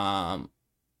 Um,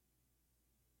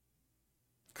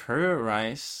 curry or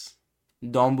rice,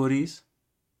 donburis,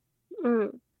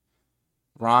 Mm,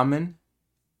 ramen,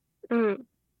 mm,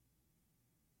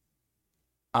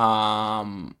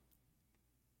 um,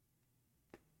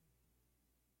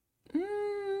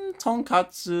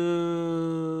 tonkatsu.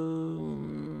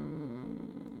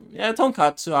 Yeah,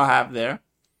 tonkatsu I'll have there.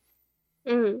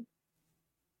 mm,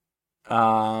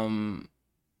 Um,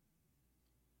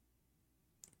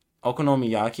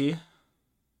 okonomiyaki.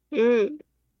 mm.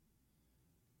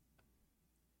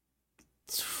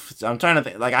 I'm trying to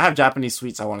think. Like I have Japanese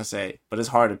sweets I want to say, but it's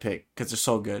hard to pick because they're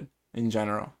so good in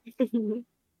general.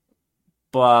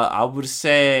 But I would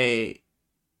say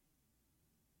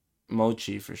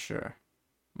Mochi for sure.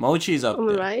 Mochi's up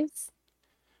there. Rice.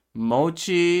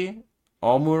 Mochi,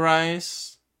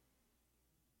 omurice,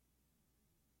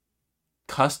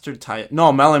 custard tie.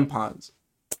 No, melon pans.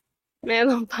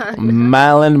 Melon pan.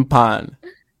 Melon pan.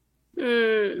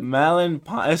 Mm. Melon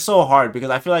pan. It's so hard because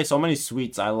I feel like so many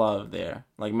sweets I love there.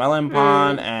 Like melon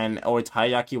pan Mm. or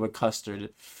taiyaki with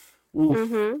custard. Oof.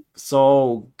 Mm-hmm.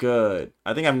 So good.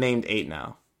 I think I've named 8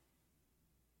 now.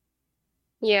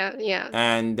 Yeah, yeah.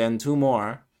 And then 2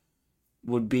 more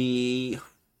would be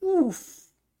oof.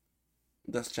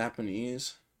 That's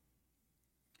Japanese.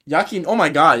 Oh my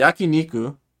god,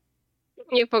 yakiniku.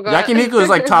 You forgot. Yakiniku is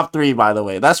like top 3, by the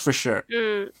way. That's for sure.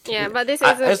 Yeah, but this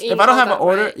isn't If in I don't have an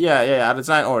order, right? yeah, it's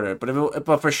not in order.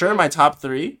 But for sure, my top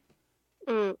 3.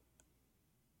 Mm.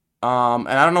 And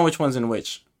I don't know which one's in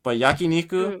which, but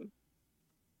yakiniku,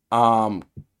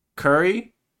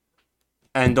 curry,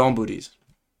 and donburis.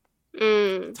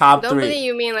 Top 3. Donburi,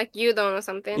 you mean like udon or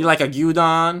something? You like a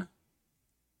gyudon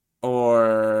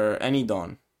or any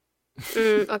don?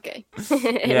 Okay.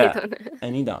 Yeah, Udon.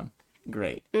 any don.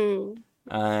 Great. Mm.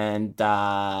 And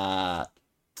I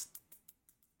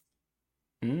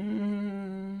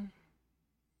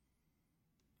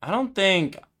don't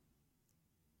think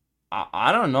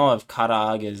I don't know if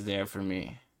karage is there for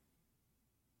me.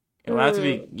 It would have to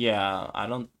be I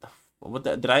don't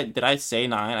did I say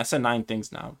 9? I said 9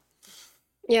 things now.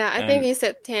 Yeah, I think you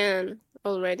said 10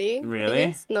 already.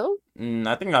 Really? No?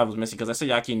 I think I was missing because I said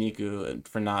yakiniku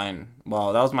for 9.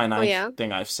 Well, that was my 9th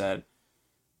thing I've said.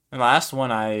 And the last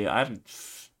one I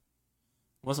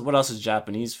what else is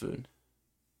Japanese food?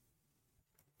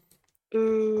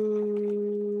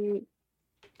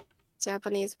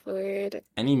 Japanese food.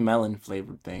 Any melon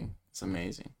flavored thing. It's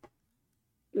amazing.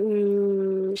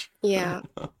 Yeah.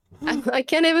 I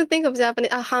can't even think of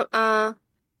Japanese.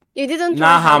 You didn't try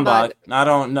Not hamburg. I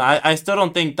don't know. I still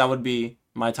don't think that would be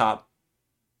my top.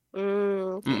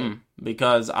 Okay.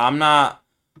 Because I'm not.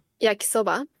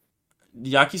 Yakisoba.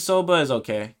 Yakisoba is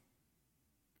okay.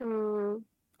 Mm.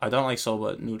 I don't like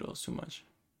soba noodles too much.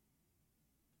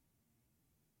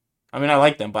 I mean, I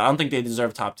like them, but I don't think they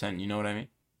deserve top 10. You know what I mean?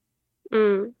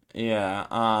 Yeah.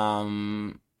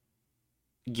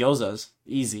 Gyozas.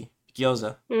 Easy.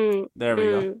 Gyoza. There we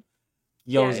go.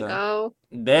 Gyoza.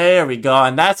 There we go.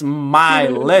 And that's my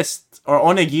list. Or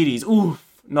onigiris. Oof.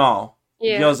 No.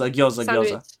 Yeah.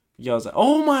 Gyoza.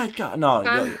 Oh my god. No.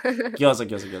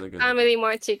 Gyoza. Family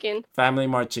Mart chicken. Family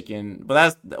Mart chicken. But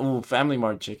that's Family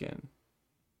Mart chicken.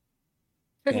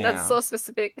 That's so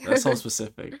specific. That's so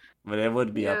specific. But it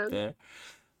would be up there.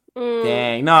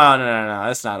 Dang. No.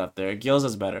 It's not up there.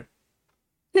 Gyoza's better.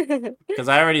 Because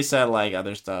I already said like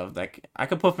other stuff. Like I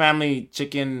could put family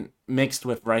chicken mixed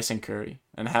with rice and curry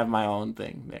and have my own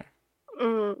thing there.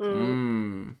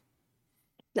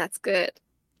 That's good.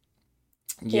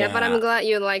 Yeah, but I'm glad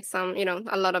you like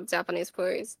a lot of Japanese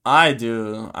foods. I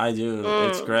do.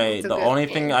 It's great. The only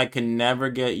thing I can never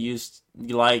get used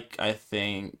I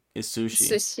think, is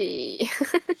sushi.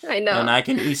 I know. And I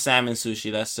can eat salmon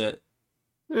sushi. That's it.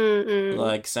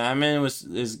 Like salmon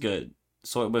is good.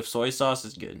 With soy sauce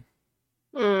is good.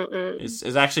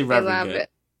 It's actually very good.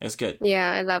 It's good.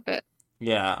 Yeah, I love it.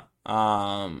 Yeah.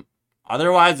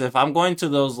 Otherwise, if I'm going to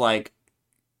those like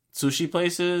sushi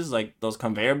places, like those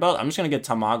conveyor belt, I'm just gonna get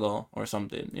tamago or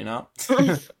something, you know?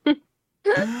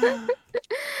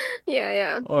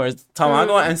 Yeah. Or it's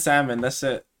tamago and salmon. That's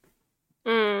it.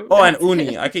 Oh, and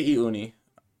uni. I could eat uni.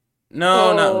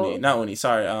 No, not uni.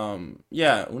 Sorry.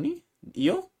 Yeah, uni.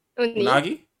 Io.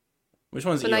 Unagi. Which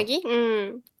one's unagi?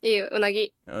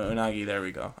 Unagi. Unagi. There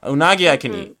we go. Unagi I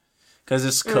can eat because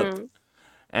it's cooked,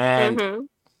 and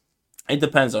it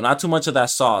depends though. Not too much of that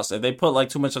sauce. If they put like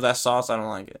too much of that sauce, I don't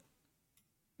like it.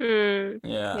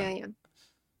 Yeah.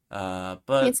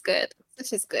 But it's good.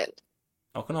 Sushi's good.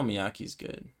 Okonomiyaki's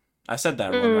good. I said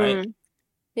that one right.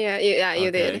 Yeah,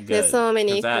 you did. Good. There's so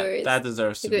many foods. That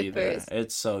deserves to be there.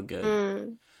 It's so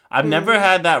good. I've never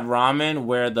had that ramen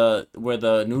where the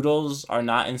noodles are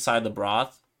not inside the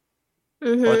broth,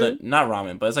 or not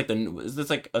ramen, but it's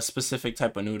like a specific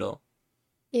type of noodle.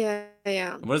 Yeah.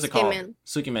 What is it called?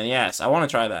 Sukimen. Yes, I want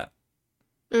to try that.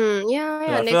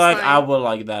 Yeah. I feel like I would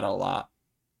like that a lot.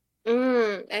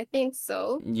 I think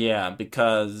so. Yeah,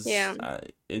 because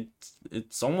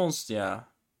it's almost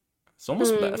It's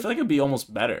almost. I feel like it'd be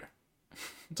almost better.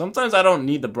 Sometimes I don't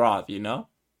need the broth, you know.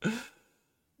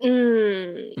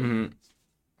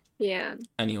 Yeah.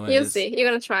 Anyways, you'll see. You're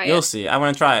gonna try it. You'll see. I'm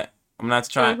gonna try it. I'm gonna have to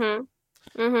try it.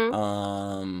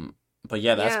 But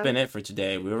yeah, that's been it for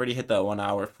today. We already hit the 1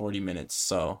 hour 40 minutes,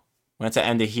 so we have to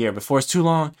end it here before it's too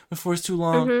long.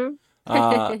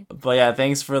 But yeah,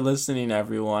 thanks for listening,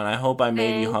 everyone. I hope I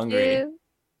made you Thank hungry. you.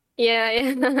 Yeah,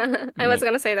 yeah. I was Make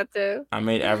gonna say that too. I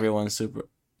made everyone super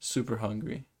super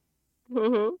hungry.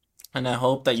 Hmm. And I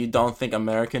hope that you don't think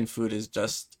American food is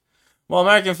just well,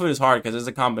 American food is hard because it's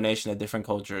a combination of different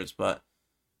cultures, but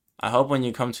I hope when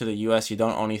you come to the US you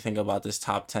don't only think about this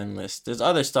top 10 list. There's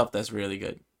other stuff that's really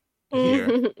good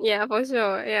here. Yeah, for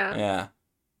sure. Yeah. Yeah.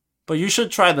 But you should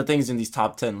try the things in these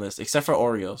top 10 lists, except for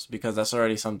Oreos, because that's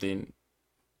already something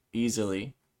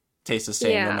easily tastes the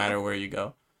same no Yeah. matter where you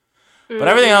go. But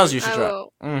everything else you should I try.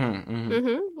 will.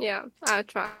 Mm-hmm. Yeah, I'll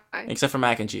try. Except for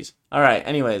mac and cheese. All right.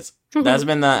 Anyways, that's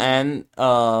been the end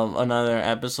of another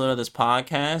episode of this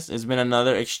podcast. It's been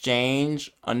another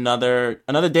exchange, another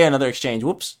day, another exchange.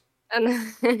 Whoops.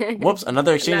 An- Whoops.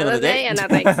 Another exchange, Another another day, day.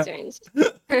 another exchange.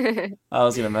 I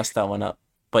was gonna mess that one up.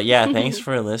 But yeah, thanks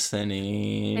for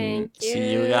listening. Thank See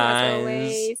you you, as guys.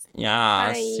 always.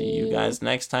 Yeah, see you Bye. guys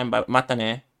next time. Bye. Mata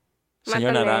ne. また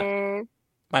Sayonara. ね。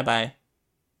Bye bye.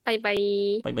 バイバ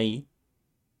イ。Bye bye.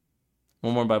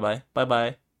 One more bye bye. Bye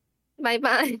bye.バイ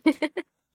バイ。